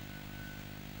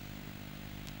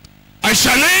 I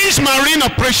challenge marine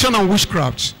oppression and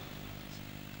witchcraft.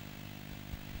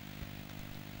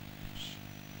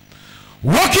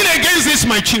 Working against this,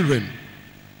 my children.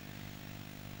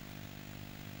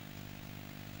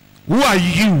 Who are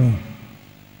you?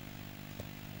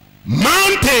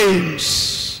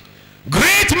 Mountains,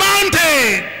 great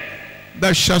mountain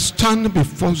that shall stand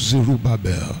before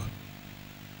Zerubbabel.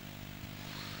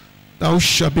 thou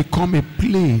shalt become a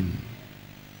plain.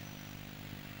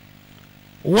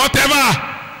 Whatever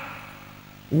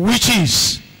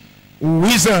witches,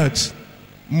 wizards,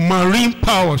 marine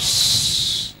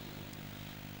powers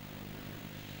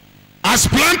as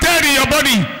planted in your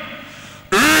body,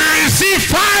 receive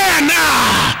fire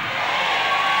now.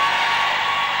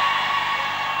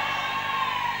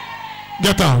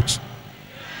 Get out.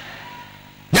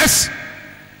 Yes.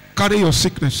 Carry your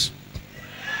sickness.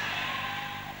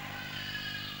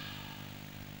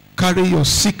 Carry your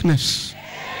sickness.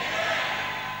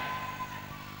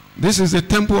 This is the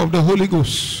temple of the Holy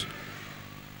Ghost.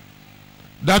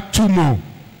 That tumor,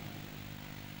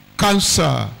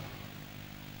 cancer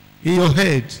in your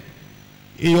head,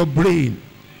 in your brain,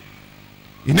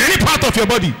 in any part of your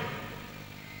body,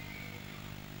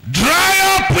 dry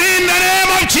up in the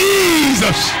name of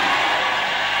Jesus.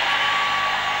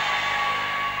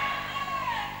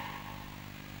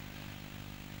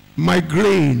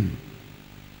 Migraine,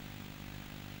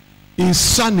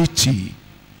 insanity,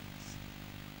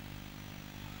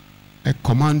 I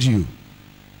command you,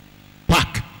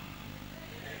 pack.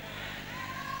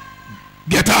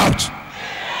 Get out.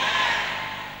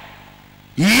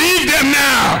 Leave them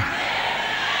now.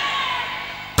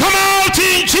 Come out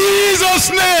in Jesus'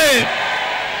 name.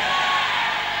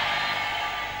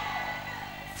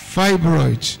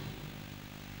 Fibroid,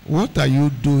 what are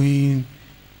you doing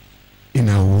in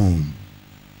a womb?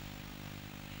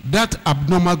 That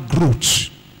abnormal growth,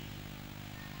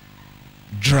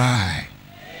 dry.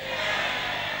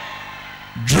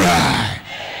 Dry.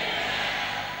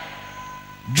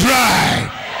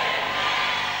 Dry.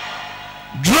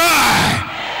 Dry.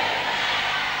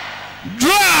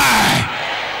 Dry.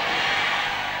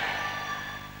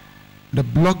 The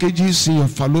blockages in your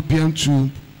fallopian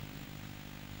tube,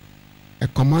 I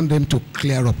command them to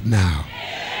clear up now.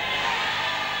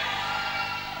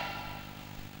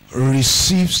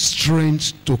 Receive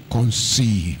strength to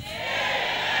conceive.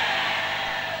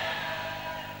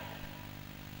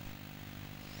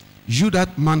 You,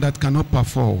 that man that cannot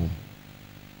perform,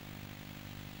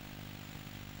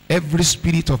 every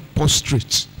spirit of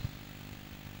prostrate,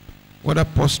 whether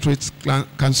prostrate,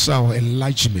 cancer or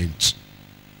enlargement,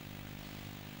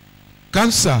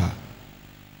 cancer,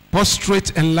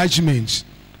 prostrate, enlargement,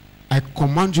 I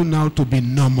command you now to be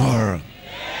normal.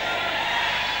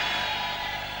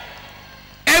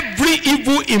 Every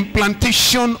evil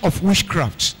implantation of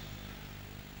witchcraft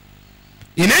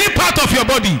in any part of your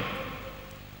body,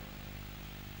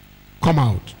 come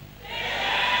out.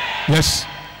 Yes.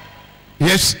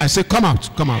 Yes, I say come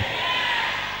out. Come out.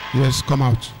 Yes, come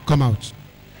out. Come out.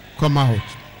 Come out.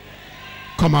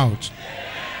 Come out.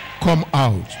 Come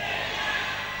out.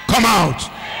 Come out.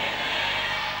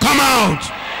 Come out.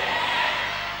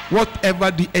 Whatever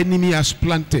the enemy has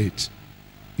planted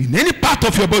in any part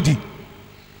of your body,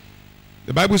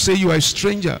 the Bible says you are a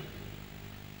stranger,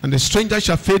 and the stranger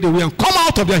shall fade away and come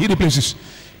out of their hidden places.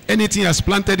 Anything he has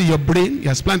planted in your brain, he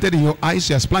has planted in your eyes,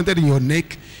 he has planted in your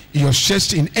neck, in your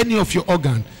chest, in any of your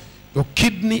organ, your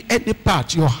kidney, any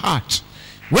part, your heart,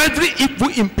 every evil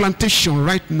implantation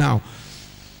right now,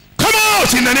 come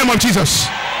out in the name of Jesus.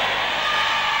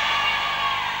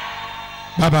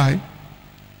 Bye-bye.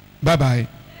 Bye-bye.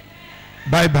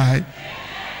 Bye-bye.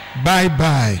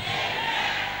 Bye-bye.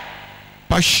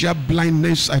 Partial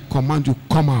blindness, I command you,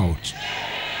 come out.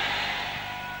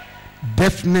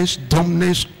 Deafness,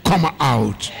 dumbness, come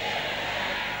out.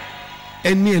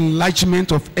 Any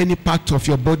enlargement of any part of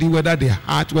your body, whether the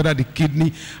heart, whether the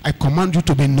kidney, I command you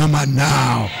to be normal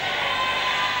now.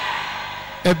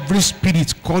 Every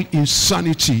spirit called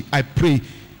insanity, I pray,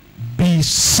 be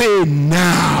sane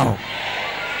now.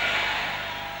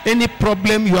 Any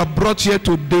problem you are brought here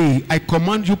today, I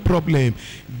command you, problem,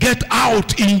 get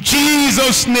out in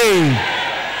Jesus' name.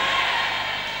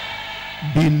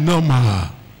 Be normal.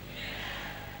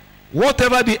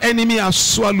 Whatever the enemy has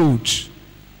swallowed,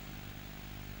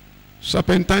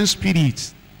 serpentine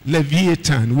spirit,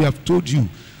 Leviathan, we have told you,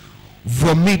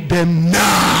 vomit them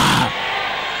now.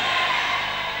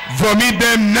 Vomit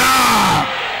them now.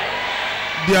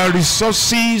 Their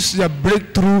resources, their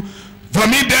breakthrough,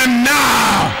 vomit them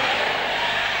now.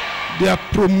 Their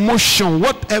promotion,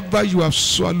 whatever you have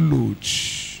swallowed,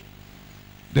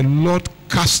 the Lord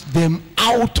cast them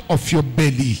out of your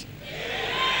belly.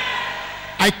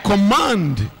 I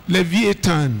command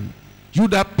Leviathan, you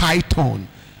that python,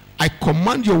 I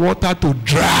command your water to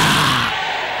dry,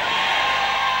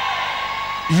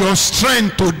 your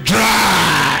strength to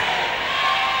dry.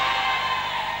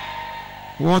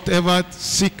 Whatever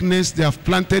sickness they have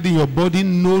planted in your body,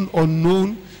 known or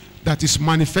unknown, that is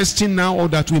manifesting now or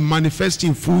that will manifest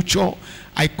in future,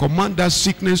 I command that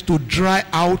sickness to dry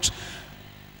out.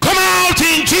 Come out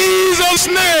in Jesus'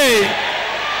 name.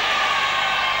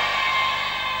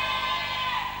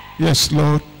 Yes,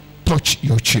 Lord, touch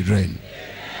your children.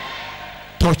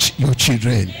 Touch your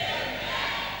children.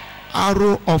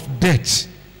 Arrow of death.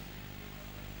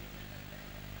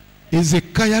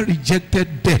 Ezekiah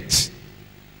rejected death.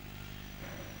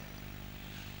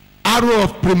 Arrow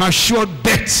of premature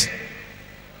death.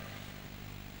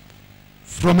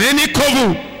 From any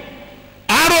coven,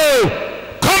 arrow,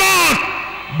 come on,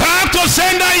 back to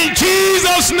sender in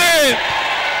Jesus' name.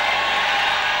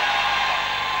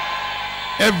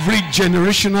 Every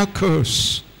generational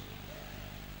curse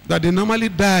that they normally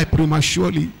die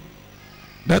prematurely,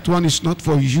 that one is not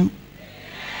for you.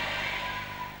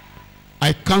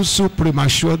 I cancel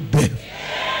premature death.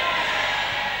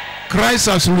 Christ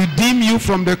has redeemed you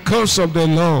from the curse of the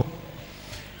law.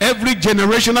 Every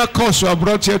generational curse you have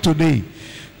brought here today,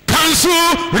 cancel,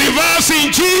 reverse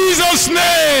in Jesus'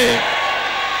 name.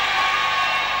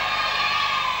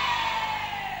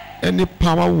 Any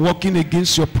power working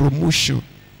against your promotion,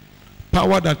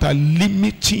 power that are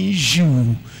limiting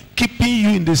you, keeping you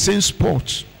in the same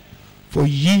spot for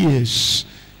years,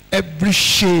 every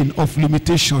chain of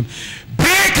limitation,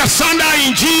 break asunder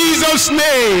in Jesus'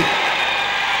 name.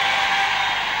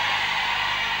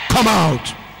 Come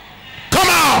out. Come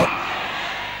out.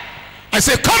 I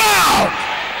say come out.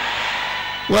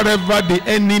 Wherever the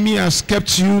enemy has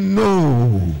kept you,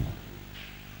 no.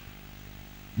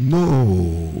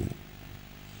 No.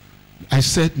 I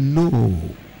said no.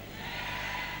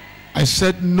 I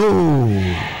said no.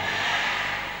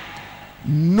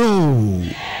 No.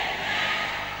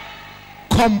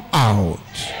 Come out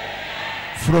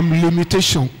from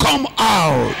limitation. Come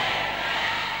out.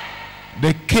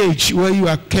 The cage where you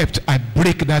are kept, I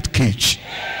break that cage.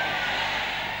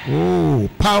 Oh,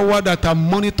 power that are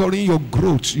monitoring your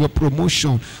growth, your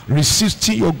promotion,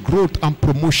 resisting your growth and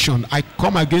promotion, I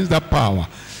come against that power.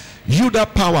 You,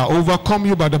 that power, overcome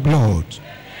you by the blood.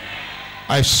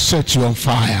 I set you on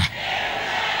fire.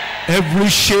 Every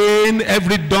chain,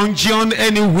 every dungeon,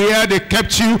 anywhere they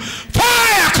kept you,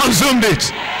 fire consumed it.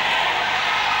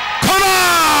 Come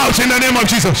out in the name of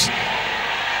Jesus.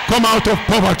 Come out of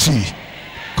poverty.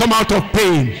 Come out of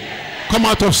pain. Come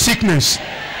out of sickness.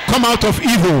 Come out of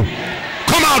evil.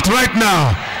 Come out right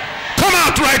now. Come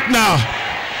out right now.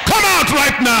 Come out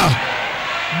right now.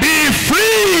 Be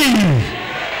free.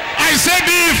 I said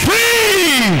be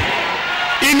free.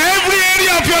 In every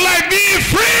area of your life, be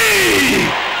free.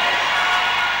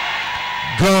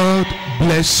 God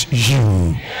bless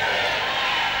you.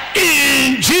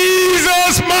 In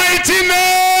Jesus' mighty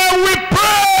name we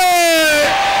pray.